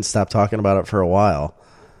couldn't stop talking about it for a while.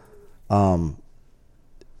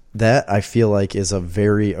 that I feel like is a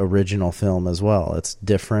very original film as well. It's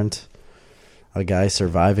different. A guy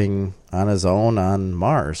surviving on his own on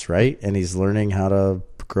Mars, right? And he's learning how to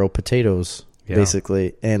grow potatoes,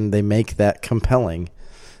 basically. And they make that compelling.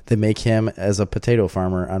 They make him as a potato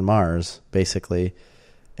farmer on Mars, basically.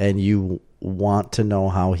 And you want to know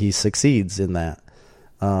how he succeeds in that.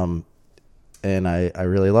 And I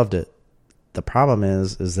really loved it. The problem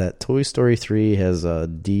is that Toy Story 3 has a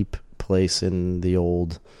deep place in the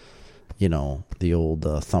old,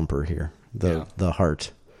 thumper here, the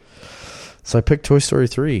heart. So I picked Toy Story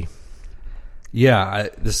 3. Yeah,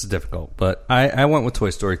 this is difficult, but I went with Toy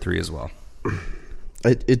Story 3 as well.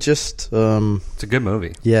 It just it's a good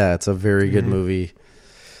movie. Yeah, it's a very good movie.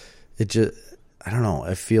 It just, I don't know,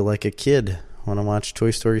 I feel like a kid when I watch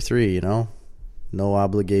Toy Story 3, no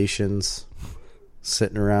obligations,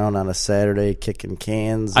 sitting around on a Saturday kicking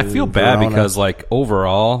cans. I feel bad because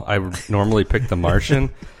overall I would normally pick The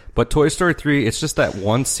Martian, but Toy Story 3, it's just that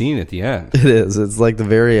one scene at the end. It is. It's like the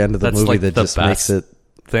very end of the movie that just makes it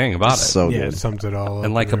thing about it. So good. It sums it all up.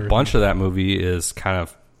 And a bunch of that movie is kind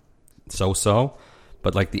of so-so,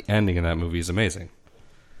 but the ending of that movie is amazing.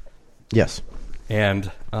 Yes.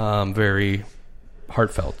 And very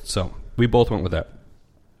heartfelt. So we both went with that.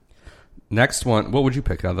 Next one, what would you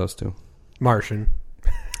pick out of those two? Martian.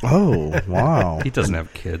 Oh, wow. He doesn't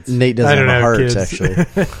have kids. Nate doesn't have a heart, kids. actually.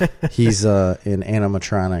 He's an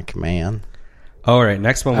animatronic man. All right,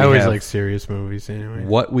 next one we I always have like serious movies anyway.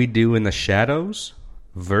 What We Do in the Shadows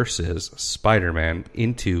versus Spider-Man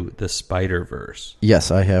Into the Spider-Verse. Yes,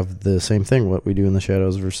 I have the same thing. What We Do in the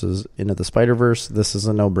Shadows versus Into the Spider-Verse. This is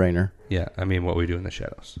a no-brainer. Yeah, I mean, What We Do in the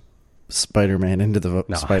Shadows. Spider-Man Into the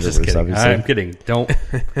No, Spider-Verse, just kidding. obviously. I'm kidding.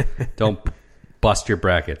 Don't bust your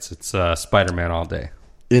brackets. It's Spider-Man all day.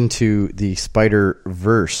 Into the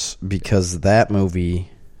Spider-Verse, because that movie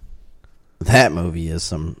is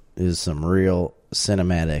some real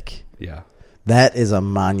cinematic. Yeah. That is a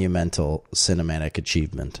monumental cinematic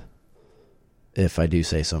achievement, if I do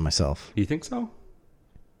say so myself. You think so?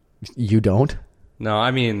 You don't? No,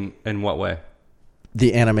 I mean, in what way?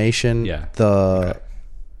 The animation, Yeah.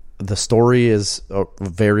 The story is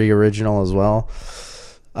very original as well.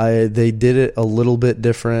 They did it a little bit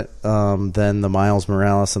different than the Miles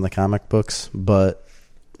Morales in the comic books, but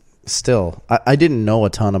still, I didn't know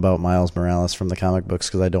a ton about Miles Morales from the comic books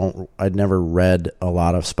because I'd never read a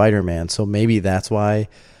lot of Spider-Man, so maybe that's why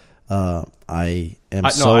I am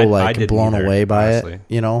blown away by honestly.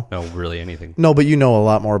 it. No, really anything. No, but you know a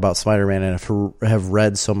lot more about Spider-Man and have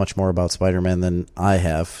read so much more about Spider-Man than I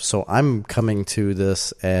have. So I'm coming to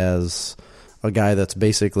this as a guy that's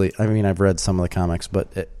basically, I mean, I've read some of the comics,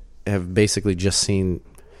 but have basically just seen,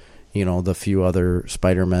 the few other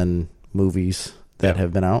Spider-Man movies that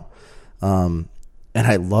have been out. And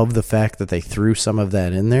I love the fact that they threw some of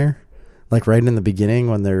that in there, like right in the beginning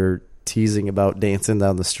when they're teasing about dancing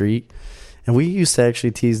down the street. And we used to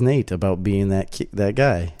actually tease Nate about being that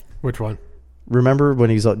guy. Which one? Remember when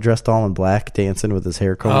he's dressed all in black, dancing with his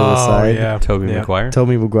hair combed to the side? Yeah. Tobey Maguire?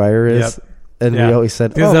 Tobey Maguire is. Yep. And we always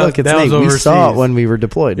said, look, it's that Nate. was We saw it overseas. when we were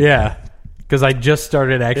deployed. Yeah. Because I just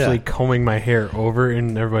started actually combing my hair over,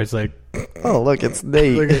 and everybody's like, oh, look, it's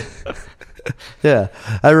Nate. Yeah.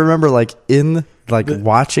 I remember watching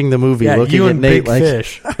the movie, looking you at and Nate Big like,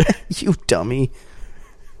 Fish. you dummy.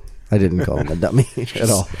 I didn't call him a dummy at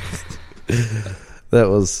all.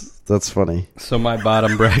 That's funny. So my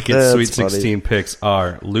bottom bracket That's Sweet funny. 16 picks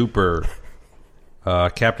are Looper,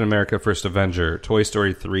 Captain America First Avenger, Toy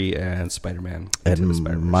Story 3, and Spider-Man Into the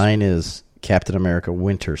Spider-Verse. Mine is Captain America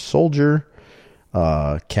Winter Soldier,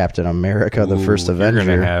 Captain America the First Avenger. You're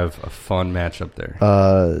going to have a fun matchup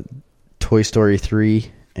there. Toy Story 3,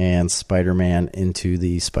 and Spider-Man Into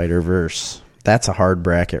the Spider-Verse. That's a hard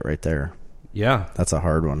bracket right there. Yeah. That's a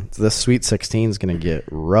hard one. This Sweet 16 is going to get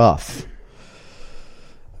rough.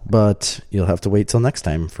 But you'll have to wait till next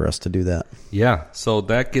time for us to do that. Yeah. So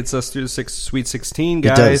that gets us through the Sweet 16, It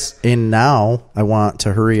guys. does. And now I want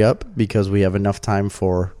to hurry up because we have enough time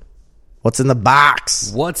for What's in the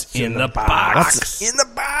Box. What's in the box? What's in the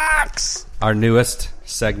box? Our newest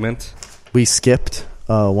segment. We skipped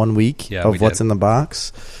 1 week Yeah, we of What's did. in the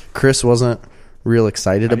Box. Chris wasn't real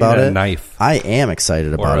excited I about need a it. knife. I am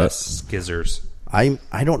excited Or about a it. skizzers. I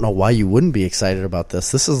don't know why you wouldn't be excited about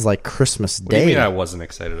this. This is like Christmas What do you Day. mean I wasn't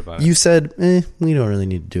excited about it? You said, we don't really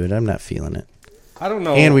need to do it. I'm not feeling it. I don't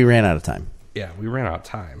know. And we ran out of time. Yeah, we ran out of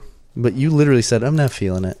time. But you literally said, I'm not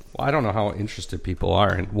feeling it. Well, I don't know how interested people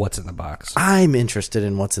are in what's in the box. I'm interested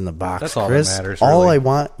in what's in the box, That's all that Chris. matters, All really. I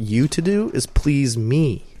want you to do is please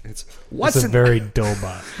me. It's It's a very dull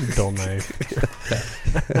knife.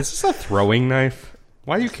 Is this a throwing knife?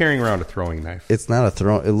 Why are you carrying around a throwing knife? It's not a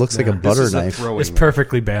throw. It looks like a butter knife. It's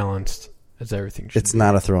perfectly balanced, as everything should It's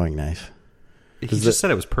not a throwing knife. He just said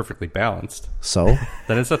it was perfectly balanced. So?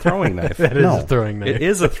 Then it's a throwing knife. That is a throwing knife. It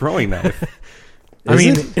is a throwing knife. I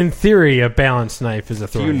mean, in theory, a balanced knife is a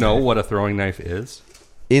throwing knife. Do you know what a throwing knife is?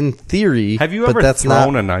 In theory. Have you ever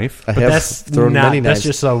thrown a knife? I have thrown many knives. That's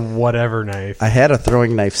just a whatever knife. I had a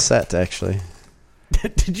throwing knife set, actually.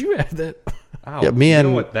 Did you have that? Ow, Yeah, you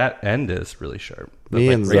know what that end is really sharp.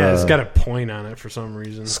 It's got a point on it for some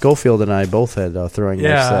reason. Schofield and I both had a throwing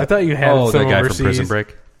knife set. Yeah, I thought you had the guy overseas. from Prison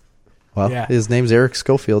Break? Well, yeah. His name's Eric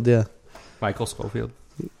Schofield, yeah. Michael Schofield?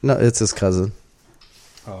 No, it's his cousin.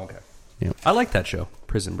 Oh, okay. Yep. I like that show,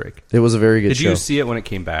 Prison Break. It was a very good show. Did you see it when it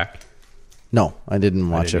came back? No, I didn't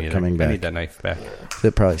watch it coming back. I need that knife back.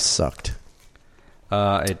 It probably sucked.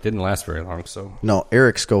 It didn't last very long, so... No,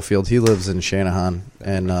 Eric Schofield, he lives in Shanahan,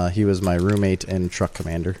 and he was my roommate and truck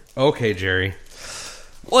commander. Okay, Jerry.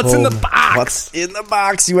 What's in the box? What's in the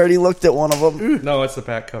box? You already looked at one of them. No, it's the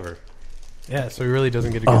back cover. Yeah, so he really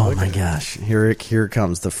doesn't get a good Oh look my at it. gosh! Here it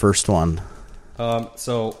comes, the first one.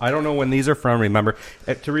 So I don't know when these are from. Remember,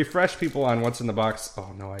 to refresh people on what's in the box.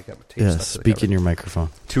 Oh no, I got my tape. Yeah, stuck to the speak cover. in your microphone.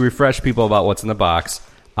 To refresh people about what's in the box,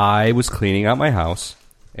 I was cleaning out my house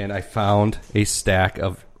and I found a stack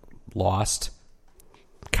of lost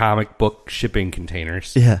comic book shipping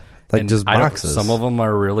containers. Yeah, like And just boxes. Some of them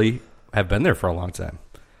have been there for a long time,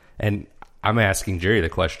 and I'm asking Jerry the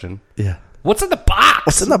question. Yeah. What's in the box?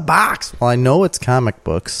 What's in the box? Well, I know it's comic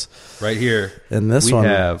books. Right here. And this we one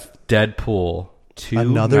have Deadpool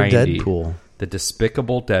 290. Another Deadpool. The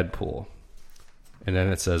Despicable Deadpool. And then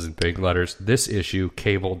it says in big letters, this issue,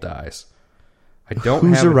 Cable dies. I don't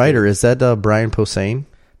Who's have the writer? Is that Brian Posehn?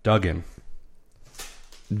 Duggan.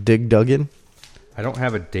 Dig Duggan? I don't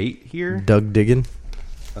have a date here. Doug Diggin?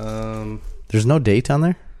 Um, There's no date on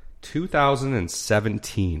there?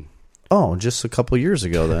 2017. Oh, just a couple years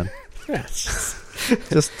ago then. Yes.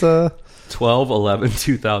 Just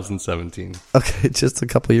 12/11/2017. okay, just a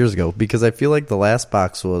couple years ago because I feel like the last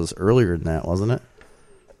box was earlier than that, wasn't it?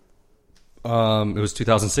 It was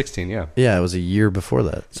 2016, yeah. Yeah, it was a year before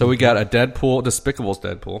that. So we got a Deadpool, Despicable's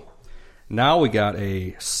Deadpool. Now we got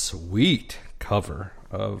a sweet cover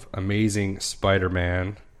of Amazing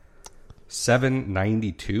Spider-Man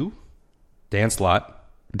 792. Dan Slott.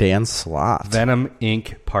 Venom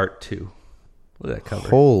Inc. Part 2. Look at that cover.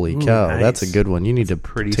 Holy cow, nice. that's a good one. You need to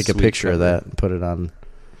pretty take a sweet picture of cover. that and put it on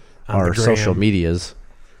On our the gram. social medias.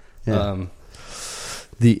 Yeah.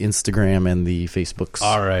 The Instagram and the Facebooks.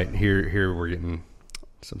 All right, here we're getting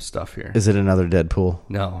some stuff here. Is it another Deadpool?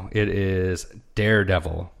 No, it is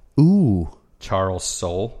Daredevil, Ooh, Charles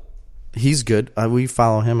Soule, he's good. We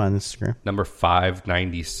follow him on Instagram. number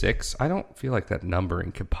 596. I don't feel like that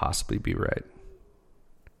numbering could possibly be right.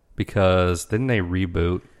 Because didn't they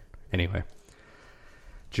reboot? Anyway.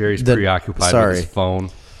 Jerry's preoccupied with his phone.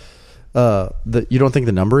 You don't think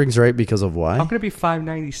the numbering's right because of why? How can it be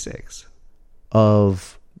 596?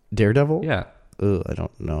 Of Daredevil? Yeah, I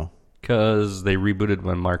don't know. because they rebooted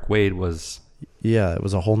when Mark Waid was... Yeah, it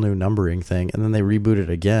was a whole new numbering thing. And then they rebooted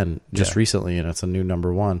again just recently, and it's a new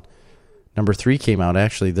number 1. Number 3 came out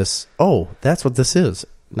actually this... Oh, that's what this is,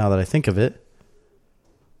 now that I think of it.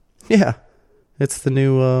 Yeah. It's the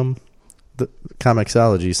new... the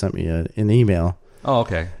Comixology sent me an email. Oh,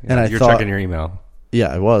 okay. Yeah, And I you're thought- checking your email. Yeah,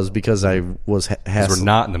 I was, because I was Because we're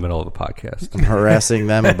not in the middle of a podcast. I'm harassing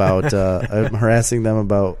them about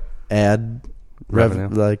ad Revenue.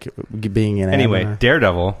 like being an ad. Anyway,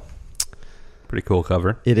 Daredevil. Pretty cool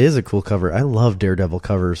cover. It is a cool cover. I love Daredevil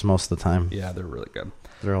covers most of the time. Yeah, they're really good.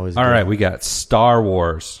 They're always All good. right, we got Star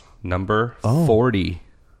Wars, number 40.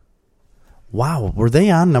 Wow, were they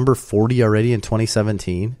on number 40 already in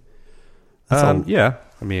 2017? Yeah,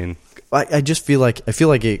 I mean... I just feel like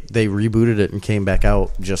they rebooted it and came back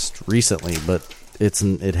out just recently, but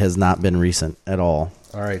it has not been recent at all.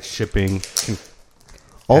 All right, shipping.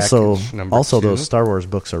 Also, package number 2. those Star Wars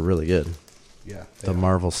books are really good. Yeah, The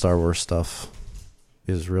Marvel Star Wars stuff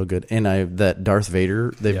is real good, and that Darth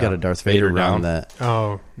Vader. They've got a Darth Vader down. run that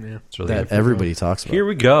Oh, yeah. It's really that good. everybody talks about. Here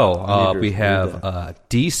we go. I need to We read have that.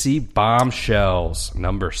 DC Bombshells,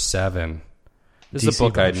 number 7. This is DC a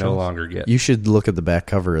book I no Bombshells? longer get. You should look at the back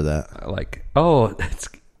cover of that. Like, oh, it's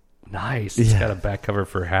nice. It's Yeah. got a back cover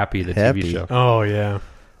for Happy, the Happy. TV show. Oh, yeah.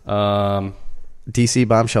 DC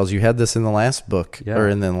Bombshells. You had this in the last book, Yeah. or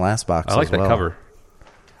in the last box. I like as that well. cover.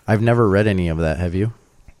 I've never read any of that. Have you?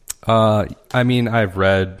 I mean, I've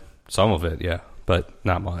read some of it, yeah, but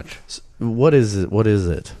not much. What is it? What is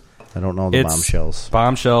it? I don't know the Bombshells.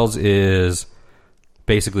 Bombshells is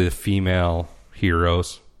basically the female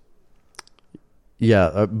heroes.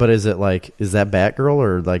 Yeah, but is it like, is that Batgirl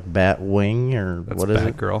or like Batwing or That's what is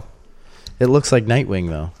it? Batgirl. It looks like Nightwing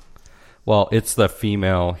though. Well, it's the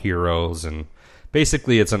female heroes, and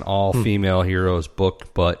basically it's an all-female heroes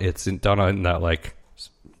book, but it's done in that like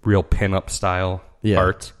real pin-up style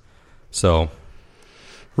art. So,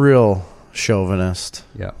 real chauvinist.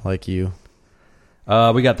 Yeah, like you.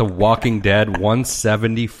 We got The Walking Dead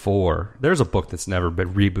 174. There's a book that's never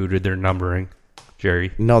been rebooted. Their numbering,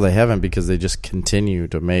 Jerry. No, they haven't, because they just continue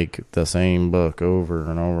to make the same book over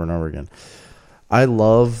and over and over again. I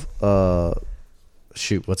love,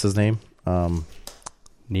 what's his name?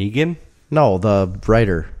 Negan? No, the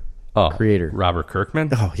writer, creator. Robert Kirkman?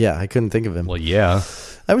 Oh, yeah, I couldn't think of him. Well, yeah.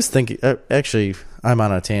 I was thinking, actually, I'm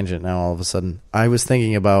on a tangent now all of a sudden. I was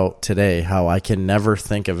thinking about today how I can never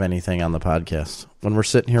think of anything on the podcast. When we're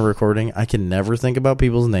sitting here recording, I can never think about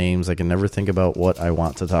people's names. I can never think about what I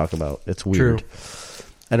want to talk about. It's weird. True.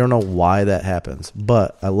 I don't know why that happens,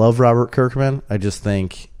 but I love Robert Kirkman. I just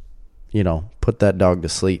think, put that dog to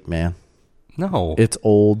sleep, man. No. It's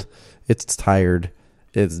old. It's tired.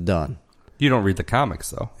 It's done. You don't read the comics,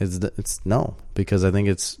 though. It's no, because I think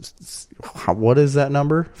it's what is that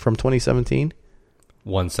number from 2017?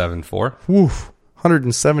 174. Woof.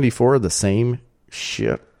 174 of the same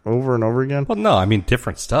shit over and over again. Well, no, I mean,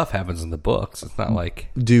 different stuff happens in the books. It's not like...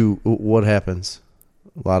 What happens?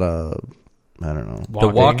 A lot of, I don't know. The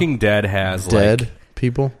Walking Dead has dead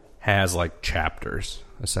people? Has like chapters,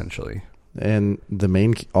 essentially. And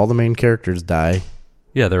all the main characters die.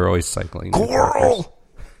 Yeah, they're always cycling. Coral!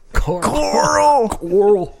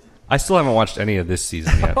 I still haven't watched any of this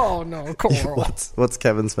season yet. Oh no, Coral. What's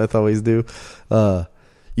Kevin Smith always do?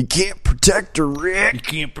 You can't protect her, Rick. You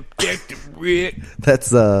can't protect it, Rick.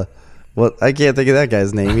 That's what I can't think of that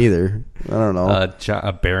guy's name either. I don't know.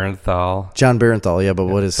 Barenthal. John Barenthal, yeah, but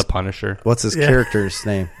what is the Punisher? What's his character's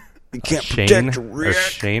name? You can't Shane, protect Rick.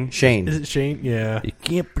 Shane. Is it Shane? Yeah. You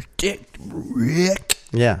can't protect Rick.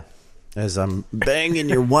 Yeah. As I'm banging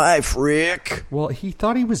your wife, Rick. Well, he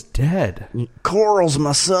thought he was dead. Coral's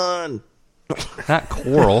my son. Not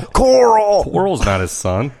Coral. Coral. Coral's not his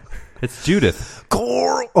son. It's Judith.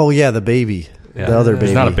 Coral. Oh yeah, the baby. Yeah. The other baby.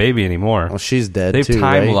 She's not a baby anymore. Well, she's dead They've too,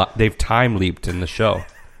 They've time leaped in the show.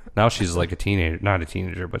 Now she's like a teenager. Not a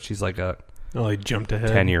teenager, but she's like a... Oh, he jumped ahead.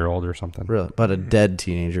 10-year-old or something. Really? But a dead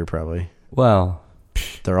teenager, probably. Well...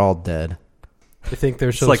 They're all dead. I think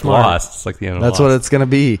they're so it's like smart. Lost. It's like the end of That's Lost. what it's going to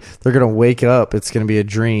be. They're going to wake up. It's going to be a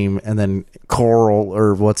dream. And then Coral,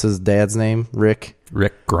 or what's his dad's name? Rick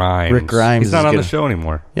Grimes. Rick Grimes. He's not on the show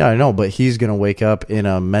anymore. Yeah, I know. But he's going to wake up in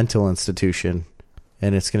a mental institution.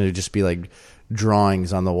 And it's going to just be like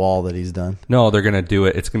drawings on the wall that he's done. No, they're going to do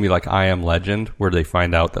it. It's going to be like I Am Legend, where they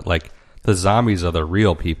find out that like the zombies are the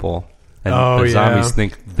real people. And the zombies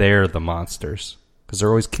think they're the monsters. Because they're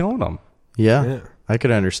always killing them. Yeah. I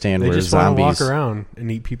could understand they where just zombies want to walk around and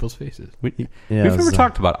eat people's faces. We've never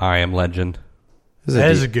talked about I Am Legend.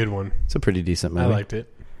 That is a good one. It's a pretty decent movie. I liked it.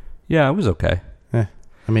 Yeah, it was okay. I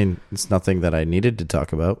mean, it's nothing that I needed to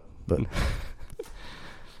talk about, but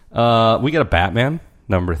we got a Batman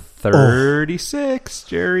number 36,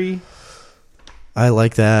 Jerry. I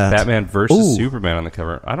like that. Batman versus Superman on the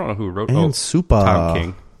cover. I don't know who wrote it. Tom King,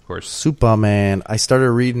 of course. Superman. I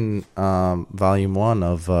started reading volume 1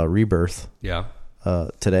 of Rebirth. Yeah.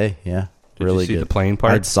 Today, yeah. Did really you see good. the plane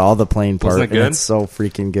part? I saw the plane part. Wasn't it good? And it's so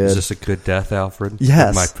freaking good. Is this a good death, Alfred?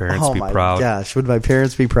 Yes. Would my parents be proud? Oh my gosh, would my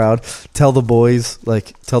parents be proud? Tell the boys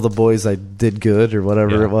I did good or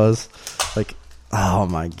whatever it was. Like, oh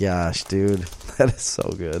my gosh, dude. That is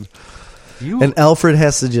so good. And Alfred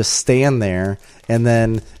has to just stand there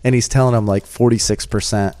and he's telling him like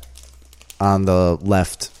 46% on the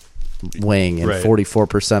left wing and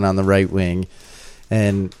 44% on the right wing.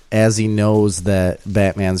 And as he knows that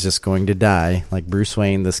Batman's just going to die, like Bruce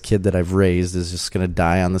Wayne, this kid that I've raised, is just going to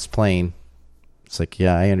die on this plane. It's like,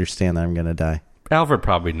 yeah, I understand that I'm going to die. Alfred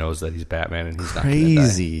probably knows that he's Batman and he's not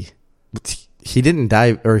crazy. He didn't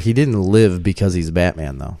die, or he didn't live because he's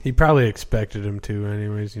Batman, though. He probably expected him to,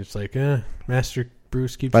 anyways. He's like, Master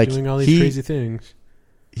Bruce keeps like, doing all these crazy things.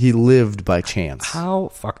 He lived by chance. How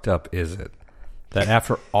fucked up is it that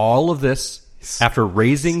after all of this, after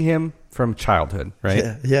raising him from childhood,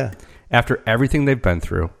 right? Yeah. After everything they've been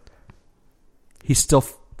through, he still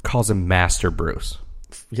calls him Master Bruce.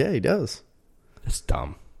 Yeah, he does. It's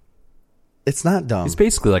dumb. It's not dumb. He's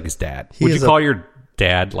basically like his dad. Would you call your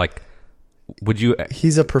dad like... Would you?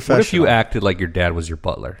 He's a professional. What if you acted like your dad was your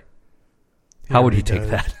butler? How would he take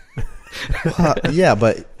that? Yeah,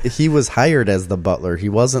 but he was hired as the butler. He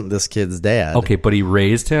wasn't this kid's dad. Okay, but he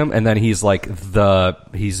raised him, and then he's like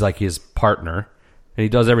his partner, And he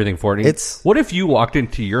does everything for it. What if you walked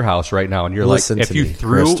into your house right now and you're like, if you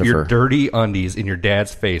threw your dirty undies in your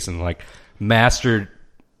dad's face and like, Master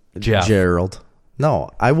Jeff. Gerald. No,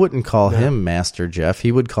 I wouldn't call him Master Jeff.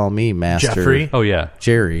 He would call me Master Jeffrey. Oh, yeah.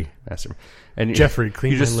 Jerry. Master. And Jeffrey,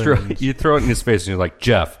 clean you throw it in his face and you're like,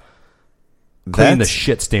 Jeff, clean the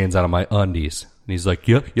shit stains out of my undies. And he's like,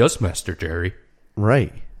 yes, Master Jerry.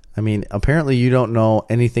 Right. I mean, apparently you don't know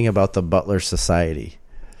anything about the Butler Society.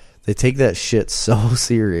 They take that shit so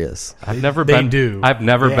serious. I've never been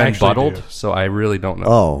buttled, so I really don't know.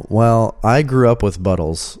 Oh, well, I grew up with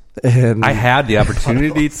buttles. And I had the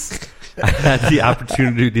opportunity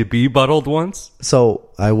to be buttled once. So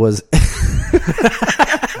I was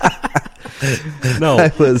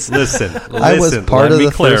No. Listen. I was part of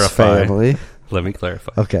the first family. Let me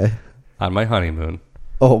clarify. Okay. On my honeymoon.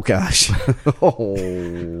 Oh gosh.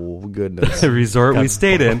 Oh goodness. The resort we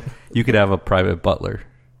stayed in, you could have a private butler.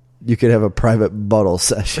 You could have a private buttle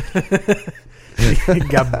session.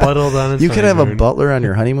 Got buttled on his You could have a butler on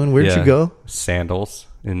your honeymoon. Where'd you go? Sandals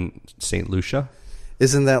in St. Lucia.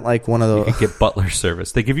 Isn't that like one of those? You could get butler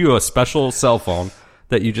service. They give you a special cell phone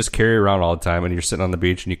that you just carry around all the time, and you're sitting on the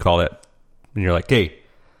beach and you call it, and you're like, hey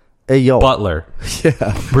yo, butler,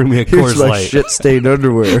 bring me a Coors Light. Light. Shit stained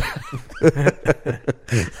underwear. Yeah.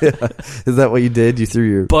 Is that what you did? You threw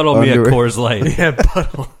your buttle underwear? Me a Coors Light. Yeah,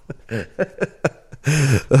 buttle.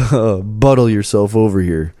 Buttle yourself over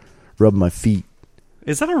here. Rub my feet.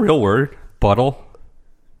 Is that a real word? Buttle?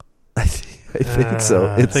 I think so.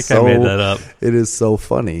 I think I made that up. It is so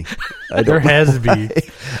funny. There has to be.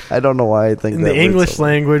 I don't know why I think in that the English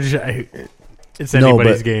language. It's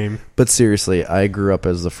anybody's game. But seriously, I grew up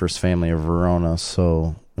as the first family of Verona,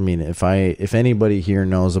 so I mean, if anybody here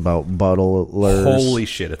knows about buttlers, holy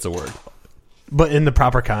shit, it's a word. But in the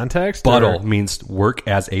proper context, buttle means work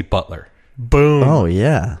as a butler. Boom. Oh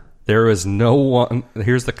yeah. There is no one.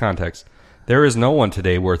 Here's the context. There is no one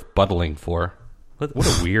today worth buttling for. What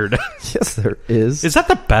a weird. Yes, there is. Is that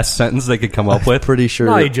the best sentence they could come up with? Pretty sure.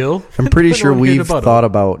 Nigel. I'm pretty sure we've thought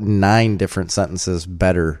about 9 different sentences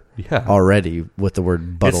better already with the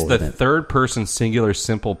word buttle. It's the third person singular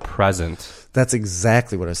simple present. That's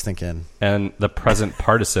exactly what I was thinking. And the present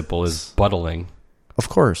participle is buttling. Of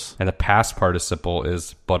course. And the past participle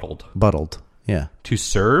is buttled. Buttled. Yeah. To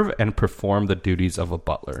serve and perform the duties of a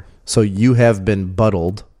butler. So you have been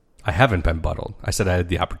buttled. I haven't been buttled. I said I had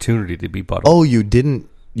the opportunity to be buttled. Oh, you didn't.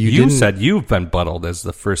 You said you've been buttled as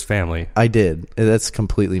the first family. I did. That's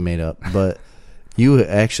completely made up. But you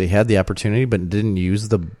actually had the opportunity, but didn't use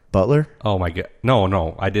the butler? Oh, my God.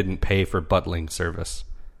 No. I didn't pay for butling service.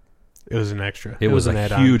 It was an extra. It was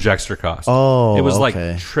a huge extra cost. Oh, it was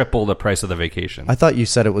like triple the price of the vacation. I thought you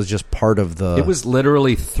said it was just part of the... It was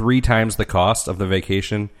literally 3 times the cost of the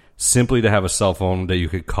vacation simply to have a cell phone that you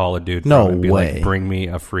could call a dude from and be like, bring me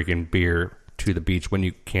a freaking beer to the beach when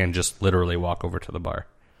you can just literally walk over to the bar.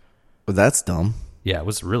 Well, that's dumb. Yeah, it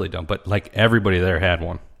was really dumb. But like everybody there had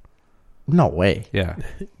one. No way. Yeah.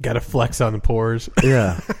 Got to flex on the pores.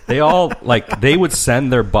 Yeah. They all, they would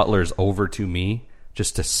send their butlers over to me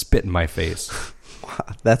just to spit in my face.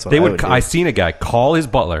 That's what would do. I seen a guy call his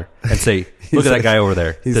butler and say, look at that guy over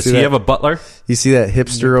there. Does he have a butler? You see that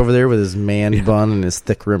hipster over there with his man bun and his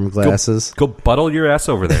thick rimmed glasses? Go buttle your ass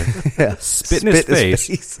over there. Yeah. Spit in his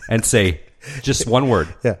face and say just one word.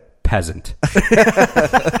 Yeah. Peasant.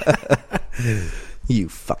 You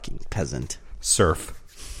fucking peasant. Surf.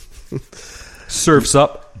 Surf's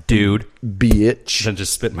up, dude. Bitch. Then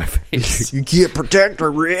just spit in my face. You can't protect her,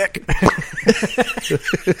 Rick.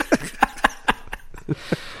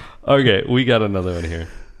 Okay, we got another one here.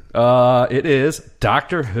 It is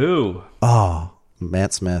Doctor Who. Oh,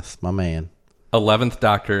 Matt Smith, my man. 11th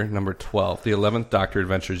Doctor, number 12. The 11th Doctor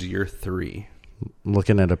Adventures, year 3. I'm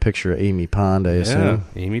looking at a picture of Amy Pond, I assume.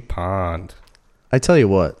 Yeah, Amy Pond. I tell you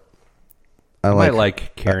what. I might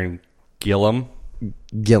like Karen Gillan.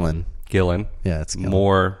 Gillan. Yeah, it's Gillan.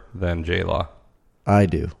 More than J-Law. I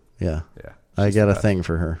do, yeah. Yeah. I got a thing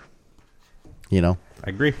for her. You know?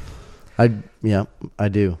 I agree. I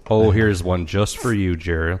do. Oh, here's one just for you,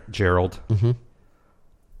 Gerald. Mm-hmm.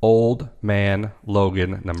 Old Man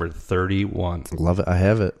Logan, number 31. Love it. I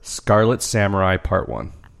have it. Scarlet Samurai, part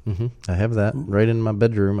 1. Mm-hmm. I have that right in my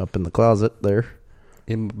bedroom, up in the closet there.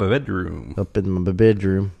 In my bedroom. Up in my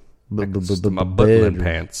bedroom. My butler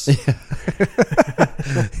pants.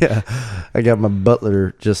 Yeah. I got my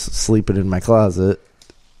butler just sleeping in my closet.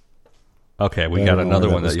 Okay, we got another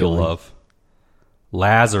one that you'll love.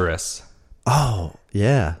 Lazarus. Oh,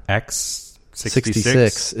 yeah.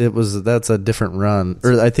 X66. That's a different run.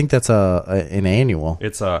 Or I think that's an annual.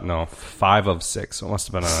 It's 5 of 6. So it must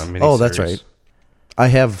have been a mini Oh, that's right. I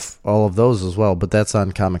have all of those as well, but that's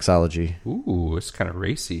on Comixology. Ooh, it's kind of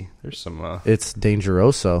racy. There's some. It's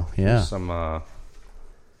Dangeroso. Yeah. Some.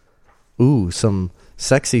 Some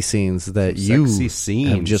sexy scenes that you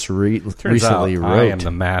have just recently wrote. I am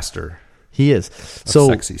the master. He is. So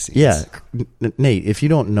sexy scenes. Yeah, Nate. If you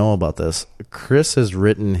don't know about this, Chris has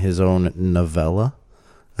written his own novella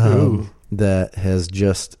that has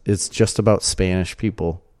it's just about Spanish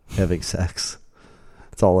people having sex.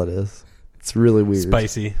 That's all it is. It's really weird.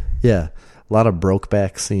 Spicy. Yeah, a lot of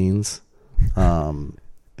Brokeback scenes,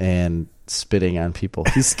 and spitting on people.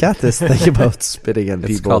 He's got this thing about spitting on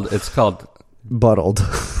people. It's called Buttled.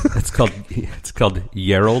 It's called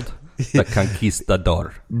Gerald the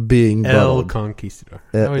Conquistador. Being El buttled. Conquistador.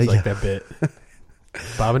 I always like that bit.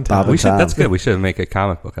 Bob and Bob Tom. and Tom. That's good. We should make a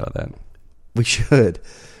comic book out of that. We should.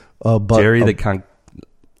 Jerry the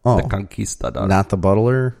Conquistador. Not the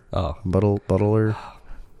Buttler. Oh, Buttler.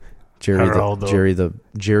 Jerry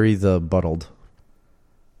the Buttled.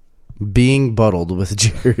 Being buttled with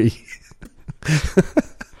Jerry.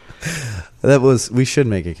 We should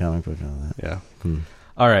make a comic book out of that. yeah.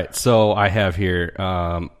 All right. So I have here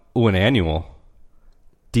an annual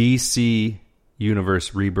DC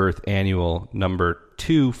Universe Rebirth Annual number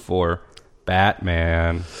 2 for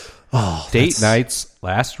Batman. Date Nights,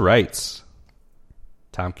 Last Rites.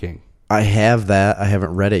 Tom King. I have that. I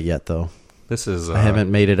haven't read it yet, though. This is. I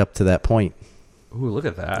haven't made it up to that point. Ooh, look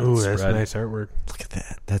at that. Ooh, spread. that's nice artwork. Look at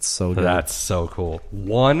that. That's so good. That's so cool.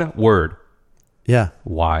 One word. Yeah.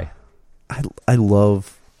 Why? I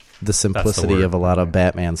love the simplicity word. of a lot of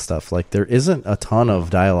Batman stuff. Like, there isn't a ton of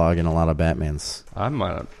dialogue in a lot of Batman's. I'm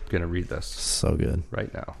going to read this So good.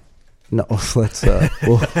 right now. No, let's. We're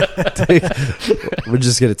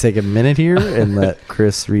just gonna take a minute here and let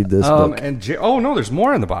Chris read this book. And no, there's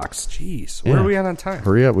more in the box. Jeez, where Yeah. are we at on time?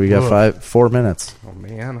 Hurry up, we got 4 minutes. Oh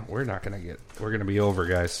man, we're gonna be over,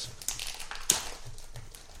 guys.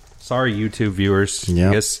 Sorry, YouTube viewers. Yep,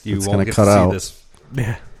 I guess you it's won't gonna get cut to out. see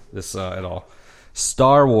this at all.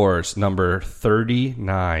 Star Wars number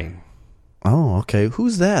 39. Oh, okay.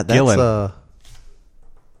 Who's that? That's Gillen.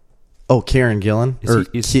 Kieran Gillen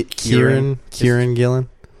Kieran Gillen.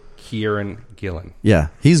 Kieran Gillen. Yeah,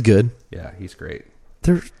 he's good. Yeah, he's great.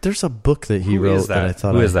 There's a book that he Who wrote is that? I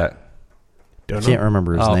thought Who is that? I can't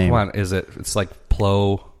remember his name. Come on. Is it? It's like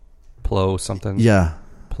Plo something. Yeah.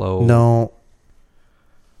 Plo. No,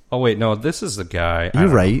 Oh wait, no. This is the guy. you're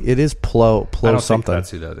right. It is Plo I don't something. think that's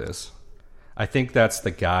who that is. I think that's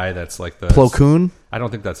the guy that's like the Plo Koon? I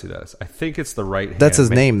don't think that's who that is. I think it's the right hand. That's his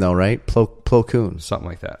name though, right? Plo Koon. Something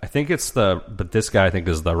like that. I think it's but this guy I think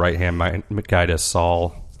is the right hand guy to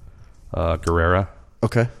Saul Guerrera.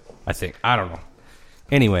 Okay. I think. I don't know.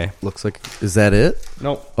 Anyway. Looks like, is that it?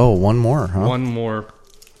 Nope. Oh, one more, huh? One more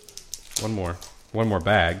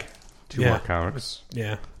bag. Two more comics.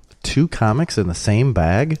 Yeah. 2 comics in the same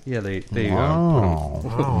bag? Yeah, they Wow.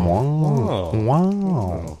 put 'em- Wow.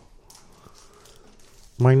 Wow.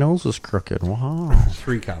 My nose is crooked. Wow.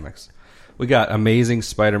 3 comics. We got Amazing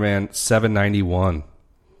Spider-Man 791.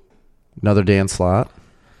 Another Dan Slott.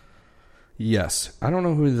 Yes. I don't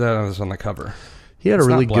know who that is on the cover. He had It's a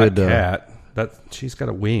really not Black good. Cat. She's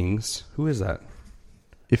got wings. Who is that?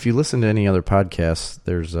 If you listen to any other podcasts,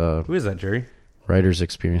 there's a Who is that, Jerry? writer's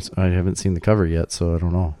experience. I haven't seen the cover yet, so I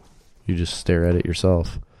don't know. You just stare at it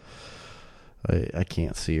yourself. I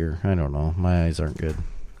can't see her. I don't know. My eyes aren't good.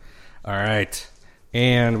 All right.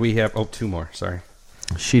 And we have 2 more. Sorry.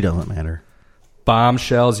 She doesn't matter.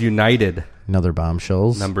 Bombshells United, Another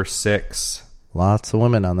Bombshells. number 6. Lots of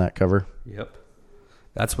women on that cover. Yep.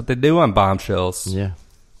 That's what they do on Bombshells. Yeah.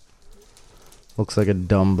 Looks like a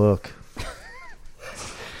dumb book.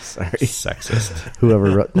 Sorry. Sexist.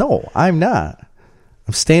 Whoever wrote. No, I'm not.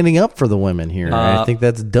 I'm standing up for the women here. I think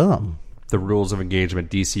that's dumb. The Rules of Engagement,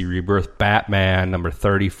 DC Rebirth, Batman, number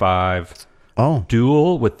 35. Oh.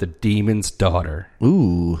 Duel with the Demon's Daughter.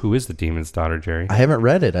 Ooh. Who is the Demon's Daughter, Jerry? I haven't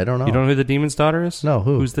read it. I don't know. You don't know who the Demon's Daughter is? No,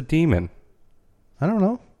 who? Who's the demon? I don't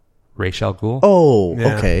know. Ra's al Ghul. Oh,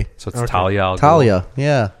 Yeah. okay. So it's Talia al Ghul. Talia.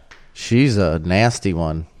 Yeah. She's a nasty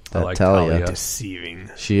one. I That like Talia. Talia. Deceiving.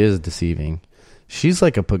 She is deceiving. She's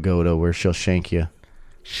like a pagoda where she'll shank you.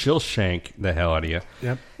 She'll shank the hell out of you.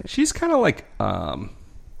 Yep. She's kind of like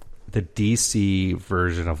the DC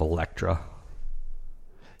version of Elektra.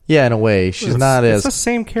 Yeah, in a way. She's not It's as... the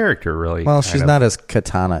same character, really. Well, kind she's of. not as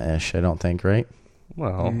katana-ish, I don't think, right?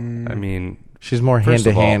 Well, I mean, She's more first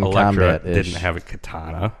of all, hand-to-hand Elektra combat-ish. didn't have a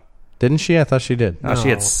katana. Didn't she? I thought she did. No, she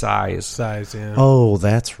had No. size. Size, yeah. Oh,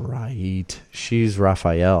 that's right. She's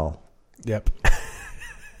Raphael. Yep.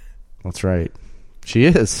 That's right. She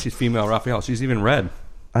is. She's female Raphael. She's even red.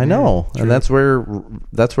 I know, and that's where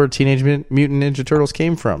Teenage Mutant Ninja Turtles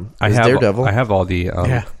came from. I is have Daredevil. I have all the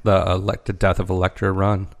Death of Elektra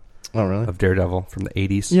run Oh, really? of Daredevil from the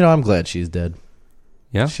 80s. You know, I'm glad she's dead.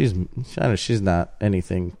 Yeah, She's not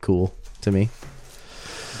anything cool to me.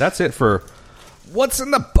 that's it for what's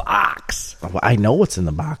in the box. Well, I know what's in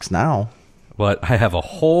the box now. But I have a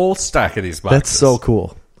whole stack of these boxes. That's so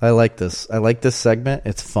cool. I like this. I like this segment.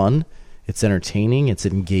 It's fun. It's entertaining. It's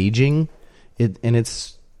engaging. And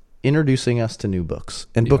it's introducing us to new books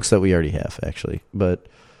and books that we already have, actually, but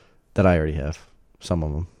that I already have. Some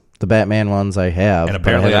of them. The Batman ones I have, And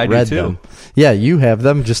apparently but I haven't I do read too. them. Yeah, you have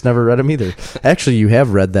them, just never read them either. Actually, you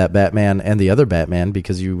have read that Batman and the other Batman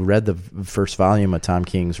because you read the first volume of Tom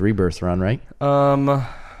King's Rebirth run, right?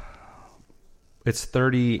 It's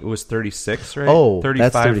 30. It was 36, right? Oh,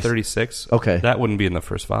 35, that's 30. 36. Okay. That wouldn't be in the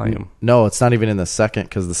first volume. No, it's not even in the second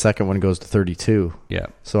because the second one goes to 32. Yeah.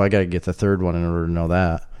 So I got to get the third one in order to know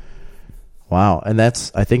that. Wow. And I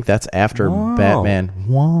think that's after Batman.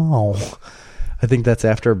 Wow. I think that's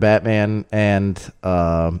after Batman and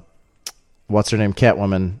what's her name?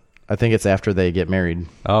 Catwoman. I think it's after they get married.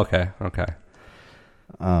 Okay. But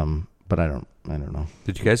I don't know.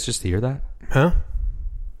 Did you guys just hear that? Huh?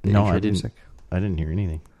 The No, intro I didn't. music? I didn't hear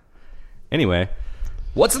anything. Anyway,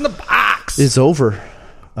 what's in the box? It's over.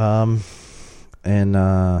 And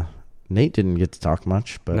Nate didn't get to talk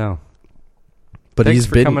much, but No. But Thanks he's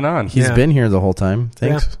for been coming on. He's Yeah. been here the whole time.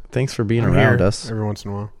 Thanks. Yeah. Thanks for being I'm around here us. every once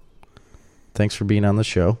in a while. Thanks for being on the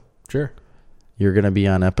show. Sure. You're going to be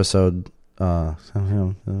on episode. So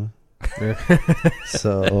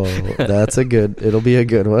that's it'll be a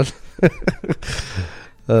good one.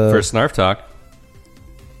 For Snarf Talk,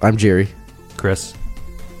 I'm Jerry. Chris.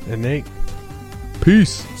 And Nate.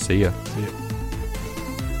 Peace. See ya. See ya.